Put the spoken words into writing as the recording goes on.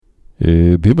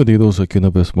Bienvenidos aquí una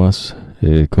vez más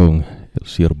con el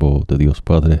siervo de Dios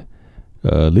Padre,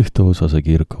 listos a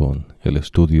seguir con el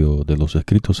estudio de los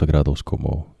escritos sagrados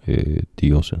como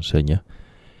Dios enseña.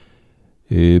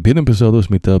 Bien empezado es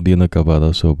mitad bien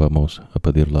acabada, so vamos a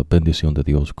pedir la bendición de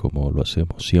Dios como lo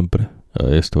hacemos siempre.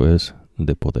 Esto es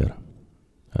de poder.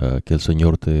 Que el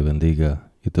Señor te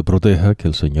bendiga y te proteja, que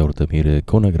el Señor te mire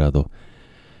con agrado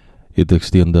y te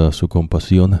extienda su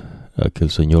compasión, a que el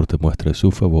Señor te muestre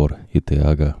su favor y te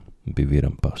haga vivir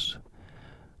en paz.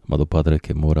 Amado Padre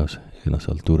que moras en las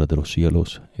alturas de los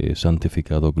cielos,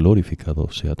 santificado, glorificado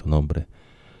sea tu nombre.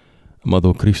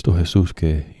 Amado Cristo Jesús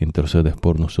que intercedes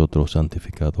por nosotros,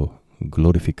 santificado,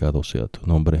 glorificado sea tu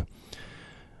nombre.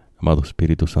 Amado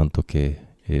Espíritu Santo que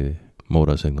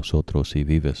moras en nosotros y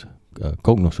vives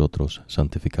con nosotros,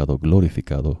 santificado,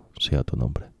 glorificado sea tu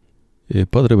nombre.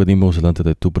 Padre, venimos delante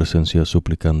de tu presencia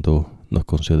suplicando nos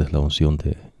concedes la unción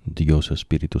de Dios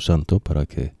Espíritu Santo para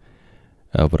que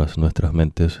abras nuestras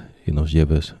mentes y nos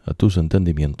lleves a tus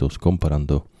entendimientos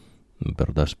comparando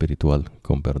verdad espiritual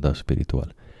con verdad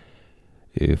espiritual.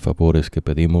 Favores que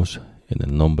pedimos en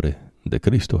el nombre de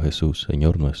Cristo Jesús,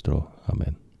 Señor nuestro.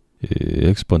 Amén.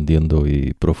 Expandiendo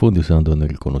y profundizando en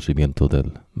el conocimiento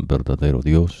del verdadero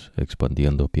Dios,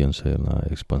 expandiendo, piense en la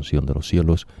expansión de los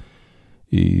cielos,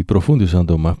 y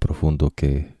profundizando más profundo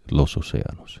que los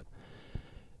océanos.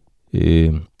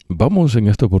 Vamos en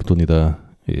esta oportunidad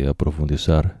a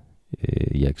profundizar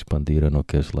y a expandir en lo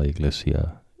que es la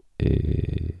iglesia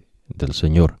del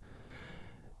Señor.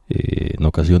 En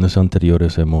ocasiones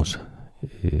anteriores hemos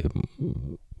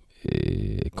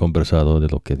conversado de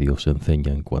lo que Dios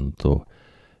enseña en cuanto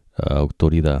a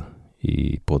autoridad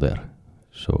y poder.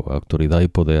 Autoridad y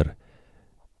poder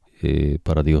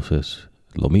para Dios es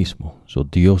lo mismo.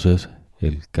 Dios es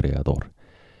el creador.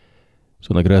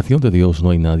 En la creación de Dios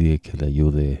no hay nadie que le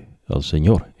ayude al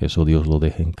Señor. Eso Dios lo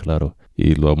deja en claro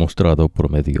y lo ha mostrado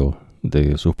por medio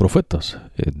de sus profetas.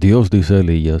 Dios dice a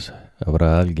Elías,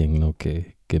 ¿habrá alguien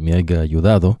que me haya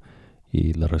ayudado?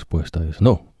 Y la respuesta es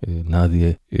no.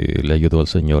 Nadie le ayudó al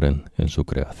Señor en su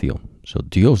creación.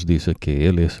 Dios dice que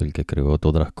Él es el que creó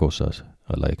todas las cosas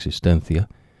a la existencia.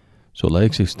 La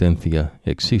existencia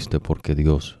existe porque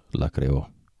Dios la creó.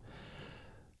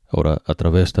 Ahora, a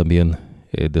través también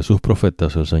de sus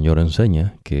profetas, el Señor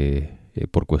enseña que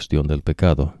por cuestión del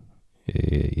pecado,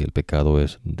 y el pecado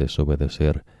es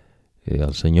desobedecer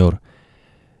al Señor,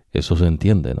 eso se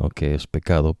entiende, ¿no? Que es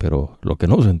pecado, pero lo que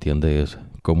no se entiende es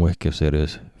cómo es que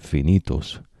seres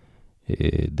finitos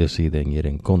deciden ir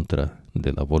en contra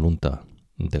de la voluntad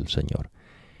del Señor.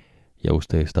 Ya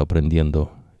usted está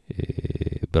aprendiendo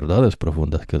verdades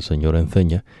profundas que el Señor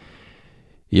enseña,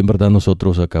 y en verdad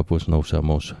nosotros acá pues no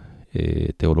usamos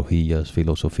teologías,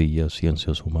 filosofías,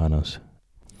 ciencias humanas,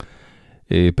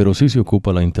 pero sí se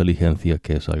ocupa la inteligencia,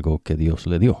 que es algo que Dios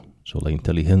le dio. La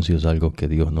inteligencia es algo que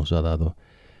Dios nos ha dado,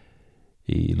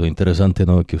 y lo interesante,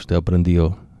 ¿no?, que usted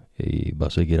aprendió y va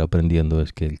a seguir aprendiendo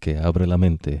es que el que abre la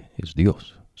mente es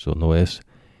Dios. Eso no es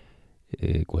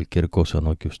cualquier cosa,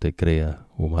 ¿no?, que usted crea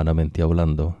humanamente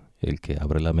hablando. El que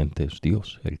abre la mente es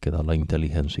Dios, el que da la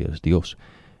inteligencia es Dios,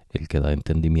 el que da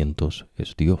entendimientos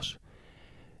es Dios.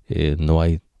 No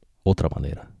hay otra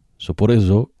manera. Por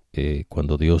eso,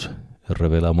 cuando Dios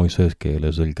revela a Moisés que Él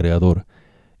es el creador,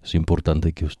 es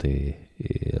importante que usted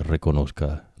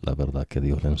reconozca la verdad que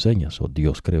Dios le enseña.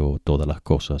 Dios creó todas las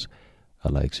cosas a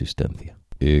la existencia.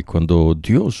 Cuando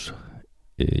Dios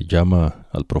llama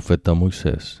al profeta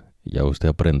Moisés, ya usted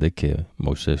aprende que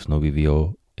Moisés no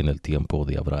vivió en el tiempo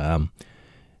de Abraham,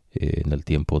 en el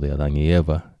tiempo de Adán y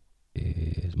Eva,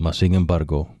 mas sin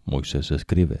embargo Moisés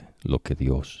escribe lo que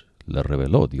Dios le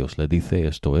reveló. Dios le dice,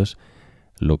 esto es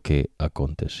lo que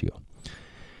aconteció.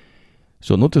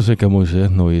 Nótese que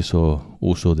Moisés no hizo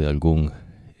uso de algún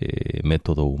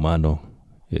método humano,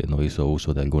 no hizo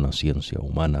uso de alguna ciencia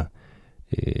humana,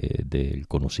 del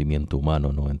conocimiento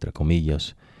humano, no, entre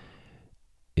comillas.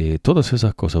 Todas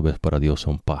esas cosas, ves, para Dios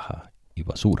son paja y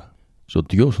basura.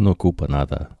 Dios no ocupa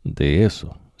nada de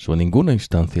eso. En ninguna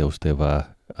instancia usted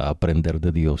va a aprender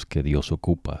de Dios que Dios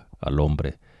ocupa al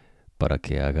hombre para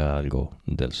que haga algo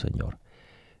del Señor.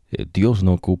 Dios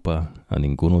no ocupa a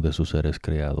ninguno de sus seres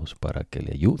creados para que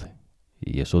le ayude.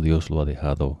 Y eso Dios lo ha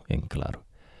dejado en claro.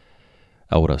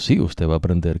 Ahora sí, usted va a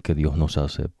aprender que Dios nos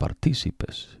hace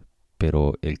partícipes,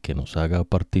 pero el que nos haga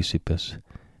partícipes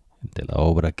de la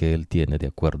obra que Él tiene de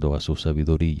acuerdo a su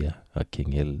sabiduría, a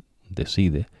quien Él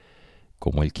decide,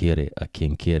 como Él quiere, a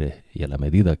quien quiere y a la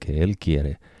medida que Él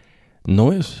quiere,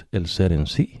 no es el ser en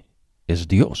sí, es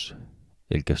Dios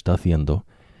el que está haciendo,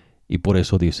 y por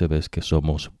eso dice, ves, que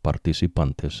somos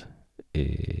participantes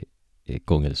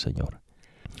con el Señor.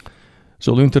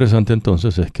 Lo interesante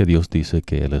entonces es que Dios dice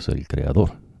que Él es el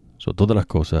creador. Todas las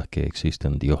cosas que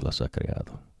existen, Dios las ha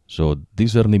creado.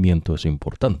 Discernimiento es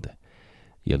importante.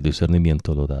 Y el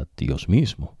discernimiento lo da Dios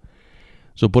mismo.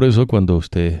 Por eso cuando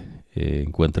usted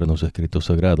encuentra en los escritos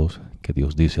sagrados que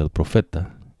Dios dice al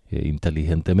profeta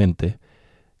inteligentemente,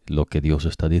 lo que Dios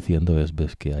está diciendo es,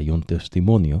 ves, que hay un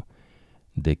testimonio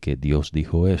de que Dios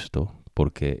dijo esto,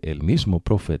 porque el mismo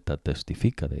profeta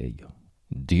testifica de ello.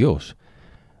 Dios,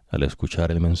 al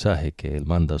escuchar el mensaje que Él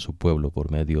manda a su pueblo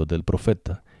por medio del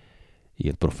profeta, y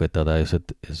el profeta da ese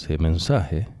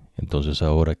mensaje, entonces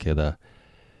ahora queda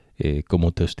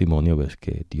como testimonio, ves,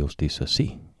 que Dios dice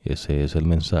sí, ese es el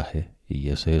mensaje y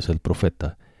ese es el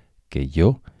profeta que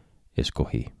yo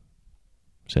escogí.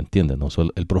 ¿Se entiende? No,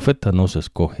 el profeta no se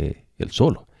escoge él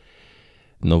solo.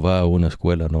 No va a una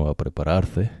escuela, no a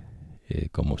prepararse,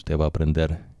 como usted va a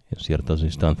aprender en ciertas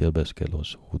instancias, ves, que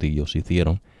los judíos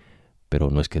hicieron, pero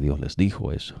no es que Dios les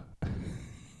dijo eso.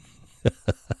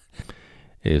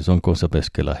 Son cosas, ves,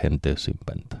 que la gente se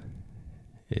inventa.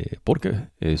 Porque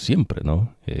siempre,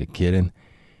 ¿no? Quieren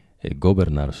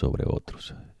gobernar sobre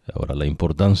otros. Ahora, la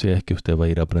importancia es que usted va a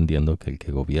ir aprendiendo que el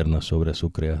que gobierna sobre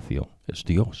su creación es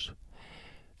Dios.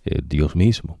 Dios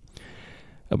mismo.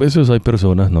 A veces hay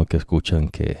personas, ¿no?, que escuchan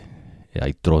que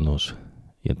hay tronos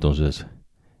y entonces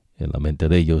en la mente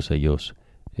de ellos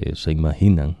se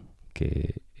imaginan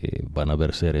que van a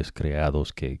haber seres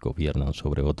creados que gobiernan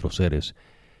sobre otros seres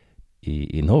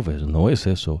y no, ves, no es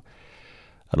eso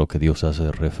a lo que Dios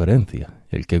hace referencia.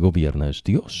 El que gobierna es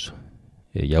Dios.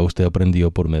 Ya usted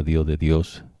aprendió por medio de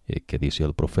Dios que dice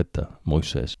al profeta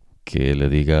Moisés que le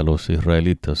diga a los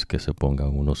israelitas que se pongan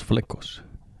unos flecos.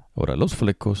 Ahora, los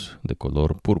flecos de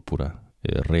color púrpura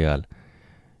real,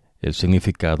 el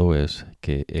significado es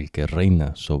que el que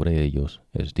reina sobre ellos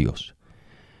es Dios.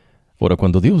 Ahora,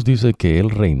 cuando Dios dice que Él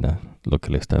reina, lo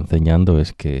que le está enseñando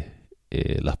es que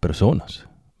las personas,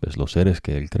 pues los seres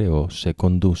que Él creó, se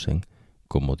conducen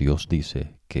como Dios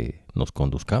dice que nos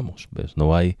conduzcamos. ¿Ves?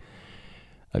 No hay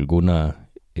alguna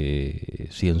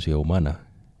ciencia humana,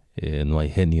 no hay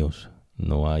genios,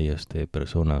 no hay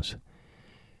personas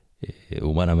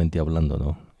humanamente hablando,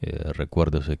 ¿no?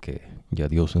 Recuérdese que ya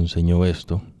Dios enseñó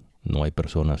esto. No hay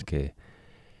personas que,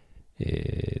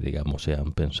 digamos,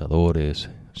 sean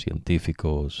pensadores,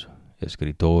 científicos,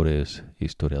 escritores,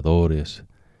 historiadores,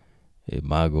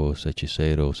 magos,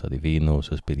 hechiceros,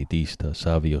 adivinos, espiritistas,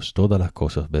 sabios, todas las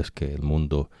cosas, ves, que el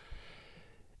mundo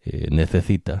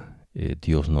necesita.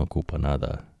 Dios no ocupa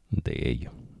nada de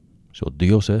ello.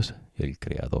 Dios es el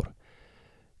creador.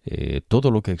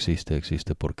 Todo lo que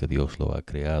existe porque Dios lo ha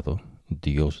creado.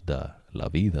 Dios da la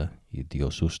vida y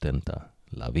Dios sustenta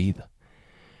la vida.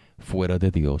 Fuera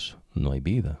de Dios no hay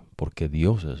vida, porque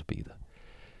Dios es vida.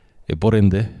 Por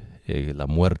ende, la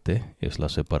muerte es la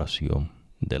separación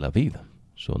de la vida.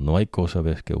 No hay cosa,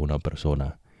 ves, que una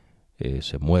persona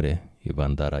se muere y va a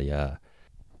andar allá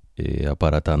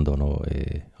aparatando, ¿no?,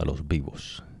 a los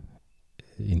vivos.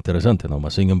 Interesante, ¿no?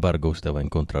 Mas, sin embargo, usted va a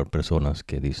encontrar personas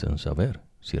que dicen saber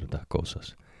ciertas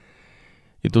cosas.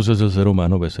 Entonces el ser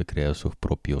humano, ves, se crea sus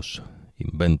propios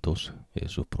inventos,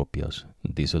 sus propias,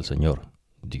 dice el Señor.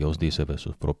 Dios dice, ves,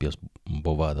 sus propias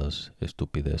bobadas,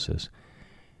 estupideces,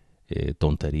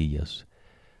 tonterías,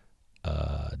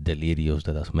 delirios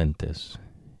de las mentes.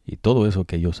 Y todo eso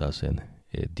que ellos hacen,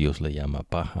 Dios le llama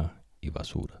paja y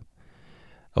basura.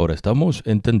 Ahora estamos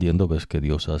entendiendo, ves, que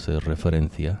Dios hace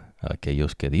referencia a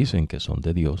aquellos que dicen que son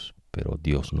de Dios, pero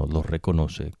Dios no los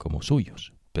reconoce como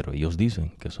suyos, pero ellos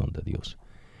dicen que son de Dios.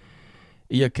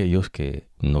 Y aquellos que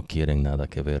no quieren nada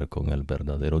que ver con el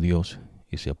verdadero Dios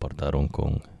y se apartaron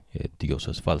con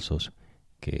dioses falsos,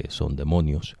 que son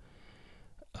demonios,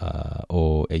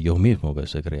 o ellos mismos,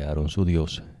 ves, se crearon su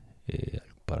Dios.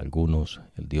 Para algunos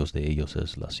el Dios de ellos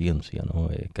es la ciencia, ¿no?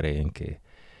 Creen que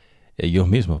ellos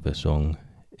mismos, ves, son,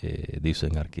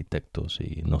 dicen, arquitectos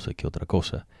y no sé qué otra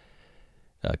cosa.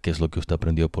 ¿Qué es lo que usted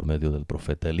aprendió por medio del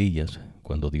profeta Elías?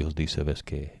 Cuando Dios dice, ves,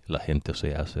 que la gente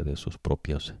se hace de sus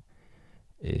propias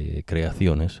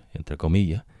creaciones, entre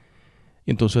comillas.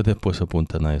 Y entonces después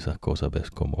apuntan a esas cosas, ves,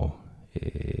 como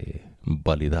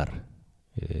validar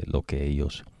lo que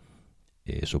ellos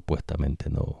supuestamente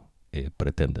no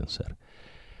pretenden ser.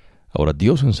 Ahora,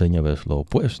 Dios enseña, ves, lo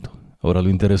opuesto. Ahora, lo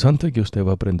interesante que usted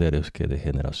va a aprender es que de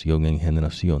generación en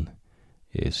generación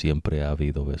siempre ha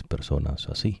habido, ves, personas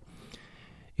así.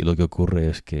 Y lo que ocurre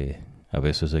es que a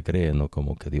veces se cree, ¿no?,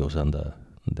 como que Dios anda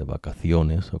de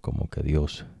vacaciones o como que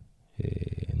Dios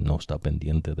no está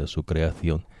pendiente de su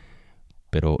creación.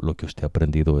 Pero lo que usted ha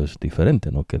aprendido es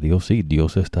diferente, ¿no? Que Dios sí,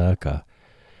 Dios está acá.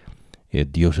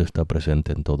 Dios está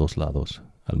presente en todos lados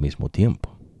al mismo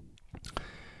tiempo.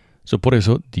 Por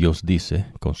eso Dios dice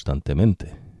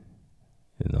constantemente,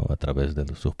 ¿no? A través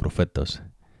de sus profetas,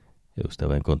 usted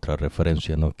va a encontrar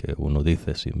referencia, ¿no? Que uno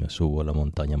dice, si me subo a la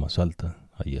montaña más alta,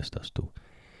 ahí estás tú.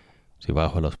 Si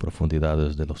bajo a las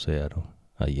profundidades del océano,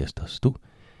 ahí estás tú.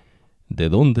 ¿De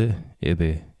dónde he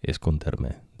de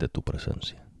esconderme de tu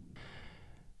presencia?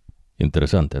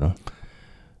 Interesante, ¿no?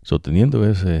 Teniendo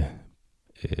ese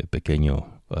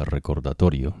pequeño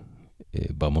recordatorio,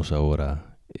 vamos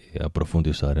ahora a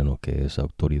profundizar en lo que es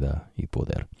autoridad y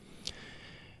poder.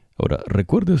 Ahora,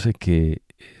 recuérdese que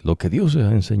lo que Dios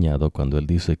ha enseñado cuando Él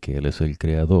dice que Él es el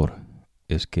creador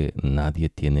es que nadie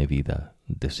tiene vida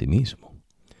de sí mismo.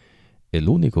 El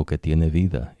único que tiene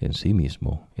vida en sí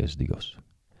mismo es Dios.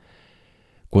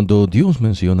 Cuando Dios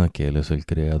menciona que Él es el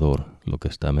creador, lo que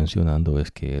está mencionando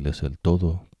es que Él es el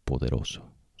todopoderoso.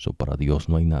 Para Dios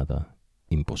no hay nada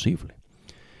imposible.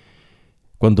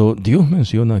 Cuando Dios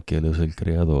menciona que Él es el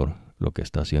creador, lo que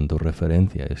está haciendo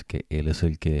referencia es que Él es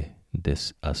el que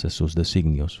hace sus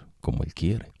designios como Él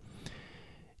quiere.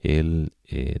 Él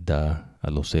da a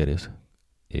los seres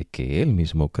que Él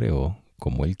mismo creó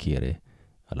como Él quiere,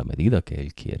 a la medida que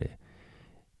Él quiere.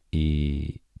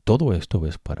 Y todo esto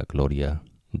es para gloria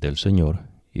del Señor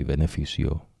y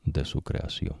beneficio de su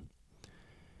creación.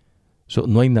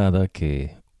 No hay nada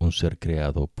que un ser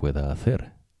creado pueda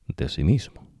hacer de sí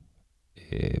mismo.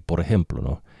 Por ejemplo,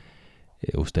 ¿no?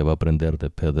 Usted va a aprender de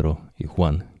Pedro y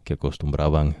Juan, que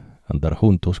acostumbraban andar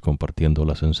juntos compartiendo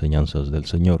las enseñanzas del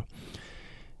Señor.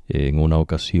 En una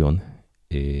ocasión,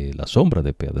 la sombra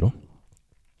de Pedro,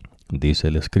 dice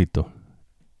el escrito,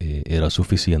 era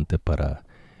suficiente para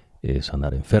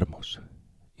sanar enfermos.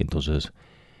 Entonces,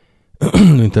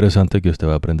 lo interesante que usted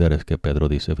va a aprender es que Pedro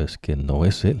dice, ves que no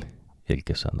es él el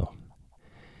que sanó.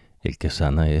 El que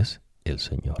sana es el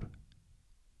Señor.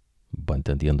 Va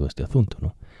entendiendo este asunto,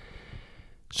 ¿no?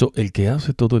 El que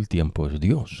hace todo el tiempo es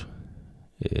Dios.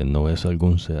 No es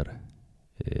algún ser,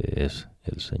 es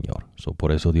el Señor.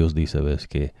 Por eso Dios dice, ves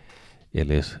que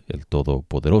Él es el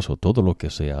Todopoderoso. Todo lo que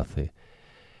se hace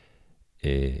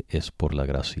es por la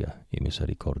gracia y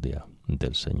misericordia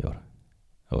del Señor.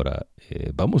 Ahora,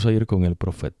 vamos a ir con el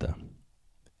profeta.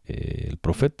 El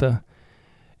profeta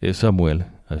Samuel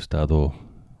ha estado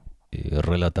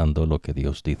relatando lo que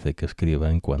Dios dice que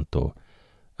escriba en cuanto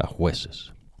a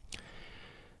jueces.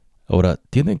 Ahora,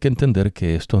 tienen que entender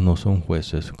que estos no son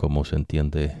jueces como se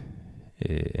entiende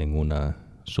en una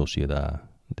sociedad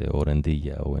de hoy en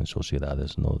día o en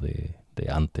sociedades no de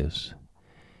antes.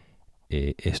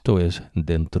 Esto es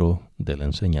dentro de la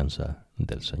enseñanza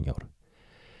del Señor.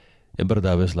 En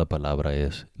verdad, la palabra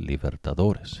es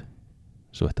libertadores.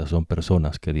 Estas son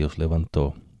personas que Dios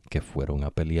levantó, que fueron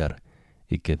a pelear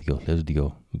y que Dios les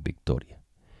dio victoria.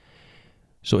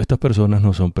 Estas personas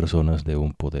no son personas de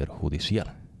un poder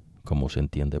judicial, como se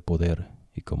entiende poder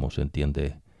y como se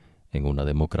entiende en una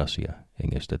democracia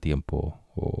en este tiempo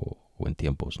o en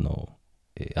tiempos no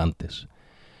antes.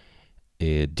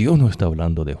 Dios no está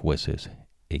hablando de jueces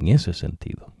en ese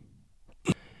sentido.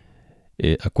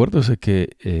 Acuérdese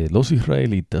que los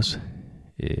israelitas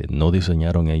no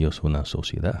diseñaron ellos una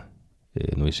sociedad,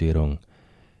 no hicieron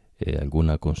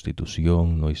alguna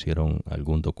constitución, no hicieron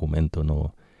algún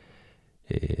documento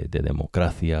de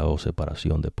democracia o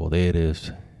separación de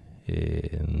poderes,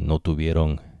 no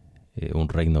tuvieron un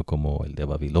reino como el de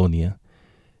Babilonia,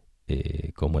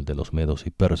 como el de los medos y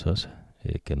persas,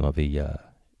 que no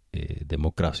había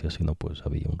democracia, sino pues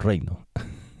había un reino.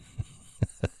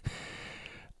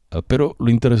 Pero lo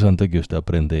interesante que usted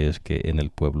aprende es que en el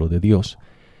pueblo de Dios,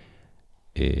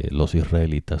 los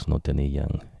israelitas no tenían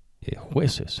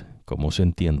jueces, como se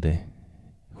entiende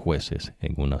jueces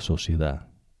en una sociedad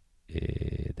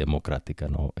democrática,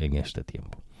 ¿no? En este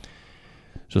tiempo.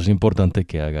 Eso es importante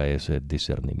que haga ese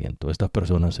discernimiento. Estas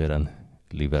personas eran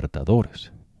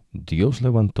libertadores. Dios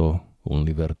levantó un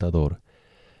libertador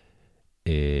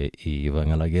y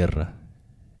iban a la guerra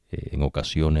en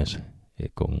ocasiones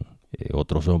con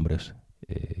otros hombres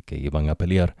que iban a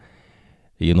pelear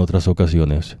y en otras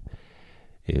ocasiones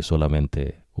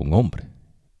solamente un hombre.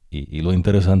 Y lo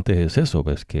interesante es eso,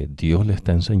 ves que Dios le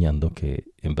está enseñando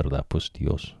que en verdad pues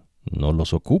Dios no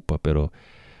los ocupa, pero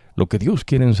lo que Dios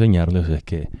quiere enseñarles es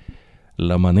que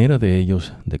la manera de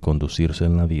ellos de conducirse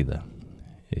en la vida,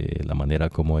 la manera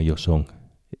como ellos son,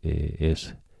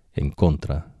 es en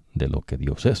contra de lo que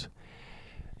Dios es.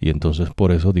 Y entonces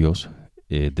por eso Dios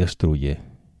destruye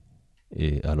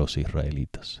a los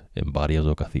israelitas en varias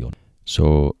ocasiones.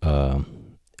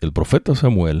 El profeta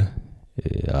Samuel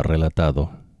ha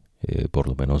relatado, por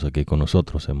lo menos aquí con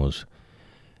nosotros hemos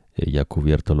ya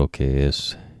cubierto lo que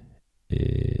es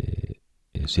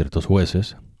ciertos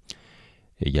jueces.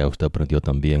 Ya usted aprendió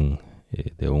también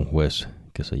de un juez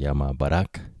que se llama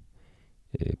Barak,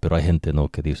 pero hay gente no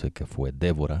que dice que fue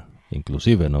Débora.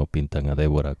 Inclusive no pintan a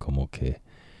Débora como que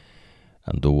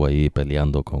anduvo ahí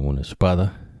peleando con una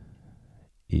espada,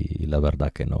 y la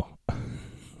verdad que no.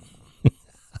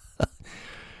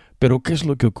 Pero ¿qué es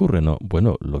lo que ocurre? No,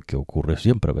 bueno, lo que ocurre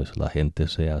siempre, ¿ves? La gente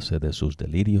se hace de sus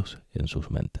delirios en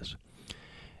sus mentes.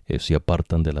 Se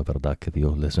apartan de la verdad que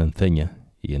Dios les enseña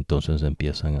y entonces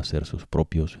empiezan a hacer sus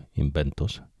propios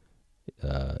inventos.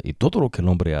 Y todo lo que el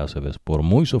hombre hace, ¿ves? Por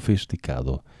muy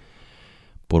sofisticado,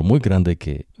 por muy grande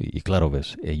que... Y claro,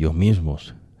 ¿ves? Ellos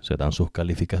mismos se dan sus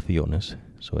calificaciones,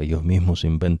 ellos mismos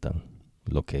inventan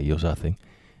lo que ellos hacen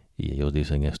y ellos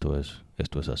dicen esto es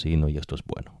así, ¿no? Y esto es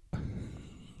bueno.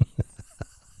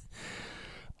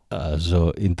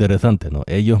 Interesante, ¿no?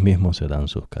 Ellos mismos se dan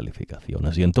sus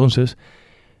calificaciones. Y entonces,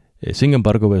 sin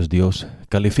embargo, ves, Dios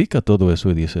califica todo eso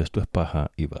y dice esto es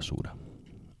paja y basura.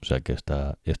 O sea que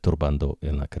está estorbando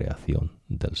en la creación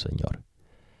del Señor.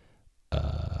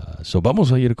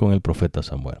 Vamos a ir con el profeta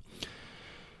Samuel.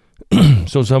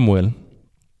 Samuel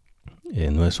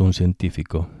no es un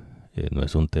científico, no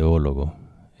es un teólogo,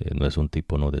 no es un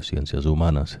tipo no de ciencias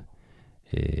humanas,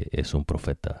 es un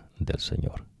profeta del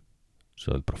Señor.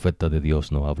 El profeta de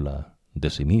Dios no habla de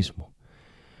sí mismo,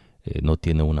 no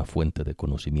tiene una fuente de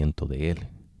conocimiento de él,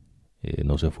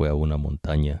 no se fue a una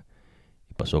montaña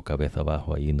y pasó cabeza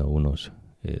abajo ahí no unos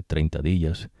 30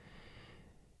 días,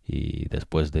 y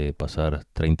después de pasar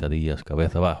 30 días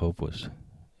cabeza abajo, pues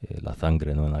la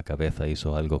sangre no en la cabeza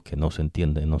hizo algo que no se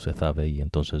entiende, no se sabe, y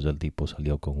entonces el tipo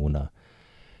salió con una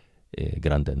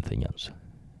grande enseñanza.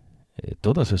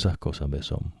 Todas esas cosas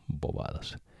son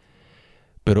bobadas.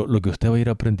 Pero lo que usted va a ir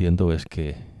aprendiendo es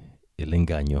que el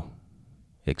engaño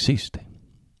existe.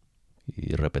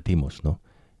 Y repetimos, ¿no?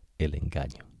 El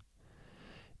engaño.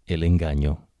 El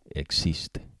engaño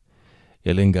existe.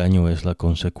 El engaño es la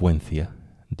consecuencia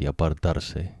de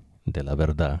apartarse de la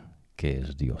verdad que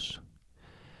es Dios.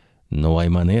 No hay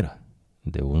manera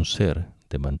de un ser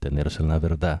de mantenerse en la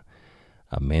verdad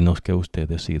a menos que usted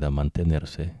decida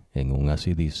mantenerse en un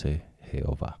así dice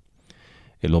Jehová.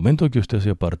 El momento que usted se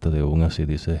aparta de un así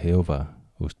dice Jehová,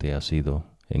 usted ha sido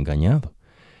engañado.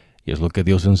 Y es lo que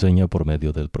Dios enseña por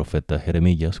medio del profeta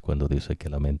Jeremías cuando dice que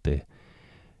la mente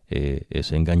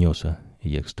es engañosa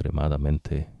y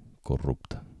extremadamente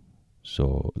corrupta.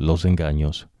 Los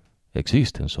engaños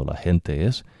existen, la gente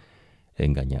es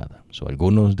engañada.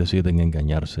 Algunos deciden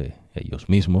engañarse ellos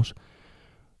mismos,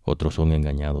 otros son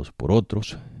engañados por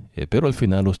otros, pero al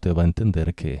final usted va a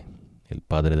entender que el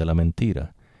padre de la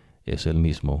mentira es el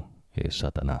mismo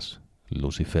Satanás,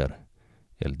 Lucifer,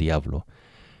 el diablo,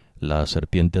 la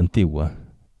serpiente antigua,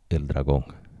 el dragón.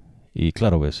 Y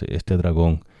claro, ves, este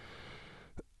dragón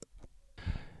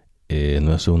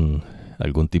no es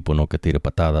algún tipo no que tire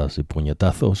patadas y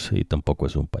puñetazos, y tampoco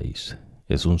es un país,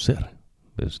 es un ser.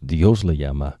 ¿Ves? Dios le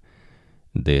llama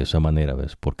de esa manera,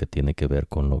 ¿ves? Porque tiene que ver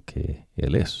con lo que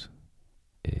Él es.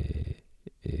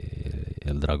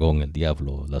 El dragón, el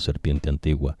diablo, la serpiente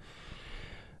antigua.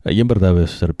 Ahí en verdad,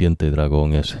 ¿ves? Serpiente y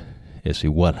dragón es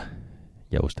igual.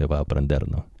 Ya usted va a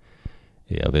aprender, ¿no?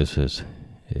 A veces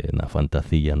en la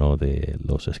fantasía, ¿no? De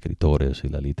los escritores y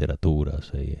la literatura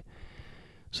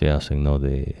se hacen, ¿no?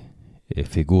 De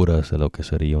figuras de lo que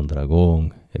sería un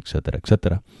dragón, etcétera,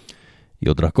 etcétera. Y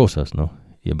otras cosas, ¿no?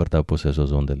 Y en verdad, pues esos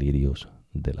son delirios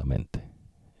de la mente.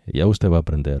 Ya usted va a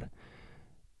aprender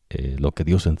lo que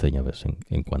Dios enseña a veces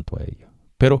en cuanto a ello.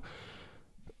 Pero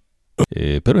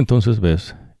entonces,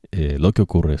 ves, lo que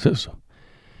ocurre es eso.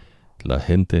 La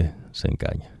gente se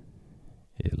engaña.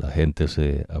 La gente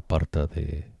se aparta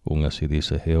de un así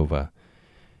dice Jehová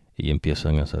y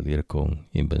empiezan a salir con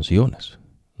invenciones,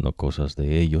 no cosas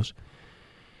de ellos.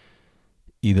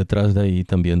 Y detrás de ahí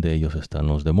también de ellos están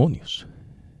los demonios.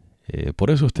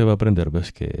 Por eso usted va a aprender,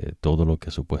 ves, que todo lo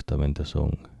que supuestamente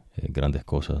son grandes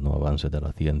cosas, no avances de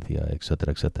la ciencia,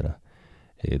 etcétera, etcétera,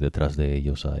 detrás de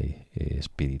ellos hay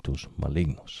espíritus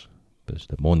malignos, ves,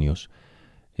 demonios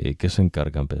que se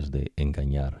encargan, ves, de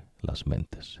engañar las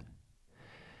mentes.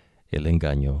 El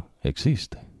engaño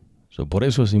existe. Por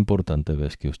eso es importante,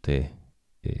 ves, que usted,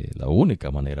 la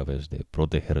única manera, ves, de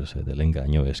protegerse del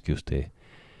engaño es que usted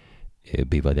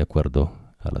viva de acuerdo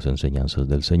a las enseñanzas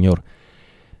del Señor.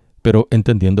 Pero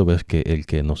entendiendo, ves, que el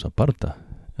que nos aparta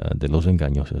de los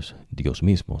engaños es Dios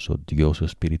mismo. Dios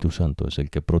Espíritu Santo es el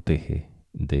que protege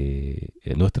de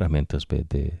nuestras mentes, ves,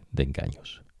 de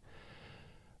engaños.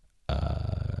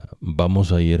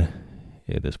 Vamos a ir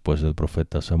después del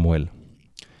profeta Samuel.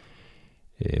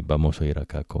 Vamos a ir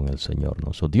acá con el Señor,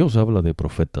 ¿no? Dios habla de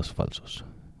profetas falsos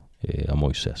a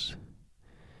Moisés.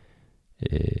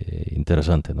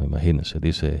 Interesante, ¿no? Imagínense,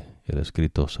 dice el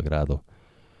escrito sagrado.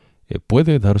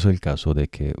 Puede darse el caso de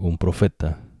que un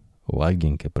profeta o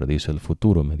alguien que predice el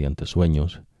futuro mediante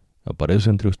sueños aparece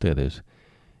entre ustedes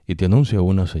y te anuncia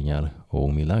una señal o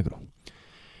un milagro.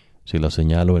 Si la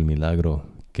señal o el milagro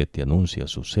que te anuncia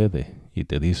sucede y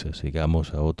te dice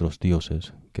sigamos a otros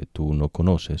dioses que tú no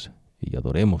conoces y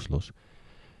adorémoslos,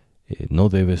 no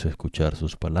debes escuchar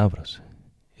sus palabras.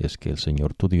 Es que el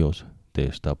Señor tu Dios te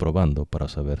está probando para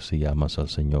saber si amas al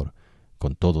Señor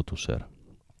con todo tu ser.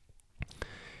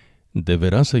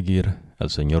 Deberás seguir al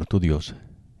Señor tu Dios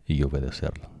y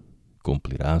obedecerlo.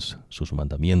 Cumplirás sus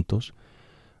mandamientos,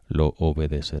 lo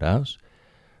obedecerás,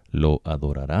 lo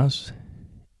adorarás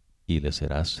y le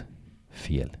serás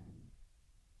fiel.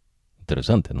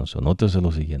 Interesante, ¿no? Nótese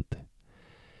lo siguiente.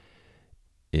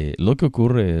 Lo que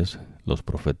ocurre es, los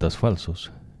profetas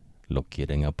falsos lo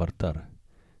quieren apartar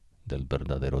del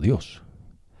verdadero Dios.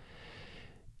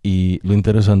 Y lo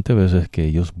interesante a veces es que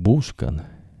ellos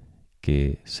buscan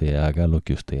que se haga lo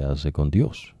que usted hace con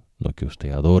Dios, lo que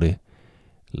usted adore,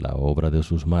 la obra de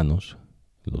sus manos,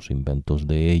 los inventos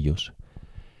de ellos.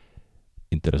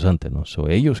 Interesante, ¿no?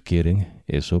 Ellos quieren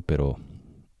eso, pero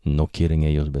no quieren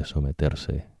ellos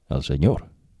someterse al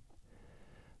Señor.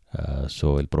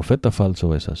 El profeta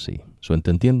falso es así.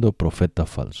 Entendiendo profetas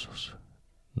falsos,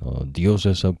 ¿no? Dios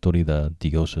es autoridad,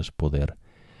 Dios es poder.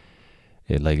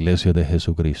 La iglesia de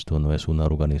Jesucristo no es una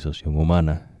organización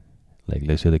humana. La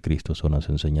iglesia de Cristo son las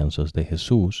enseñanzas de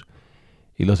Jesús,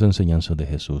 y las enseñanzas de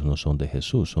Jesús no son de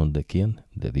Jesús, son de ¿quién?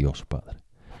 De Dios Padre.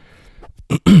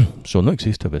 No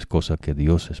existe cosa que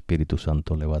Dios Espíritu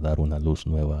Santo le va a dar una luz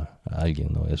nueva a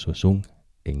alguien, ¿no? Eso es un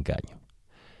engaño.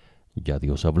 Ya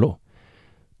Dios habló.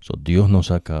 Dios no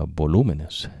saca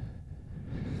volúmenes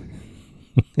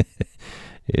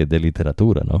de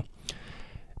literatura, ¿no?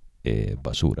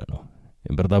 Basura, ¿no?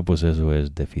 En verdad, pues eso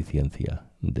es deficiencia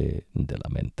de la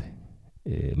mente.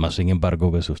 Más sin embargo,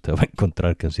 usted va a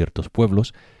encontrar que en ciertos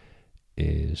pueblos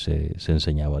se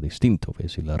enseñaba distinto,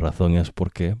 ¿ves? Y la razón es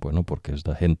por qué. Bueno, porque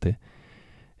esta gente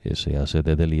se hace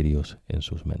de delirios en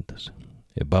sus mentes.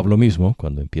 Pablo mismo,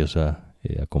 cuando empieza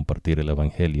a compartir el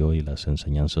Evangelio y las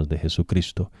enseñanzas de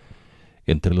Jesucristo,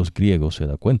 entre los griegos se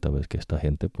da cuenta, ¿ves? Que esta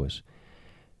gente, pues,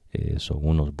 son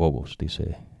unos bobos,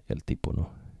 dice el tipo, ¿no?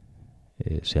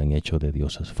 Se han hecho de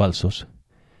dioses falsos.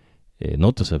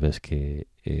 Nótese, ¿ves? Que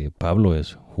Pablo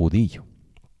es judío,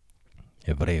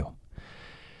 hebreo.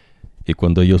 Y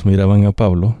cuando ellos miraban a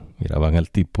Pablo, miraban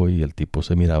al tipo y el tipo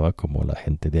se miraba como la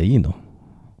gente de allí, ¿no?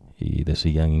 Y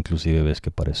decían, inclusive, ves que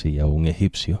parecía un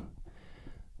egipcio.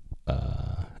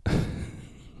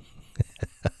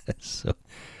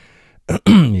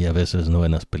 Y a veces, ¿no?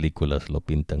 En las películas lo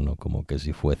pintan, ¿no? Como que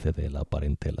si fuese de la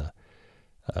parentela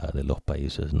de los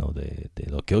países, ¿no? De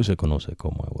lo que hoy se conoce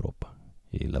como Europa.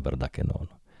 Y la verdad que no,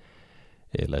 ¿no?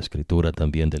 La escritura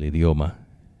también del idioma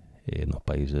en los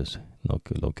países, ¿no?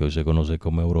 Que lo que hoy se conoce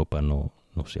como Europa no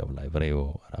se habla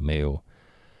hebreo, arameo,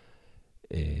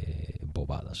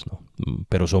 bobadas, ¿no?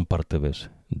 Pero son parte, ¿ves?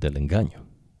 Del engaño.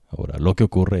 Ahora, lo que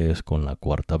ocurre es con la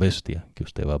cuarta bestia, que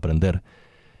usted va a aprender,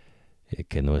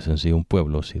 que no es en sí un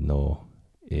pueblo, sino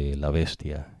la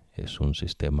bestia es un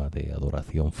sistema de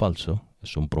adoración falso,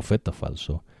 es un profeta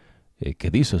falso,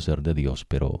 que dice ser de Dios,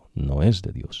 pero no es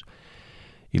de Dios.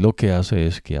 Y lo que hace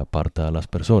es que aparta a las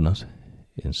personas,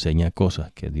 enseña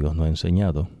cosas que Dios no ha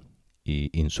enseñado y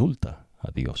insulta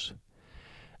a Dios.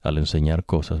 Al enseñar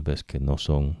cosas, ves que no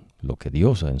son lo que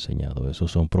Dios ha enseñado.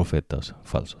 Esos son profetas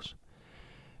falsos.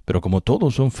 Pero como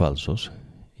todos son falsos,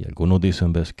 y algunos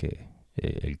dicen, ves que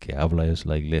el que habla es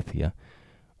la iglesia,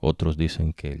 otros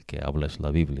dicen que el que habla es la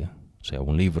Biblia, o sea,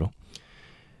 un libro.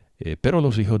 Pero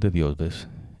los hijos de Dios, ves,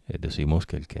 decimos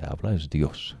que el que habla es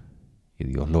Dios. Y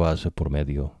Dios lo hace por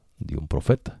medio de un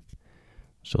profeta.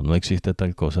 No existe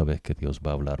tal cosa, ves, que Dios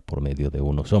va a hablar por medio de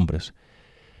unos hombres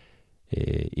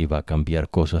y va a cambiar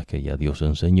cosas que ya Dios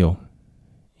enseñó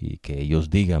y que ellos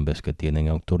digan, ves, que tienen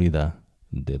autoridad.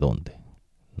 ¿De dónde?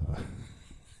 No,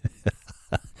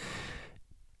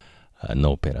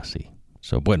 no opera así.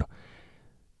 Samuel,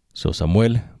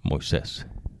 Moisés,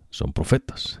 son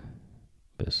profetas.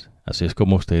 ¿Ves? Así es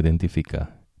como usted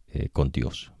identifica con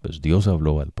Dios. ¿Ves? Dios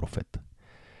habló al profeta.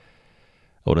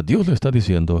 Ahora, Dios le está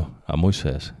diciendo a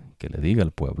Moisés que le diga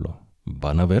al pueblo,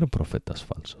 van a haber profetas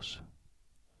falsos.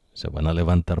 Se van a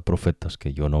levantar profetas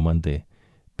que yo no mandé,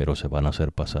 pero se van a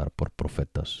hacer pasar por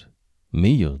profetas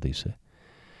míos, dice.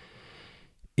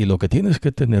 Y lo que tienes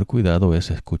que tener cuidado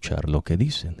es escuchar lo que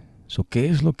dicen. ¿Qué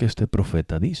es lo que este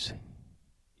profeta dice?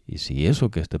 Y si eso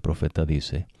que este profeta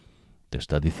dice te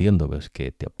está diciendo, ves,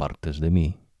 que te apartes de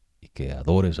mí y que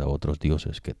adores a otros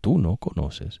dioses que tú no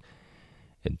conoces,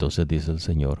 Entonces dice el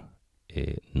Señor,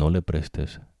 no le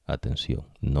prestes atención,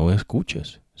 no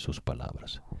escuches sus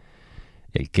palabras.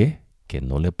 ¿El qué? Que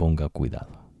no le ponga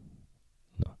cuidado.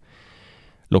 No.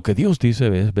 Lo que Dios dice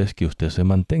ves que usted se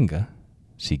mantenga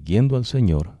siguiendo al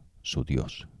Señor, su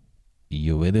Dios, y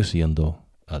obedeciendo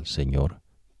al Señor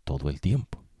todo el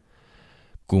tiempo,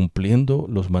 cumpliendo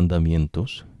los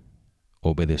mandamientos,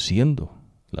 obedeciendo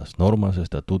las normas,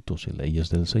 estatutos y leyes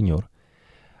del Señor,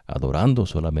 adorando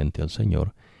solamente al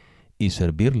Señor y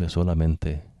servirle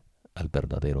solamente al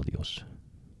verdadero Dios.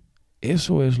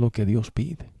 Eso es lo que Dios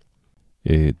pide.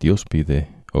 Dios pide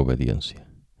obediencia.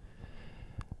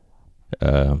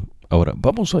 Ahora,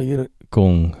 vamos a ir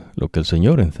con lo que el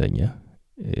Señor enseña.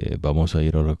 Vamos a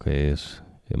ir a lo que es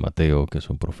Mateo, que es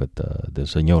un profeta del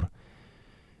Señor.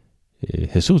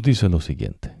 Jesús dice lo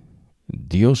siguiente: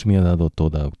 Dios me ha dado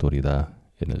toda autoridad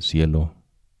en el cielo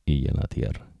y en la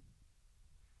tierra.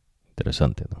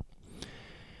 Interesante, ¿no?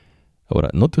 Ahora,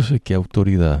 nótese que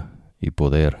autoridad y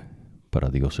poder para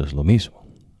Dios es lo mismo.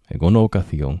 En una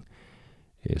ocasión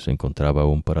se encontraba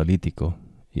un paralítico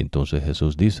y entonces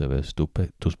Jesús dice, ves,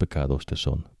 tus pecados te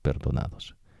son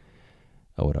perdonados.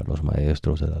 Ahora, los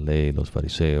maestros de la ley, los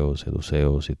fariseos,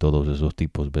 saduceos y todos esos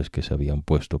tipos, ves que se habían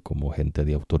puesto como gente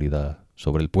de autoridad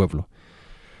sobre el pueblo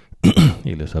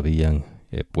y les habían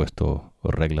puesto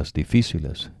reglas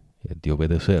difíciles de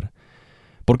obedecer,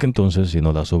 porque entonces si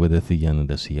no las obedecían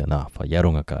decían,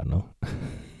 fallaron acá, ¿no?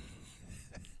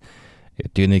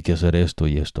 Tiene que hacer esto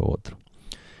y esto otro.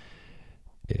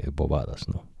 Bobadas,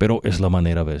 ¿no? Pero es la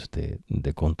manera, ves,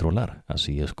 de controlar.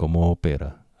 Así es como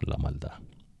opera la maldad.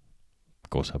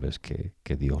 Cosa, ves,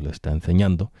 que Dios le está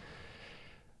enseñando.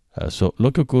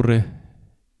 Lo que ocurre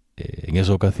en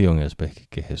esa ocasión es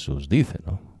que Jesús dice,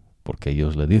 ¿no? Porque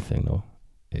ellos le dicen, ¿no?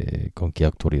 ¿Con qué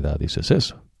autoridad dices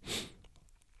eso?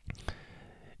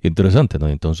 Interesante, ¿no?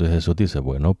 Entonces Jesús dice,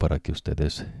 bueno, para que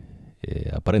ustedes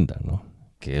aprendan, ¿no?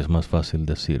 Que es más fácil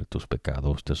decir tus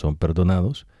pecados te son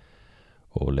perdonados,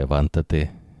 o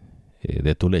levántate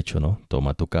de tu lecho, ¿no?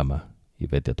 Toma tu cama y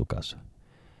vete a tu casa.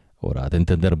 Ahora, de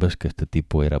entender, ves que este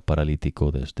tipo era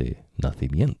paralítico desde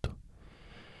nacimiento.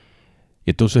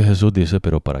 Y entonces Jesús dice,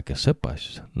 pero para que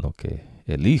sepas, ¿no? Que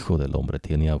el Hijo del Hombre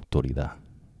tiene autoridad.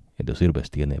 Es decir, ves,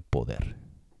 tiene poder.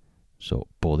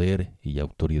 Poder y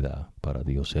autoridad para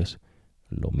Dios es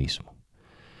lo mismo.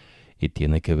 Y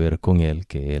tiene que ver con Él,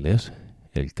 que Él es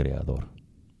el Creador.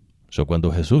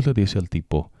 Cuando Jesús le dice al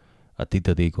tipo, a ti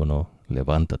te digo, no,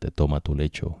 levántate, toma tu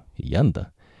lecho y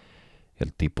anda.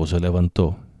 El tipo se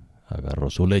levantó,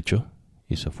 agarró su lecho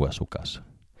y se fue a su casa.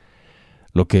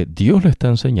 Lo que Dios le está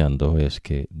enseñando es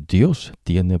que Dios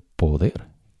tiene poder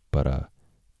para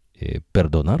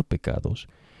perdonar pecados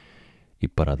y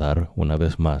para dar una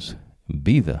vez más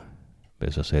vida a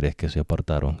esos seres que se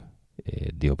apartaron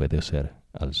de obedecer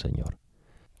al Señor.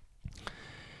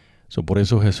 Por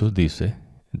eso Jesús dice,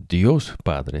 Dios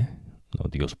Padre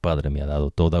me ha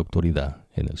dado toda autoridad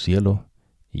en el cielo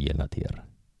y en la tierra.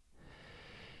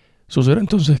 Será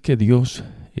entonces que Dios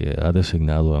ha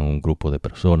designado a un grupo de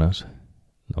personas,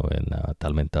 ¿no? En la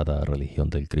tal mentada religión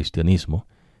del cristianismo,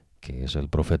 que es el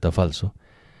profeta falso.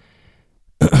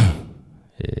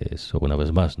 Eso una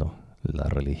vez más, ¿no? La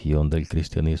religión del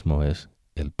cristianismo es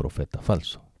el profeta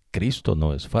falso. Cristo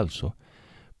no es falso,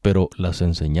 pero las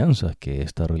enseñanzas que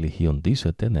esta religión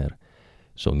dice tener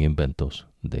son inventos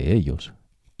de ellos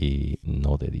y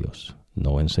no de Dios,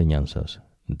 no enseñanzas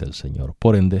del Señor.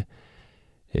 Por ende,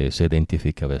 se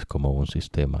identifica, ves, como un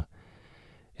sistema,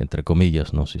 entre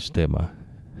comillas, no sistema.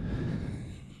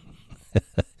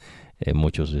 Hay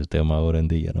muchos sistemas ahora en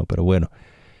día, ¿no? Pero bueno,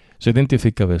 se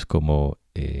identifica, ves, como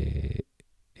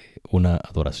una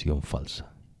adoración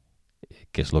falsa,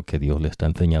 que es lo que Dios le está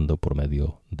enseñando por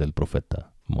medio del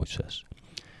profeta Moisés.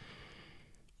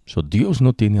 Dios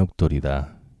no tiene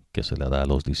autoridad que se la da a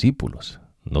los discípulos.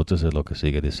 Nótese lo que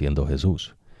sigue diciendo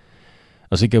Jesús.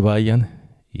 Así que vayan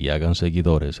y hagan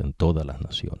seguidores en todas las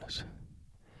naciones,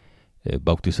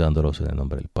 bautizándolos en el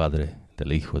nombre del Padre,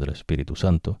 del Hijo y del Espíritu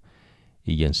Santo,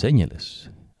 y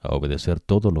enséñeles a obedecer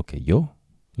todo lo que yo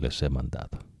les he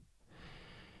mandado.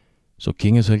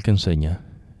 ¿Quién es el que enseña?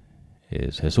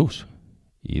 Es Jesús.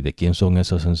 ¿Y de quién son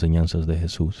esas enseñanzas de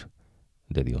Jesús?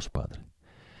 De Dios Padre.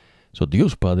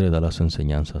 Dios Padre da las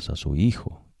enseñanzas a su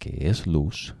Hijo, que es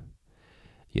luz,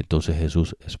 y entonces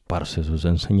Jesús esparce sus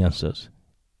enseñanzas,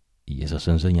 y esas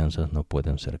enseñanzas no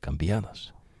pueden ser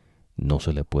cambiadas. No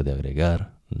se le puede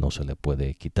agregar, no se le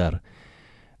puede quitar,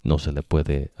 no se le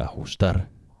puede ajustar.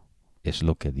 Es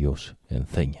lo que Dios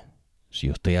enseña. Si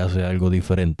usted hace algo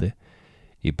diferente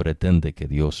y pretende que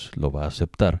Dios lo va a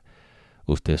aceptar,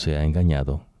 usted se ha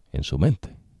engañado en su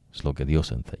mente. Es lo que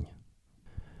Dios enseña.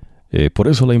 Por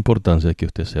eso la importancia de que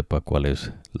usted sepa cuál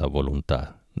es la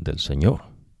voluntad del Señor.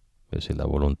 Es decir, la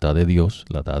voluntad de Dios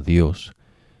la da Dios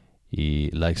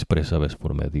y la expresa ¿ves?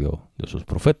 Por medio de sus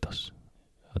profetas,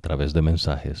 a través de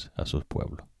mensajes a su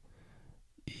pueblo.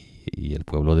 Y el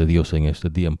pueblo de Dios en este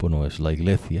tiempo no es la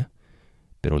iglesia,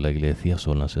 pero la iglesia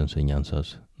son las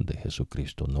enseñanzas de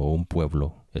Jesucristo, no un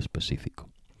pueblo específico.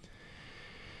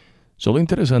 Lo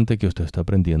interesante que usted está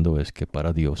aprendiendo es que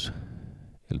para Dios,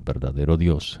 el verdadero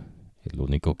Dios, el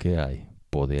único que hay,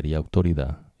 poder y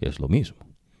autoridad, es lo mismo.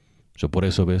 Por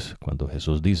eso ves, cuando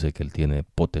Jesús dice que Él tiene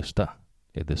potestad,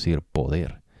 es decir,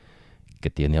 poder, que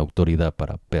tiene autoridad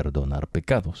para perdonar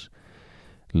pecados,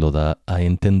 lo da a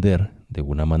entender de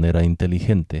una manera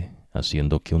inteligente,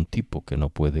 haciendo que un tipo que no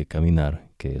puede caminar,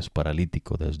 que es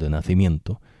paralítico desde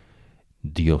nacimiento,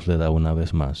 Dios le da una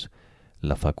vez más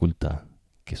la facultad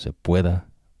que se pueda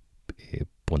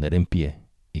poner en pie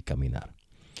y caminar.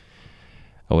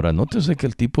 Ahora, nótese que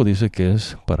el tipo dice que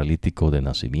es paralítico de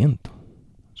nacimiento.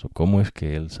 ¿Cómo es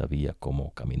que él sabía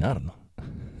cómo caminar, no?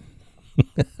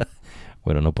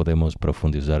 Bueno, no podemos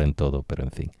profundizar en todo, pero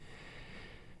en fin.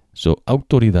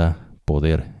 Autoridad,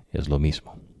 poder es lo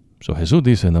mismo. Jesús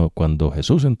dice, ¿no? Cuando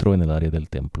Jesús entró en el área del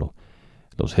templo,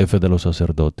 los jefes de los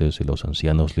sacerdotes y los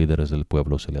ancianos líderes del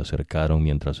pueblo se le acercaron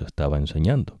mientras estaba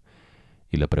enseñando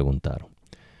y le preguntaron,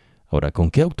 ahora,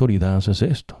 ¿con qué autoridad haces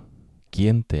esto?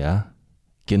 ¿Quién te la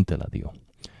dio?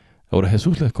 Ahora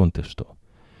Jesús les contestó,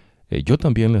 yo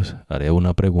también les haré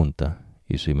una pregunta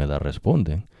y si me la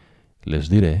responden, les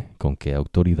diré con qué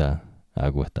autoridad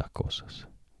hago estas cosas.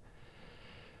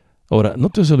 Ahora,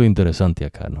 nótese lo interesante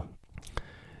acá, ¿no?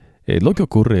 Lo que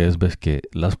ocurre es, ves que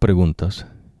las preguntas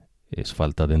es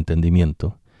falta de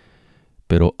entendimiento,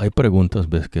 pero hay preguntas,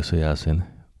 ves, que se hacen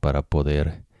para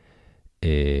poder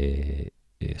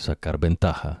sacar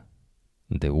ventaja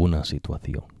de una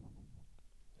situación.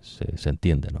 Se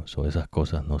entiende, ¿no? Esas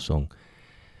cosas no son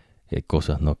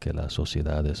cosas, ¿no? Que las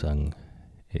sociedades han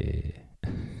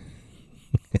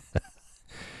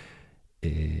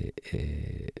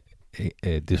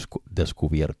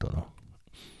descubierto,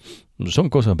 ¿no? Son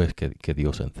cosas, ves, que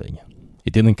Dios enseña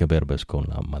y tienen que ver, ves, con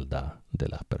la maldad de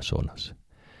las personas.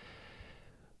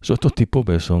 Estos tipos,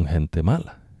 ves, son gente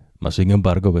mala, mas sin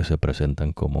embargo, ves, se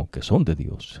presentan como que son de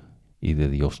Dios y de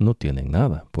Dios no tienen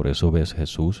nada. Por eso, ves,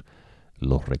 Jesús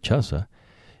los rechaza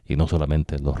y no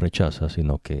solamente los rechaza,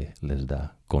 sino que les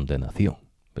da condenación,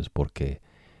 ves, porque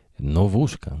no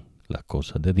buscan las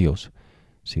cosas de Dios,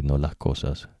 sino las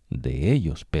cosas de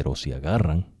ellos, pero se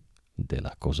agarran de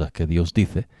las cosas que Dios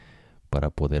dice para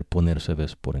poder ponerse,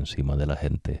 ves, por encima de la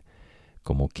gente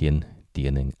como quien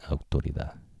tienen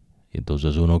autoridad. Y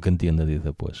entonces uno que entiende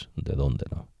dice, pues, ¿de dónde,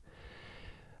 no?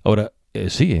 Ahora,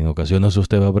 sí, en ocasiones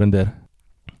usted va a aprender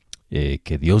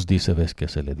que Dios dice, ves, que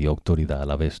se le dio autoridad a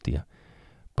la bestia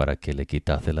para que le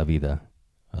quitase la vida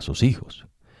a sus hijos.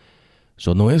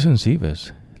 Eso no es en sí,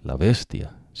 ves, la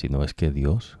bestia, sino es que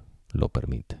Dios lo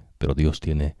permite. Pero Dios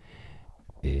tiene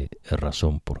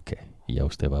razón por qué. Y ya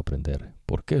usted va a aprender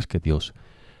por qué es que Dios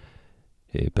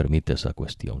permite esa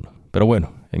cuestión. Pero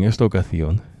bueno, en esta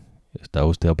ocasión está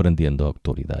usted aprendiendo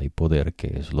autoridad y poder,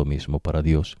 que es lo mismo para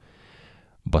Dios,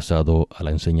 basado a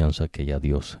la enseñanza que ya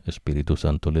Dios, Espíritu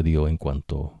Santo, le dio en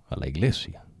cuanto a la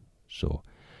iglesia.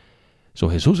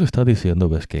 Jesús está diciendo,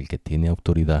 ves, que el que tiene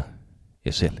autoridad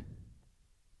es Él.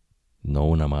 No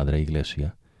una madre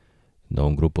iglesia, no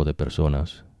un grupo de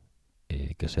personas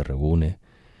que se reúne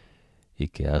y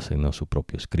que hacen, ¿no?, su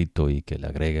propio escrito y que le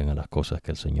agregan a las cosas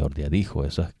que el Señor ya dijo.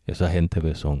 Esa gente,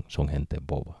 ¿ves? Son gente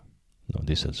boba, ¿no?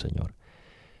 Dice el Señor.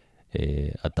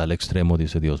 A tal extremo,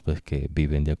 dice Dios, ves, que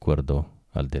viven de acuerdo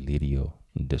al delirio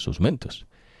de sus mentes.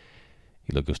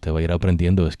 Y lo que usted va a ir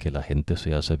aprendiendo es que la gente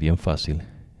se hace bien fácil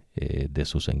de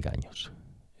sus engaños.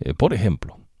 Por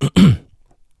ejemplo,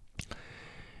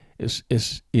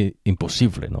 es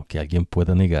imposible, ¿no?, que alguien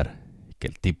pueda negar que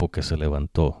el tipo que se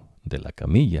levantó de la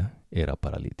camilla era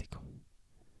paralítico.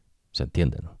 ¿Se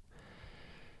entiende, no?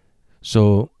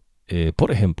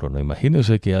 Por ejemplo, ¿no?,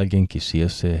 imagínese que alguien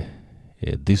quisiese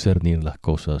discernir las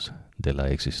cosas de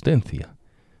la existencia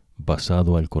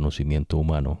basado al conocimiento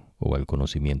humano o al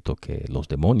conocimiento que los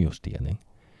demonios tienen.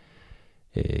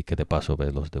 Que de paso,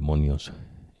 ve, los demonios,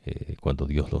 cuando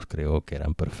Dios los creó, que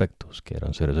eran perfectos, que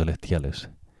eran seres celestiales,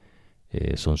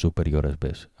 son superiores,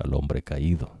 ves, al hombre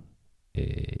caído,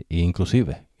 e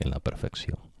inclusive en la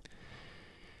perfección.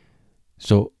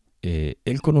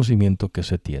 El conocimiento que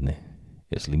se tiene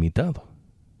es limitado.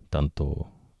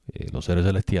 Tanto los seres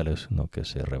celestiales, ¿no?, que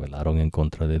se rebelaron en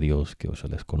contra de Dios, que hoy se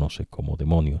les conoce como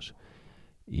demonios,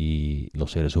 y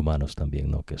los seres humanos también,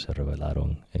 ¿no?, que se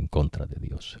rebelaron en contra de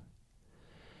Dios.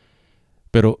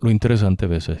 Pero lo interesante a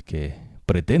veces es que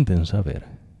pretenden saber,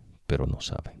 pero no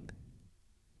saben.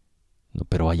 No,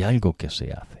 pero hay algo que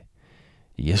se hace.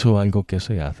 Y eso algo que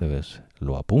se hace, ¿ves?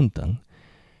 Lo apuntan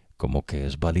como que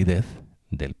es validez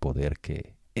del poder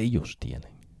que ellos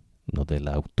tienen, no de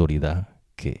la autoridad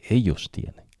que ellos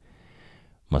tienen.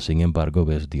 Mas sin embargo,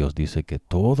 ves, Dios dice que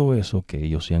todo eso que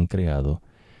ellos se han creado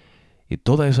y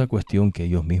toda esa cuestión que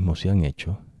ellos mismos se han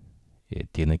hecho,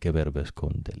 tiene que ver, ves,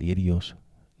 con delirios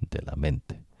de la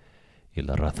mente. Y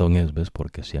la razón es, ves,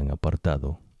 porque se han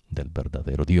apartado del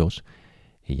verdadero Dios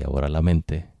y ahora la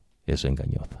mente es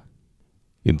engañosa.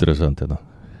 Interesante, ¿no?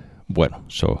 Bueno,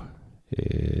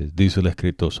 dice el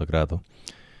escrito sagrado,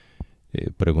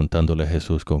 preguntándole a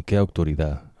Jesús, ¿con qué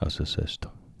autoridad haces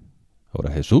esto?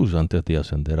 Ahora Jesús, antes de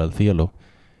ascender al cielo,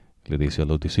 le dice a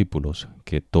los discípulos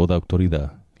que toda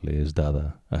autoridad le es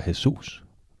dada a Jesús.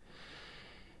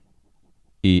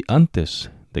 Y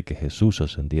antes de que Jesús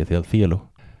ascendiese al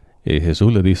cielo,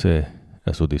 Jesús le dice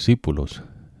a sus discípulos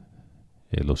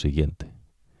lo siguiente,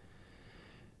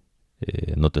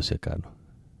 nótese acá, ¿no?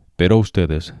 Pero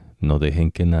ustedes no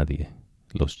dejen que nadie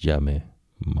los llame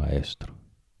maestro.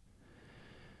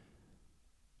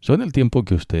 En el tiempo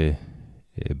que usted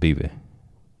vive,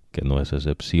 que no es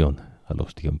excepción a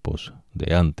los tiempos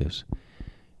de antes,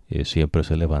 siempre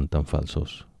se levantan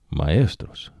falsos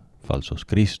maestros, falsos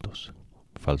cristos,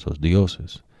 falsos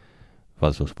dioses,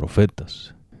 falsos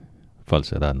profetas,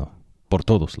 falsedad, ¿no? Por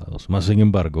todos lados. Mas, sin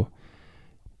embargo,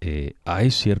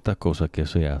 hay cierta cosa que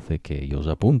se hace que ellos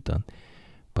apuntan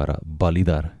para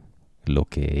validar lo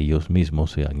que ellos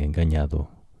mismos se han engañado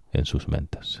en sus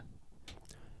mentes.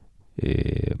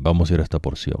 Vamos a ir a esta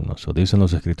porción, ¿no? Dicen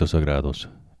los escritos sagrados,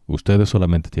 ustedes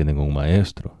solamente tienen un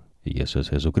maestro, y ese es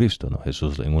Jesucristo, ¿no?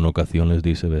 Jesús en una ocasión les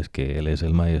dice, ves, que Él es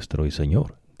el maestro y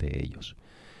Señor de ellos.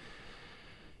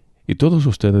 Y todos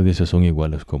ustedes, dice, son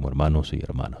iguales como hermanos y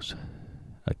hermanas.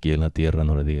 Aquí en la tierra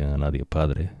no le digan a nadie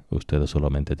Padre, ustedes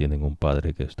solamente tienen un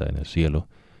Padre que está en el cielo.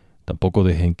 Tampoco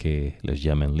dejen que les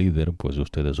llamen líder, pues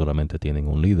ustedes solamente tienen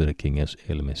un líder, quien es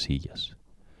el Mesías.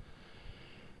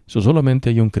 Solamente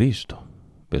hay un Cristo,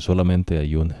 pues solamente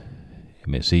hay un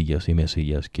Mesías, y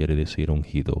Mesías quiere decir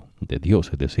ungido de Dios,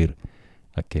 es decir,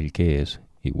 aquel que es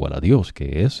igual a Dios,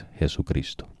 que es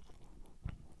Jesucristo.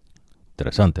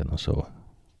 Interesante, ¿no?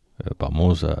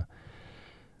 Vamos a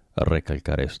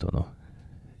recalcar esto, ¿no?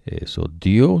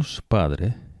 Dios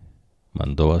Padre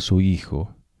mandó a su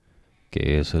Hijo,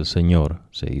 que es el Señor,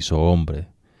 se hizo hombre,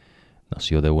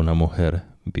 nació de una mujer,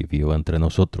 vivió entre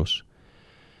nosotros,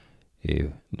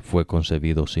 fue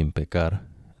concebido sin pecar,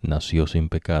 nació sin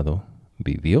pecado,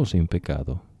 vivió sin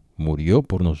pecado, murió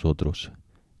por nosotros,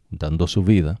 dando su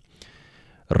vida,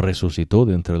 resucitó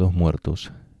de entre los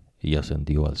muertos y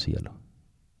ascendió al cielo.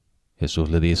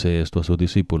 Jesús le dice esto a sus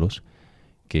discípulos,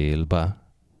 que Él va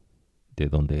de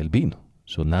donde Él vino.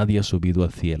 Nadie ha subido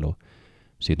al cielo,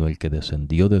 sino el que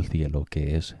descendió del cielo,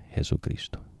 que es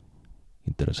Jesucristo.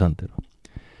 Interesante, ¿no?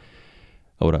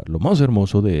 Ahora, lo más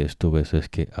hermoso de esto, ¿ves? Es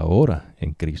que ahora,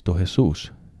 en Cristo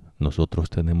Jesús, nosotros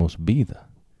tenemos vida,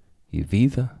 y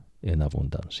vida en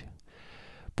abundancia.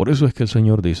 Por eso es que el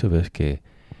Señor dice, ¿ves? Que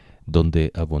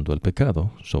donde abundó el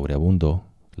pecado, sobreabundó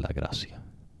la gracia.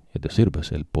 Es decir,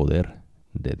 ¿ves? El poder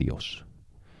de Dios.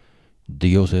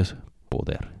 Dios es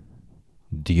poder.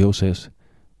 Dios es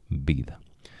vida.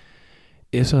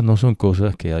 Esas no son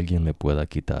cosas que alguien le pueda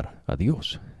quitar a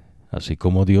Dios. Así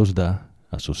como Dios da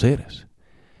a sus seres.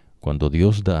 Cuando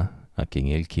Dios da a quien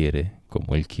Él quiere,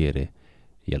 como Él quiere,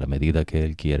 y a la medida que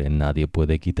Él quiere, nadie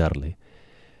puede quitarle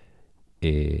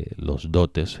los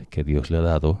dotes que Dios le ha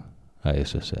dado a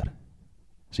ese ser.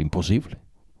 Es imposible,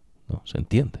 ¿no? ¿Se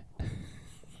entiende?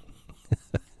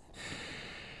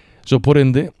 Por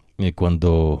ende,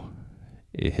 cuando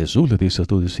Jesús le dice a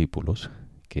sus discípulos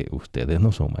que ustedes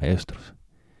no son maestros,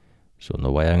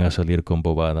 no vayan a salir con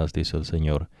bobadas, dice el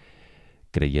Señor,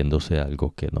 creyéndose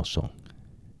algo que no son.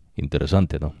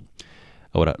 Interesante, ¿no?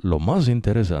 Ahora, lo más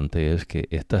interesante es que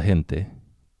esta gente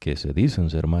que se dicen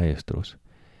ser maestros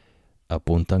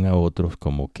apuntan a otros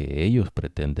como que ellos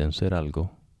pretenden ser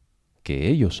algo que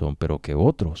ellos son, pero que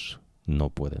otros no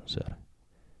pueden ser.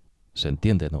 ¿Se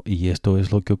entiende, no? Y esto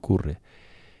es lo que ocurre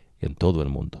en todo el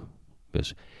mundo,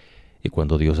 ¿ves? Y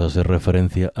cuando Dios hace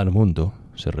referencia al mundo,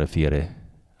 se refiere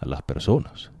a las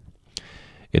personas.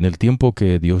 En el tiempo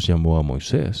que Dios llamó a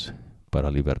Moisés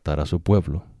para libertar a su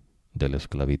pueblo de la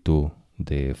esclavitud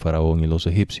de Faraón y los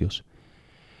egipcios,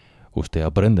 usted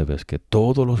aprende, ves, que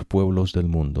todos los pueblos del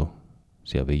mundo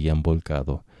se habían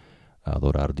volcado a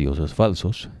adorar dioses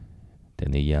falsos,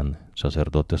 tenían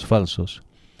sacerdotes falsos,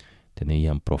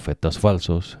 tenían profetas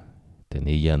falsos,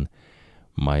 tenían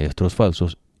maestros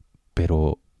falsos,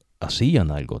 pero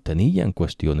hacían algo, tenían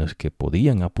cuestiones que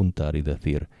podían apuntar y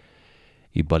decir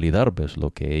y validar, ves,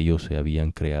 lo que ellos se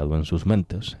habían creado en sus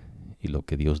mentes. Y lo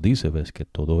que Dios dice, ves, que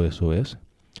todo eso es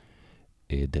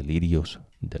delirios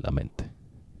de la mente.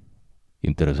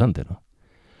 Interesante, ¿no?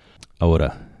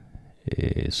 Ahora,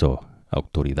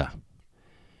 autoridad.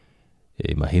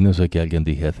 Imagínense que alguien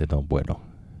dijese, no, bueno,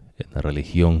 en la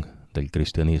religión del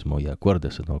cristianismo, y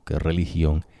acuérdese, ¿no?, que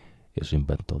religión es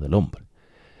invento del hombre.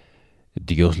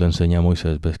 Dios le enseña a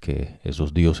Moisés, ves, que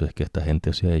esos dioses que esta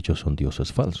gente se ha hecho son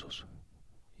dioses falsos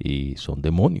y son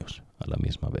demonios a la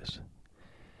misma vez.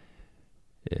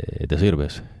 Es decir,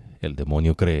 ves, el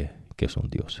demonio cree que es un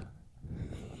dios.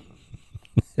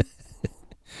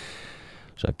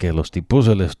 O sea, que a los tipos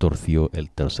se les torció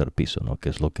el tercer piso, ¿no? Que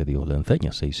es lo que Dios le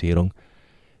enseña. Se hicieron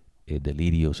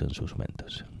delirios en sus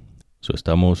mentes.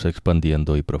 Estamos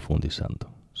expandiendo y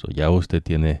profundizando. Ya usted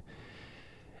tiene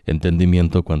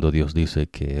entendimiento cuando Dios dice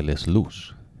que Él es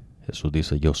luz. Jesús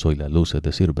dice, yo soy la luz, es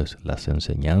decir, ves, las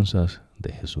enseñanzas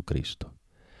de Jesucristo.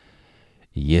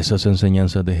 Y esas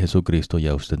enseñanzas de Jesucristo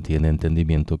ya usted tiene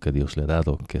entendimiento que Dios le ha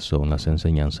dado, que son las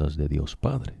enseñanzas de Dios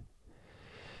Padre.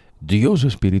 Dios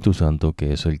Espíritu Santo,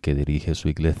 que es el que dirige su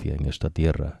iglesia en esta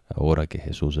tierra, ahora que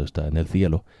Jesús está en el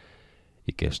cielo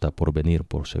y que está por venir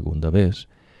por segunda vez,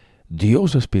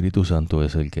 Dios Espíritu Santo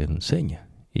es el que enseña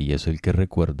y es el que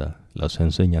recuerda las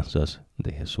enseñanzas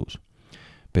de Jesús.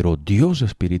 Pero Dios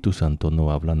Espíritu Santo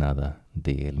no habla nada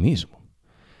de Él mismo.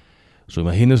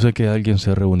 Imagínense que alguien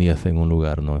se reuniese en un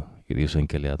lugar, ¿no?, y dicen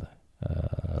que le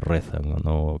rezan,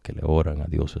 ¿no?, que le oran a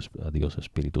Dios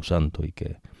Espíritu Santo, y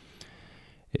que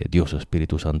Dios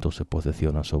Espíritu Santo se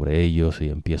posesiona sobre ellos y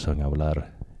empiezan a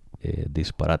hablar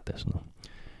disparates, ¿no?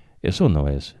 Eso no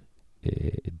es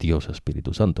Dios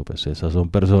Espíritu Santo, pues esas son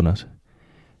personas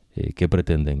que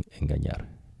pretenden engañar.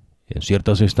 En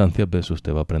ciertas instancias, ves,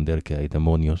 usted va a aprender que hay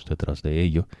demonios detrás de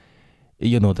ello,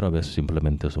 y en otra vez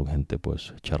simplemente son gente,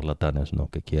 pues, charlatanes, ¿no?,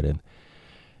 que quieren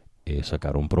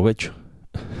sacar un provecho.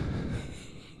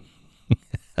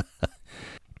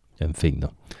 En fin,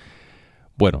 ¿no?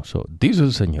 Bueno, dice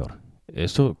el Señor,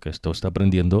 esto que esto está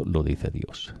aprendiendo lo dice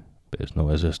Dios. Pues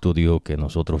no es estudio que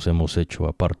nosotros hemos hecho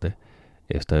aparte,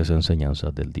 esta es enseñanza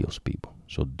del Dios vivo.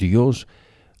 Dios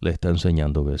le está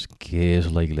enseñando, ves, qué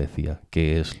es la iglesia,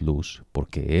 qué es luz,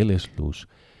 porque Él es luz,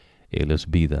 Él es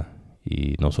vida,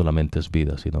 y no solamente es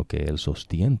vida, sino que Él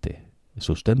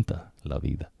sustenta la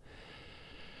vida.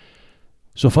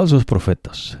 Son falsos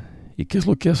profetas. ¿Y qué es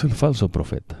lo que hace el falso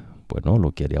profeta? Bueno,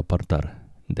 lo quiere apartar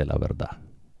de la verdad.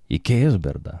 ¿Y qué es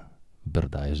verdad?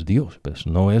 Verdad es Dios, pues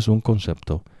no es un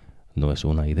concepto, no es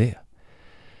una idea.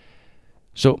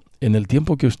 En el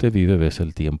tiempo que usted vive, ves,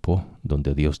 el tiempo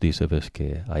donde Dios dice, ves,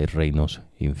 que hay reinos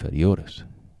inferiores.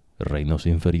 Reinos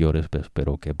inferiores, ves,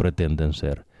 pero que pretenden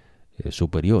ser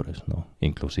superiores, ¿no?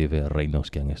 Inclusive a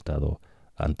reinos que han estado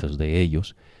antes de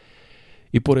ellos.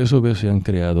 Y por eso, ves, se han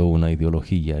creado una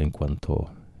ideología en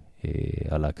cuanto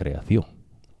a la creación,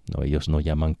 ¿no? Ellos no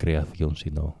llaman creación,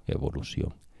 sino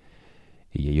evolución.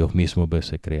 Y ellos mismos, ves,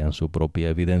 se crean su propia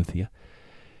evidencia,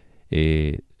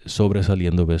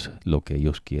 sobresaliendo, ves, lo que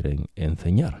ellos quieren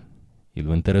enseñar. Y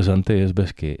lo interesante es,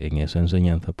 ves, que en esa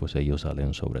enseñanza, pues ellos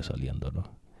salen sobresaliendo, ¿no?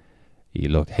 Y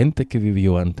la gente que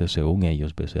vivió antes, según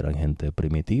ellos, ves, eran gente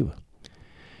primitiva.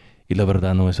 Y la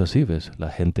verdad no es así, ves.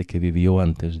 La gente que vivió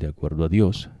antes, de acuerdo a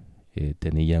Dios,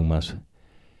 tenían más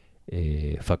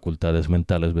facultades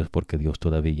mentales, ves, porque Dios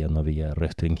todavía no había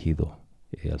restringido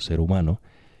al ser humano,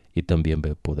 y también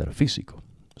ve poder físico.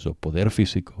 Poder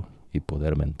físico y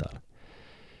poder mental.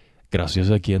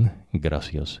 ¿Gracias a quién?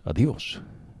 Gracias a Dios.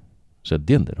 ¿Se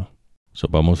entiende, no?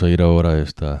 Vamos a ir ahora a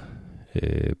esta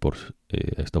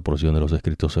porción de los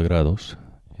escritos sagrados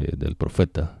del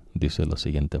profeta. Dice de la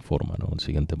siguiente forma, ¿no? De la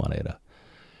siguiente manera.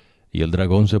 Y el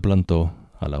dragón se plantó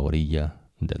a la orilla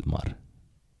del mar.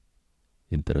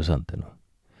 Interesante, ¿no?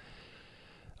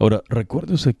 Ahora,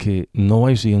 recuérdese que no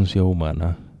hay ciencia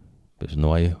humana, pues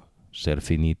no hay ser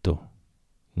finito,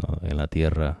 ¿no?, en la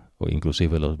tierra, o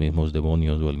inclusive los mismos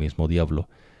demonios o el mismo diablo,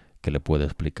 que le pueda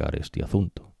explicar este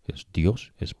asunto. Es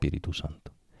Dios Espíritu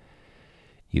Santo.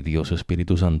 Y Dios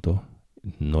Espíritu Santo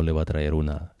no le va a traer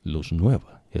una luz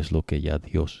nueva, es lo que ya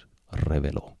Dios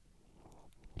reveló.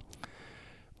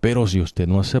 Pero si usted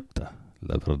no acepta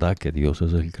la verdad que Dios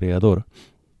es el creador,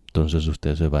 entonces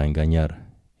usted se va a engañar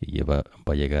y va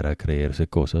a llegar a creerse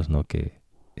cosas, ¿no?, que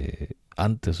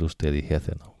antes usted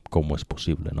dijese, ¿no?, ¿cómo es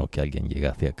posible, ¿no?, que alguien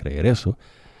llegase a creer eso?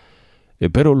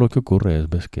 Pero lo que ocurre es,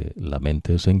 ves, que la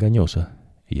mente es engañosa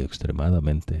y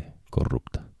extremadamente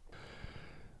corrupta.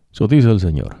 Dice el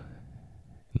Señor,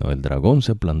 ¿no?, el dragón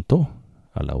se plantó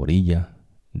a la orilla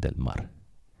del mar.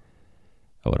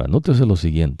 Ahora, nótese lo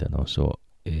siguiente, ¿no?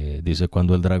 Dice,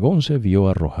 cuando el dragón se vio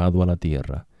arrojado a la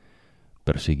tierra,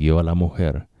 persiguió a la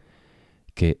mujer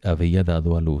que había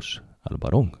dado a luz al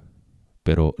varón.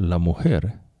 Pero la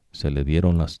mujer se le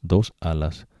dieron las dos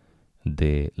alas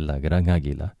de la gran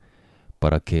águila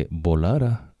para que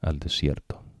volara al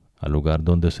desierto, al lugar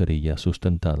donde sería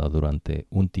sustentada durante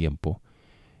un tiempo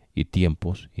y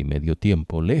tiempos y medio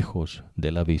tiempo, lejos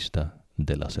de la vista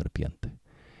de la serpiente,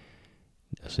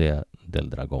 ya sea del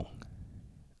dragón.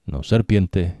 No,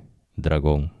 serpiente,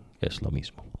 dragón es lo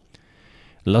mismo.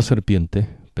 La serpiente,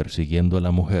 persiguiendo a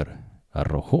la mujer,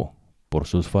 arrojó por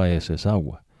sus fauces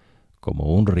agua,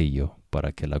 como un río,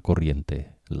 para que la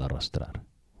corriente la arrastrara.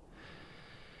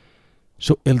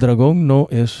 El dragón no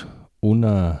es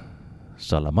una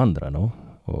salamandra, ¿no?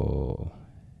 O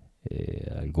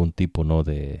algún tipo, ¿no?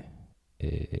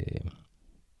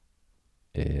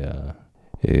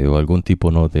 O algún tipo,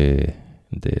 ¿no? De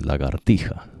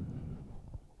lagartija,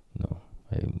 ¿no?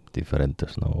 Hay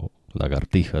diferentes, ¿no?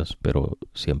 Lagartijas, pero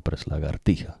siempre es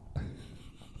lagartija.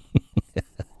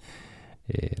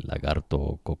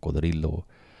 Lagarto, cocodrilo,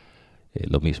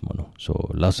 lo mismo, ¿no?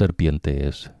 La serpiente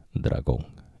es dragón.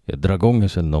 El dragón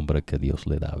es el nombre que Dios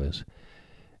le da, ¿ves?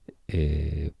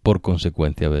 Por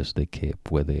consecuencia, ¿ves? De que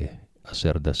puede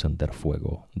hacer descender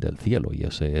fuego del cielo, y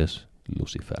ese es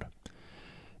Lucifer.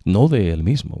 No de él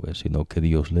mismo, ¿ves? Sino que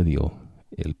Dios le dio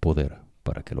el poder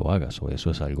para que lo haga.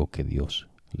 Eso es algo que Dios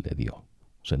le dio.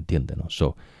 ¿Se entiende, no?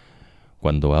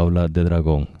 Cuando habla de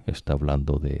dragón, está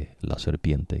hablando de la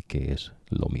serpiente, que es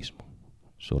lo mismo.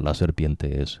 La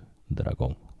serpiente es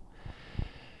dragón.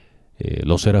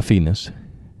 Los serafines,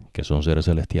 que son seres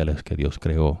celestiales que Dios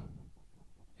creó,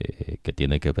 que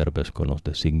tiene que ver, ¿ves? Con los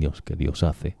designios que Dios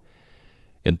hace.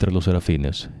 Entre los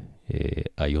serafines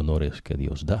hay honores que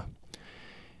Dios da.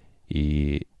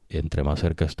 Y entre más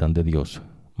cerca están de Dios,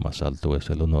 más alto es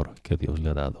el honor que Dios le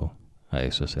ha dado a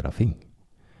ese serafín.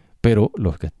 Pero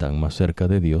los que están más cerca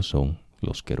de Dios son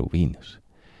los querubines.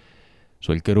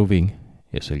 El querubín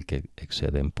es el que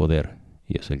excede en poder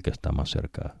y es el que está más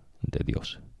cerca de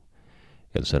Dios.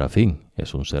 El serafín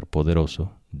es un ser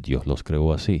poderoso, Dios los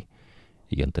creó así,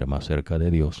 y entre más cerca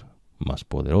de Dios, más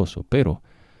poderoso. Pero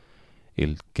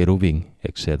el querubín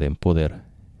excede en poder.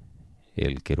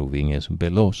 El querubín es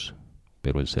veloz,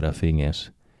 pero el serafín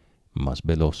es más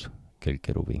veloz que el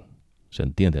querubín. ¿Se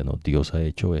entiende, no? Dios ha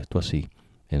hecho esto así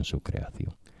en su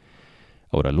creación.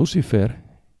 Ahora, Lucifer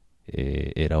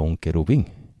era un querubín,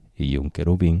 y un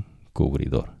querubín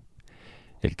cubridor,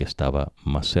 el que estaba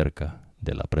más cerca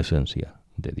de la presencia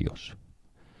de Dios.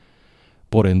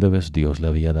 Por ende, ¿ves? Dios le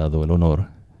había dado el honor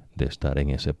de estar en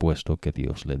ese puesto que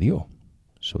Dios le dio.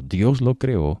 Dios lo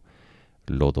creó,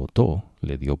 lo dotó,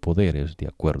 le dio poderes de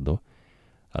acuerdo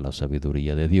a la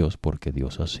sabiduría de Dios, porque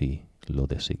Dios así lo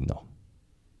designó.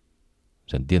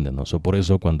 ¿Se entiende, no? Por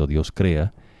eso cuando Dios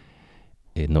crea,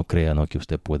 no crea, ¿no? Que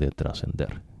usted puede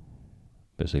trascender.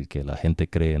 Es el que la gente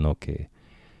cree, ¿no? Que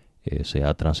se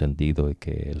ha trascendido y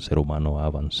que el ser humano ha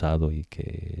avanzado y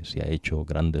que se ha hecho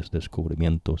grandes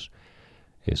descubrimientos.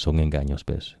 Son engaños,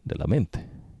 ¿ves? De la mente.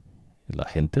 La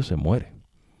gente se muere,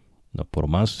 ¿no? Por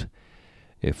más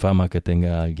fama que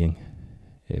tenga alguien,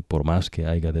 por más que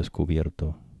haya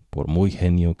descubierto, por muy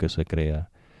genio que se crea,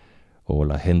 o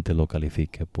la gente lo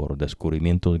califique, por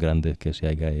descubrimientos grandes que se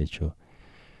haya hecho,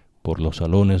 por los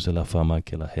salones de la fama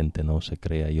que la gente no se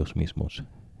crea ellos mismos,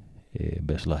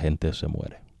 ves, la gente se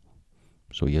muere.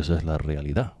 Y esa es la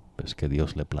realidad, ves, que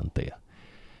Dios le plantea.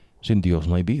 Sin Dios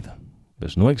no hay vida,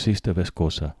 ves, no existe, ves,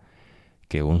 cosa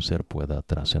que un ser pueda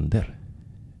trascender.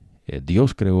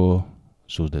 Dios creó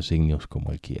sus designios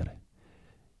como Él quiere,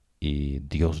 y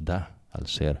Dios da al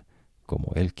ser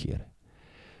como Él quiere.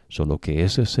 Solo que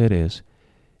ese ser es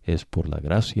por la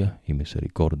gracia y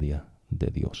misericordia de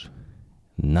Dios.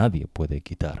 Nadie puede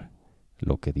quitar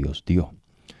lo que Dios dio.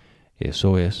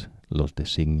 Eso es los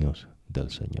designios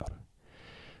del Señor.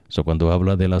 Cuando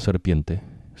habla de la serpiente,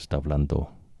 está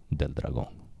hablando del dragón.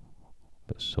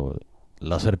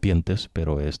 Las serpientes,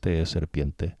 pero este es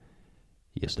serpiente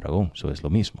y es dragón. Eso es lo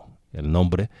mismo. El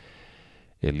nombre,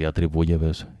 él le atribuye,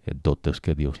 ¿ves?, dotes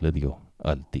que Dios le dio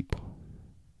al tipo.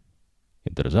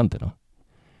 Interesante, ¿no?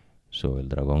 El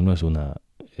dragón no es una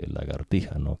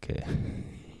lagartija, ¿no? Que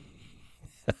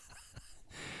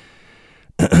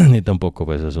ni tampoco,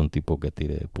 ¿ves?, es un tipo que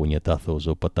tire puñetazos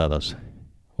o patadas,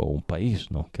 o un país,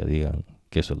 ¿no?, que digan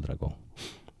que es el dragón.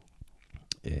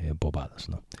 Bobadas,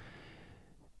 ¿no?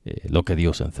 Lo que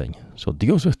Dios enseña.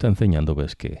 Dios está enseñando,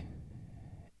 ¿ves?, que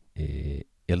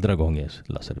el dragón es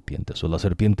la serpiente. La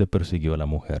serpiente persiguió a la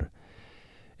mujer.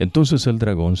 Entonces el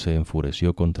dragón se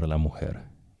enfureció contra la mujer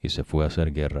y se fue a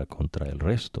hacer guerra contra el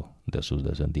resto de sus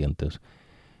descendientes,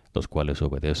 los cuales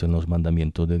obedecen los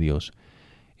mandamientos de Dios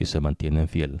y se mantienen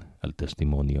fiel al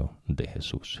testimonio de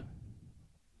Jesús.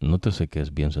 Nótese que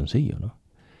es bien sencillo, ¿no?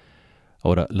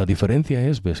 Ahora, la diferencia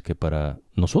es, ves, que para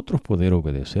nosotros poder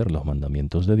obedecer los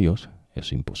mandamientos de Dios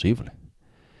es imposible.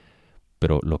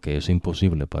 Pero lo que es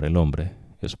imposible para el hombre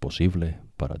es posible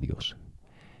para Dios.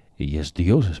 Y es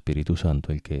Dios Espíritu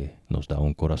Santo el que nos da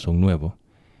un corazón nuevo.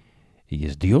 Y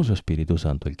es Dios Espíritu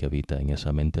Santo el que habita en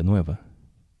esa mente nueva.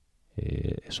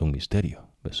 Es un misterio.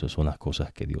 Esas son las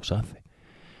cosas que Dios hace.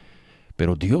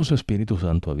 Pero Dios Espíritu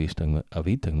Santo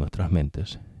habita en nuestras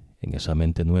mentes, en esa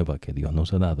mente nueva que Dios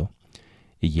nos ha dado.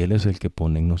 Y Él es el que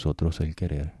pone en nosotros el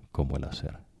querer como el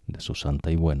hacer, de su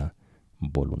santa y buena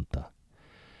voluntad.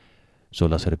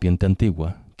 La serpiente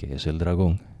antigua, que es el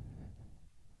dragón,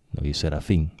 ¿no? Y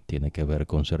serafín tiene que ver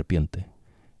con serpiente,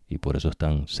 y por eso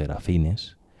están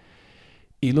serafines.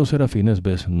 Y los serafines,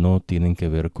 ves, no tienen que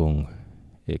ver con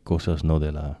cosas no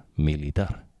de la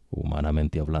militar,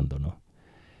 humanamente hablando, ¿no?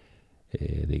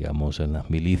 Digamos, en las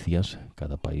milicias,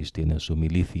 cada país tiene su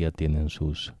milicia, tienen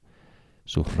sus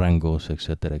rangos,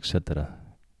 etcétera,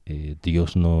 etcétera.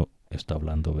 Dios no está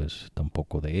hablando, ves,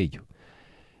 tampoco de ello.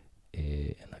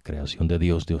 En la creación de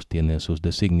Dios, Dios tiene sus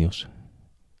designios,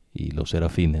 y los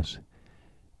serafines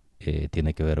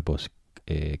tiene que ver, pues,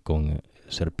 con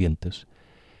serpientes,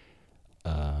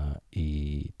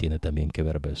 y tiene también que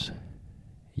ver, ves,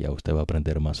 ya usted va a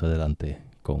aprender más adelante,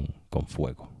 con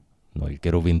fuego, ¿no? El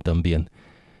querubín también,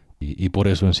 y por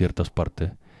eso en ciertas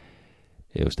partes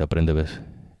usted aprende, ves,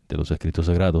 de los escritos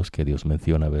sagrados que Dios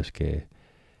menciona, ves, que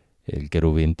el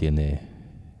querubín tiene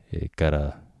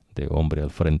cara de hombre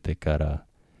al frente, cara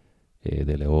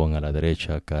de león a la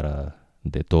derecha, cara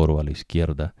de toro a la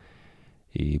izquierda,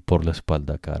 y por la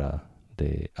espalda cara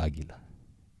de águila.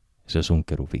 Ese es un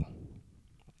querubín.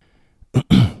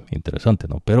 Interesante,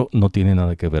 ¿no? Pero no tiene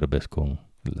nada que ver, ves, con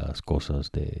las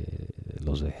cosas de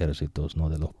los ejércitos, ¿no?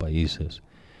 De los países,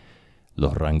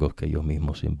 los rangos que ellos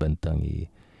mismos inventan y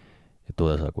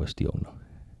toda esa cuestión, ¿no?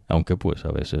 Aunque pues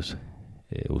a veces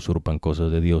usurpan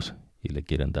cosas de Dios y le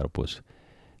quieren dar, pues,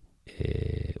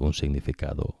 un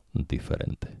significado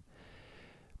diferente.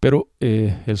 Pero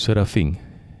el serafín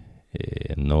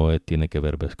no tiene que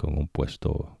ver, ves, con un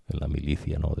puesto en la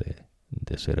milicia, ¿no?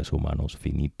 de seres humanos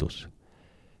finitos,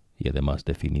 y además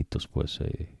de finitos, pues,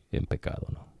 en pecado,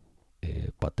 ¿no?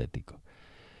 Patético.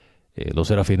 Los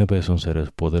serafines, pues, son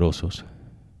seres poderosos,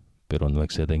 pero no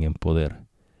exceden en poder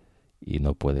y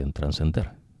no pueden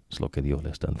trascender. Es lo que Dios le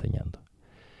está enseñando.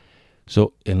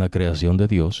 En la creación de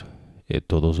Dios,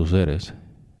 todos sus seres,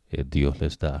 Dios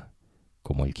les da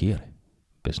como Él quiere.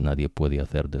 Pues nadie puede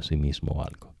hacer de sí mismo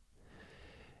algo.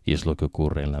 Y es lo que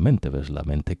ocurre en la mente, ¿ves? La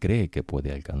mente cree que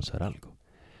puede alcanzar algo.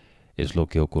 Es lo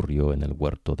que ocurrió en el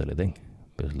huerto del Edén.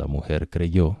 Pues la mujer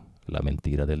creyó la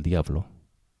mentira del diablo,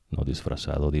 no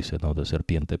disfrazado, dice, no de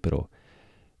serpiente, pero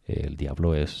el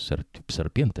diablo es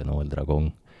serpiente, ¿no? El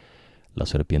dragón, la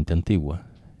serpiente antigua,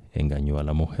 engañó a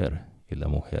la mujer, y la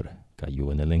mujer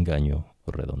cayó en el engaño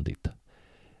redondita.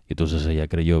 Entonces ella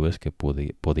creyó, ves, que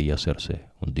podía hacerse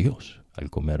un dios al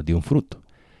comer de un fruto.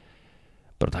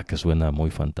 ¿Verdad que suena muy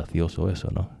fantasioso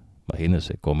eso, no?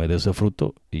 Imagínense, come de ese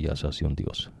fruto y ya se hace un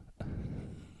dios.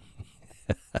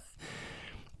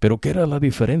 Pero ¿qué era la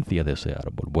diferencia de ese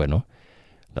árbol? Bueno,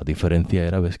 la diferencia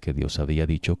era, ves, que Dios había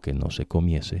dicho que no se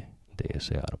comiese de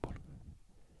ese árbol.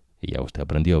 Y ya usted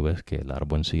aprendió, ves, que el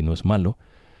árbol en sí no es malo,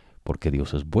 porque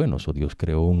Dios es bueno. Dios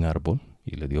creó un árbol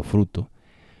y le dio fruto.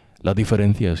 La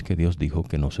diferencia es que Dios dijo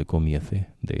que no se comiese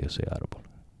de ese árbol.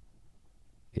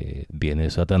 Viene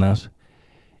Satanás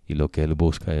y lo que él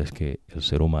busca es que el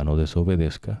ser humano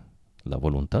desobedezca la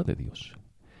voluntad de Dios.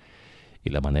 Y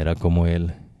la manera como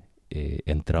él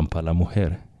entrampa a la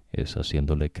mujer es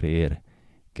haciéndole creer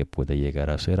que puede llegar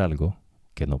a ser algo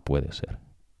que no puede ser.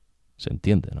 ¿Se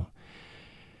entiende, no?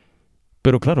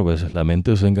 Pero claro, ves, la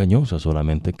mente es engañosa,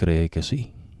 solamente cree que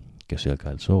sí, que se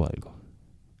alcanzó algo.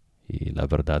 Y la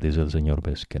verdad, dice el Señor,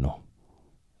 ves, que no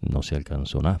se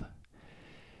alcanzó nada.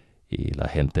 Y la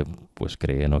gente pues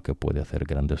cree, ¿no?, que puede hacer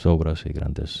grandes obras y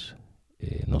grandes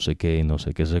no sé qué,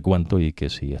 sé cuánto, y que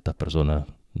si estas personas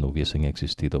no hubiesen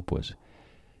existido, pues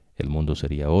el mundo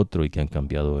sería otro, y que han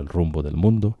cambiado el rumbo del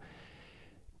mundo.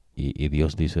 Y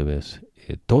Dios dice, ves,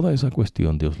 toda esa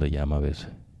cuestión Dios le llama, ves,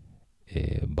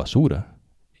 basura.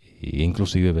 Y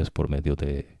inclusive, ves, por medio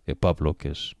de Pablo, que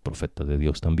es profeta de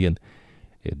Dios también,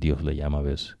 Dios le llama,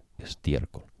 ves,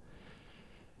 estiércol.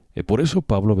 Por eso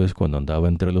Pablo, ves, cuando andaba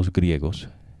entre los griegos,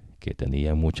 que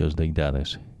tenían muchas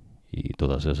deidades, y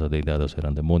todas esas deidades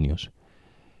eran demonios,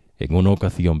 en una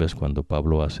ocasión, ves, cuando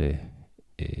Pablo hace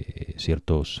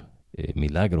ciertos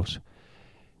milagros,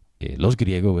 los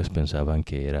griegos pensaban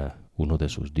que era uno de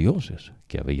sus dioses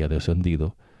que había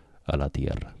descendido a la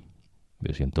tierra.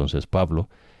 ¿Ves? Y entonces Pablo,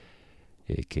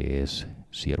 que es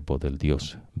siervo del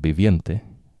Dios viviente,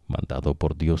 mandado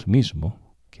por Dios mismo,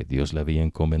 que Dios le había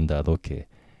encomendado que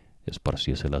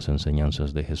esparciese las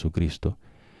enseñanzas de Jesucristo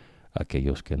a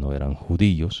aquellos que no eran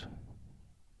judíos.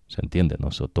 ¿Se entiende? ¿No?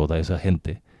 Toda esa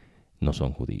gente no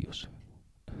son judíos.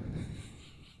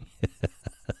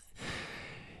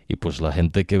 Y pues la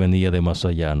gente que venía de más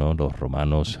allá, ¿no? Los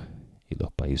romanos y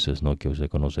los países, ¿no?, que hoy se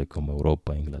conoce como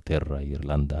Europa, Inglaterra,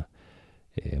 Irlanda,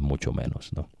 mucho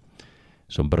menos, ¿no?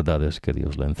 Son verdades que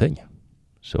Dios le enseña.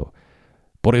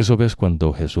 Por eso ves,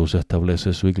 cuando Jesús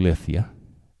establece su iglesia,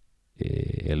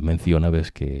 Él menciona,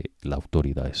 ves, que la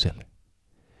autoridad es Él.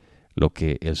 Lo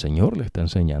que el Señor le está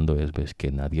enseñando es, ves,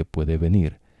 que nadie puede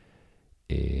venir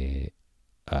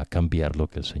a cambiar lo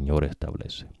que el Señor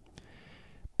establece.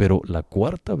 Pero la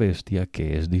cuarta bestia,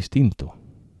 que es distinto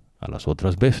a las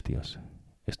otras bestias,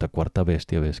 esta cuarta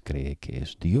bestia, ves, cree que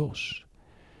es Dios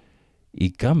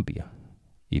y cambia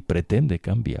y pretende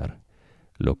cambiar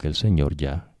lo que el Señor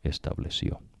ya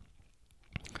estableció.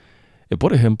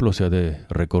 Por ejemplo, se ha de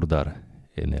recordar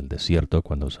en el desierto,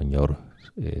 cuando el Señor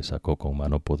sacó con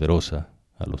mano poderosa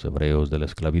a los hebreos de la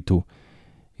esclavitud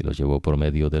y los llevó por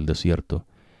medio del desierto.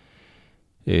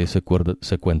 Se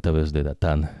cuenta, ves, de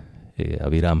Datán,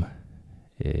 Abiram,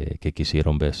 que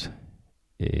quisieron, ves,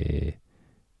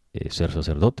 ser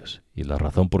sacerdotes. Y la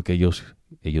razón por qué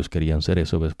ellos querían ser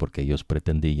eso, ves, porque ellos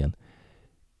pretendían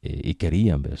y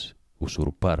querían, ves,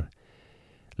 usurpar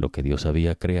lo que Dios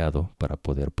había creado para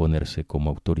poder ponerse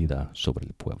como autoridad sobre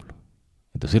el pueblo.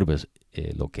 Es decir, ves,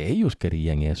 lo que ellos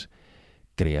querían es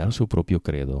crear su propio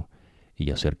credo y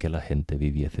hacer que la gente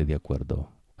viviese de acuerdo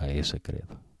a ese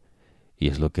credo. Y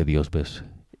es lo que Dios, ves,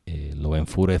 lo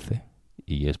enfurece,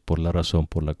 y es por la razón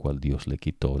por la cual Dios le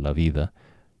quitó la vida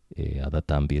a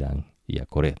Datán, Abiram y a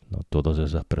Coré, ¿no? Todas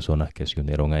esas personas que se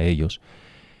unieron a ellos,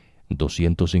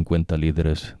 250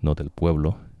 líderes, ¿no?, del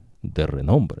pueblo de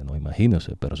renombre, ¿no?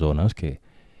 Imagínense, personas que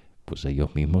pues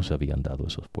ellos mismos se habían dado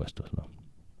esos puestos, ¿no?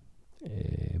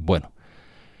 Bueno,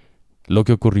 lo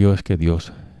que ocurrió es que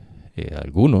Dios,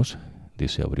 algunos,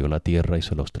 dice, abrió la tierra y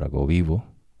se los tragó vivo,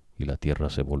 y la tierra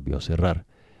se volvió a cerrar,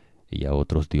 y a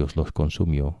otros Dios los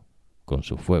consumió con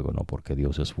su fuego, ¿no? Porque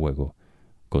Dios es fuego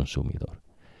consumidor.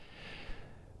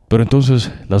 Pero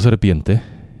entonces la serpiente,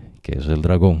 que es el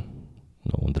dragón,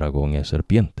 no, un dragón es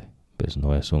serpiente, ¿ves?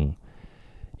 No es un...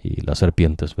 Y las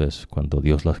serpientes, ves, cuando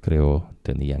Dios las creó,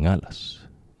 tenían alas,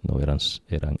 no eran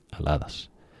aladas.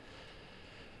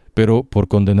 Pero por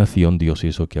condenación Dios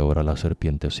hizo que ahora la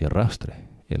serpiente se arrastre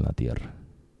en la tierra.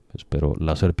 ¿Ves? Pero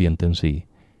la serpiente en sí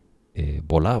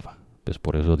volaba. ¿Ves?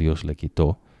 Por eso Dios le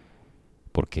quitó,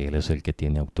 porque Él es el que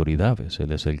tiene autoridad, ¿ves?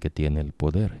 Él es el que tiene el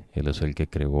poder. Él es el que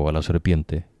creó a la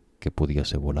serpiente que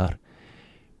pudiese volar.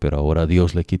 Pero ahora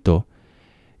Dios le quitó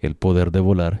el poder de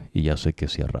volar y hace que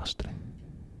se arrastre.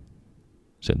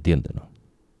 ¿Se entiende, no?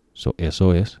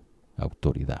 Eso es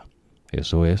autoridad.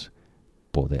 Eso es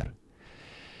poder.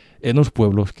 En los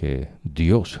pueblos que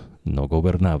Dios no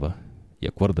gobernaba, y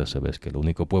acuérdese, ves, que el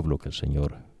único pueblo que el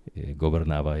Señor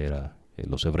gobernaba era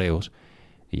los hebreos,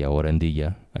 y ahora en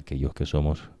día aquellos que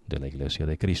somos de la iglesia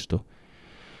de Cristo,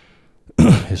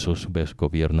 esos, ves,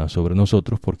 gobiernan sobre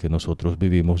nosotros porque nosotros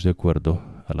vivimos de acuerdo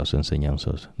a las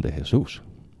enseñanzas de Jesús,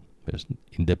 ¿ves?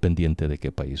 Independiente de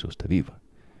qué país usted viva.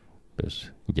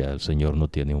 ¿Ves? Ya el Señor no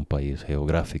tiene un país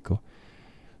geográfico,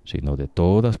 sino de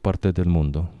todas partes del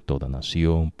mundo, toda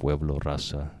nación, pueblo,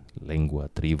 raza, lengua,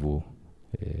 tribu,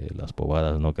 las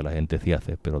bobadas, ¿no?, que la gente se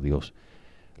hace, pero Dios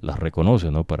las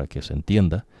reconoce, ¿no?, para que se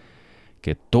entienda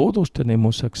que todos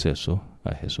tenemos acceso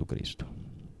a Jesucristo,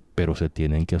 pero se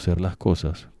tienen que hacer las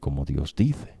cosas como Dios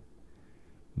dice.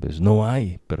 ¿Ves? No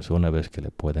hay persona, ves, que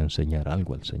le pueda enseñar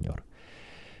algo al Señor.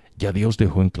 Ya Dios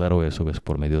dejó en claro eso, ves,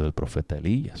 por medio del profeta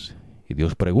Elías. Y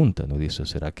Dios pregunta, ¿no? Dice,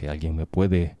 ¿será que alguien me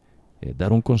puede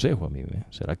dar un consejo a mí?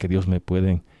 ¿Será que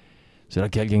será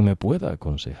que alguien me pueda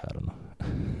aconsejar, no?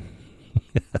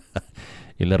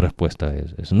 Y la respuesta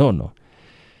es no, no.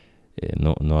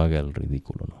 No haga el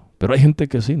ridículo, no. Pero hay gente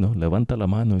que sí, ¿no? Levanta la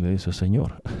mano y le dice,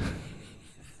 Señor.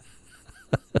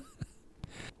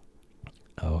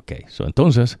 Ok,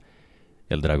 entonces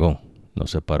el dragón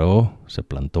nos separó, se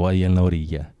plantó ahí en la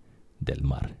orilla del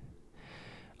mar.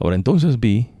 Ahora entonces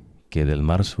vi que del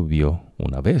mar subió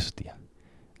una bestia,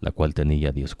 la cual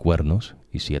tenía 10 cuernos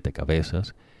y 7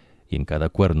 cabezas, y en cada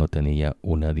cuerno tenía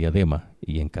una diadema,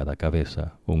 y en cada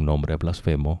cabeza un nombre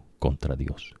blasfemo contra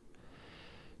Dios.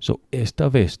 Esta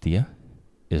bestia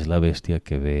es la bestia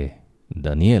que ve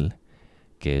Daniel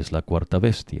que es la cuarta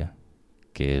bestia,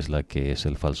 que es la que es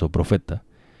el falso profeta,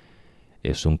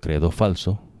 es un credo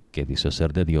falso que dice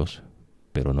ser de Dios,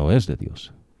 pero no es de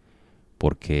Dios,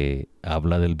 porque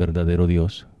habla del verdadero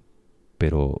Dios,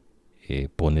 pero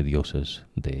pone dioses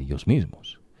de ellos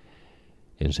mismos,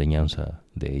 enseñanza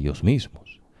de ellos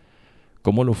mismos,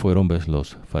 como lo fueron, ves,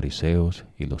 los fariseos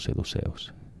y los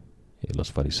saduceos.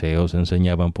 Los fariseos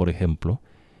enseñaban, por ejemplo,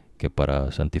 que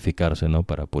para santificarse, ¿no?,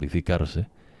 para purificarse,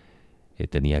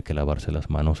 tenía que lavarse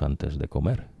las manos antes de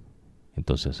comer.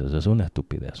 Entonces, esa es una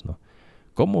estupidez, ¿no?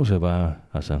 ¿Cómo se va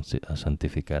a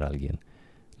santificar a alguien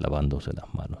lavándose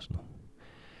las manos, ¿no?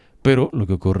 Pero lo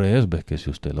que ocurre es, ves, que si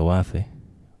usted lo hace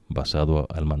basado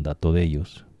al mandato de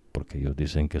ellos, porque ellos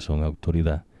dicen que son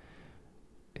autoridad,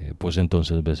 pues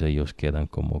entonces, ves, ellos quedan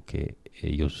como que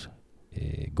ellos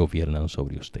gobiernan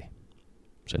sobre usted.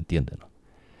 ¿Se entiende, no?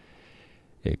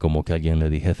 Como que alguien le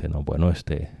dijese, ¿no? Bueno,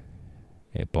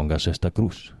 póngase esta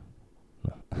cruz,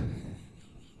 ¿no?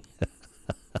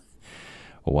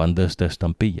 O anda esta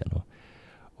estampilla, ¿no?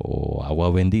 O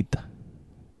agua bendita.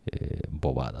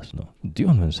 Bobadas, ¿no?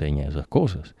 Dios no enseña esas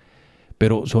cosas.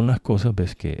 Pero son las cosas,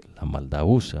 ves, que la maldad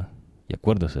usa. Y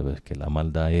acuérdese, ves, que la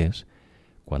maldad es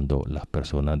cuando las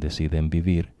personas deciden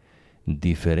vivir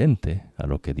diferente a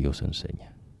lo que Dios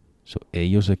enseña.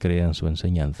 Ellos se crean su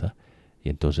enseñanza y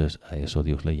entonces a eso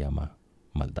Dios le llama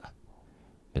maldad.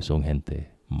 Son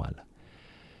gente mala.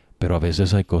 Pero a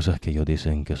veces hay cosas que ellos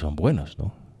dicen que son buenas,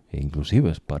 ¿no? E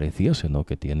inclusive pareciese, ¿no?,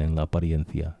 que tienen la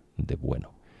apariencia de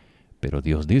bueno. Pero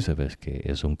Dios dice, ves, que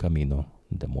es un camino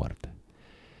de muerte.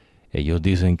 Ellos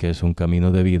dicen que es un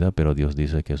camino de vida, pero Dios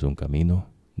dice que es un camino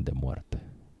de muerte.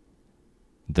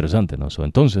 Interesante, ¿no?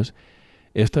 Entonces,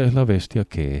 esta es la bestia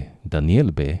que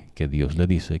Daniel ve que Dios le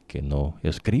dice que no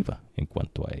escriba en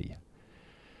cuanto a ella.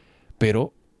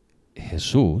 Pero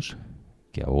Jesús,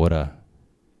 que ahora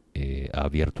ha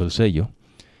abierto el sello,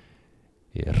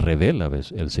 revela,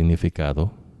 ¿ves?, el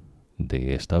significado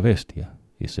de esta bestia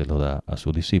y se lo da a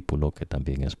su discípulo, que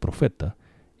también es profeta,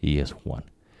 y es Juan.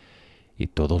 Y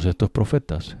todos estos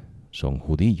profetas son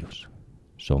judíos,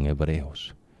 son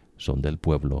hebreos, son del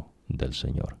pueblo del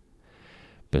Señor.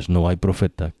 Pues no hay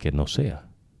profeta que no sea,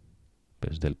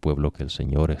 pues, del pueblo que el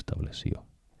Señor estableció.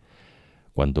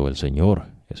 Cuando el Señor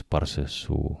esparce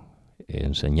sus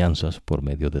enseñanzas por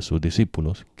medio de sus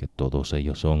discípulos, que todos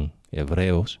ellos son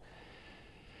hebreos,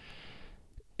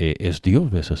 es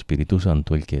Dios, ves, Espíritu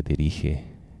Santo, el que dirige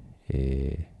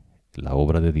la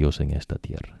obra de Dios en esta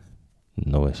tierra.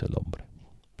 No es el hombre.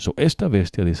 Esta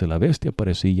bestia, dice, la bestia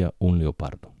parecía un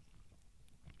leopardo.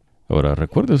 Ahora,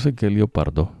 recuérdese que el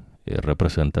leopardo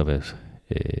representa, ves,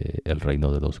 el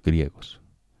reino de los griegos.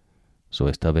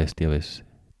 Esta bestia, ves,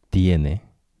 tiene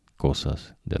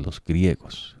cosas de los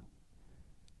griegos.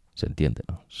 ¿Se entiende,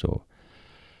 no?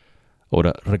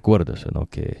 Ahora, recuérdese, ¿no?,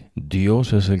 que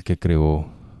Dios es el que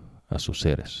creó a sus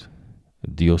seres.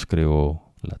 Dios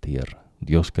creó la tierra.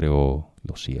 Dios creó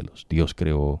los cielos. Dios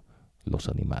creó los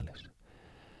animales.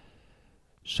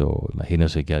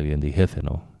 Imagínese que alguien dijese,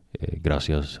 ¿no?,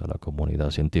 gracias a la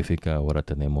comunidad científica ahora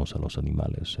tenemos a los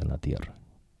animales en la tierra.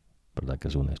 ¿Verdad que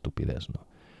es una estupidez, no?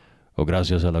 O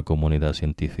gracias a la comunidad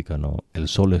científica, ¿no?, el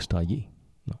sol está allí,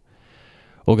 ¿no?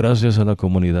 O gracias a la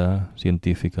comunidad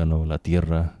científica, ¿no?, la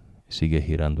tierra sigue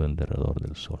girando en derredor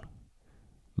del sol.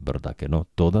 ¿Verdad que no?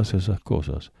 Todas esas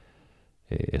cosas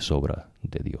es obra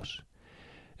de Dios.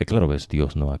 Claro, ves,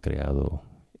 Dios no ha creado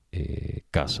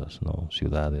casas, ¿no?,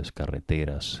 ciudades,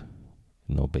 carreteras,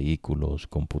 no vehículos,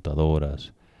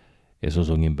 computadoras. Esos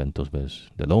son inventos, ves,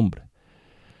 del hombre.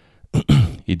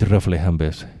 Y reflejan,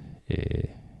 ves,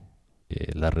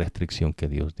 la restricción que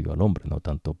Dios dio al hombre, no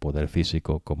tanto poder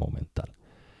físico como mental.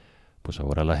 Pues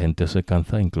ahora la gente se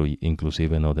cansa,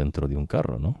 inclusive, no dentro de un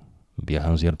carro, ¿no?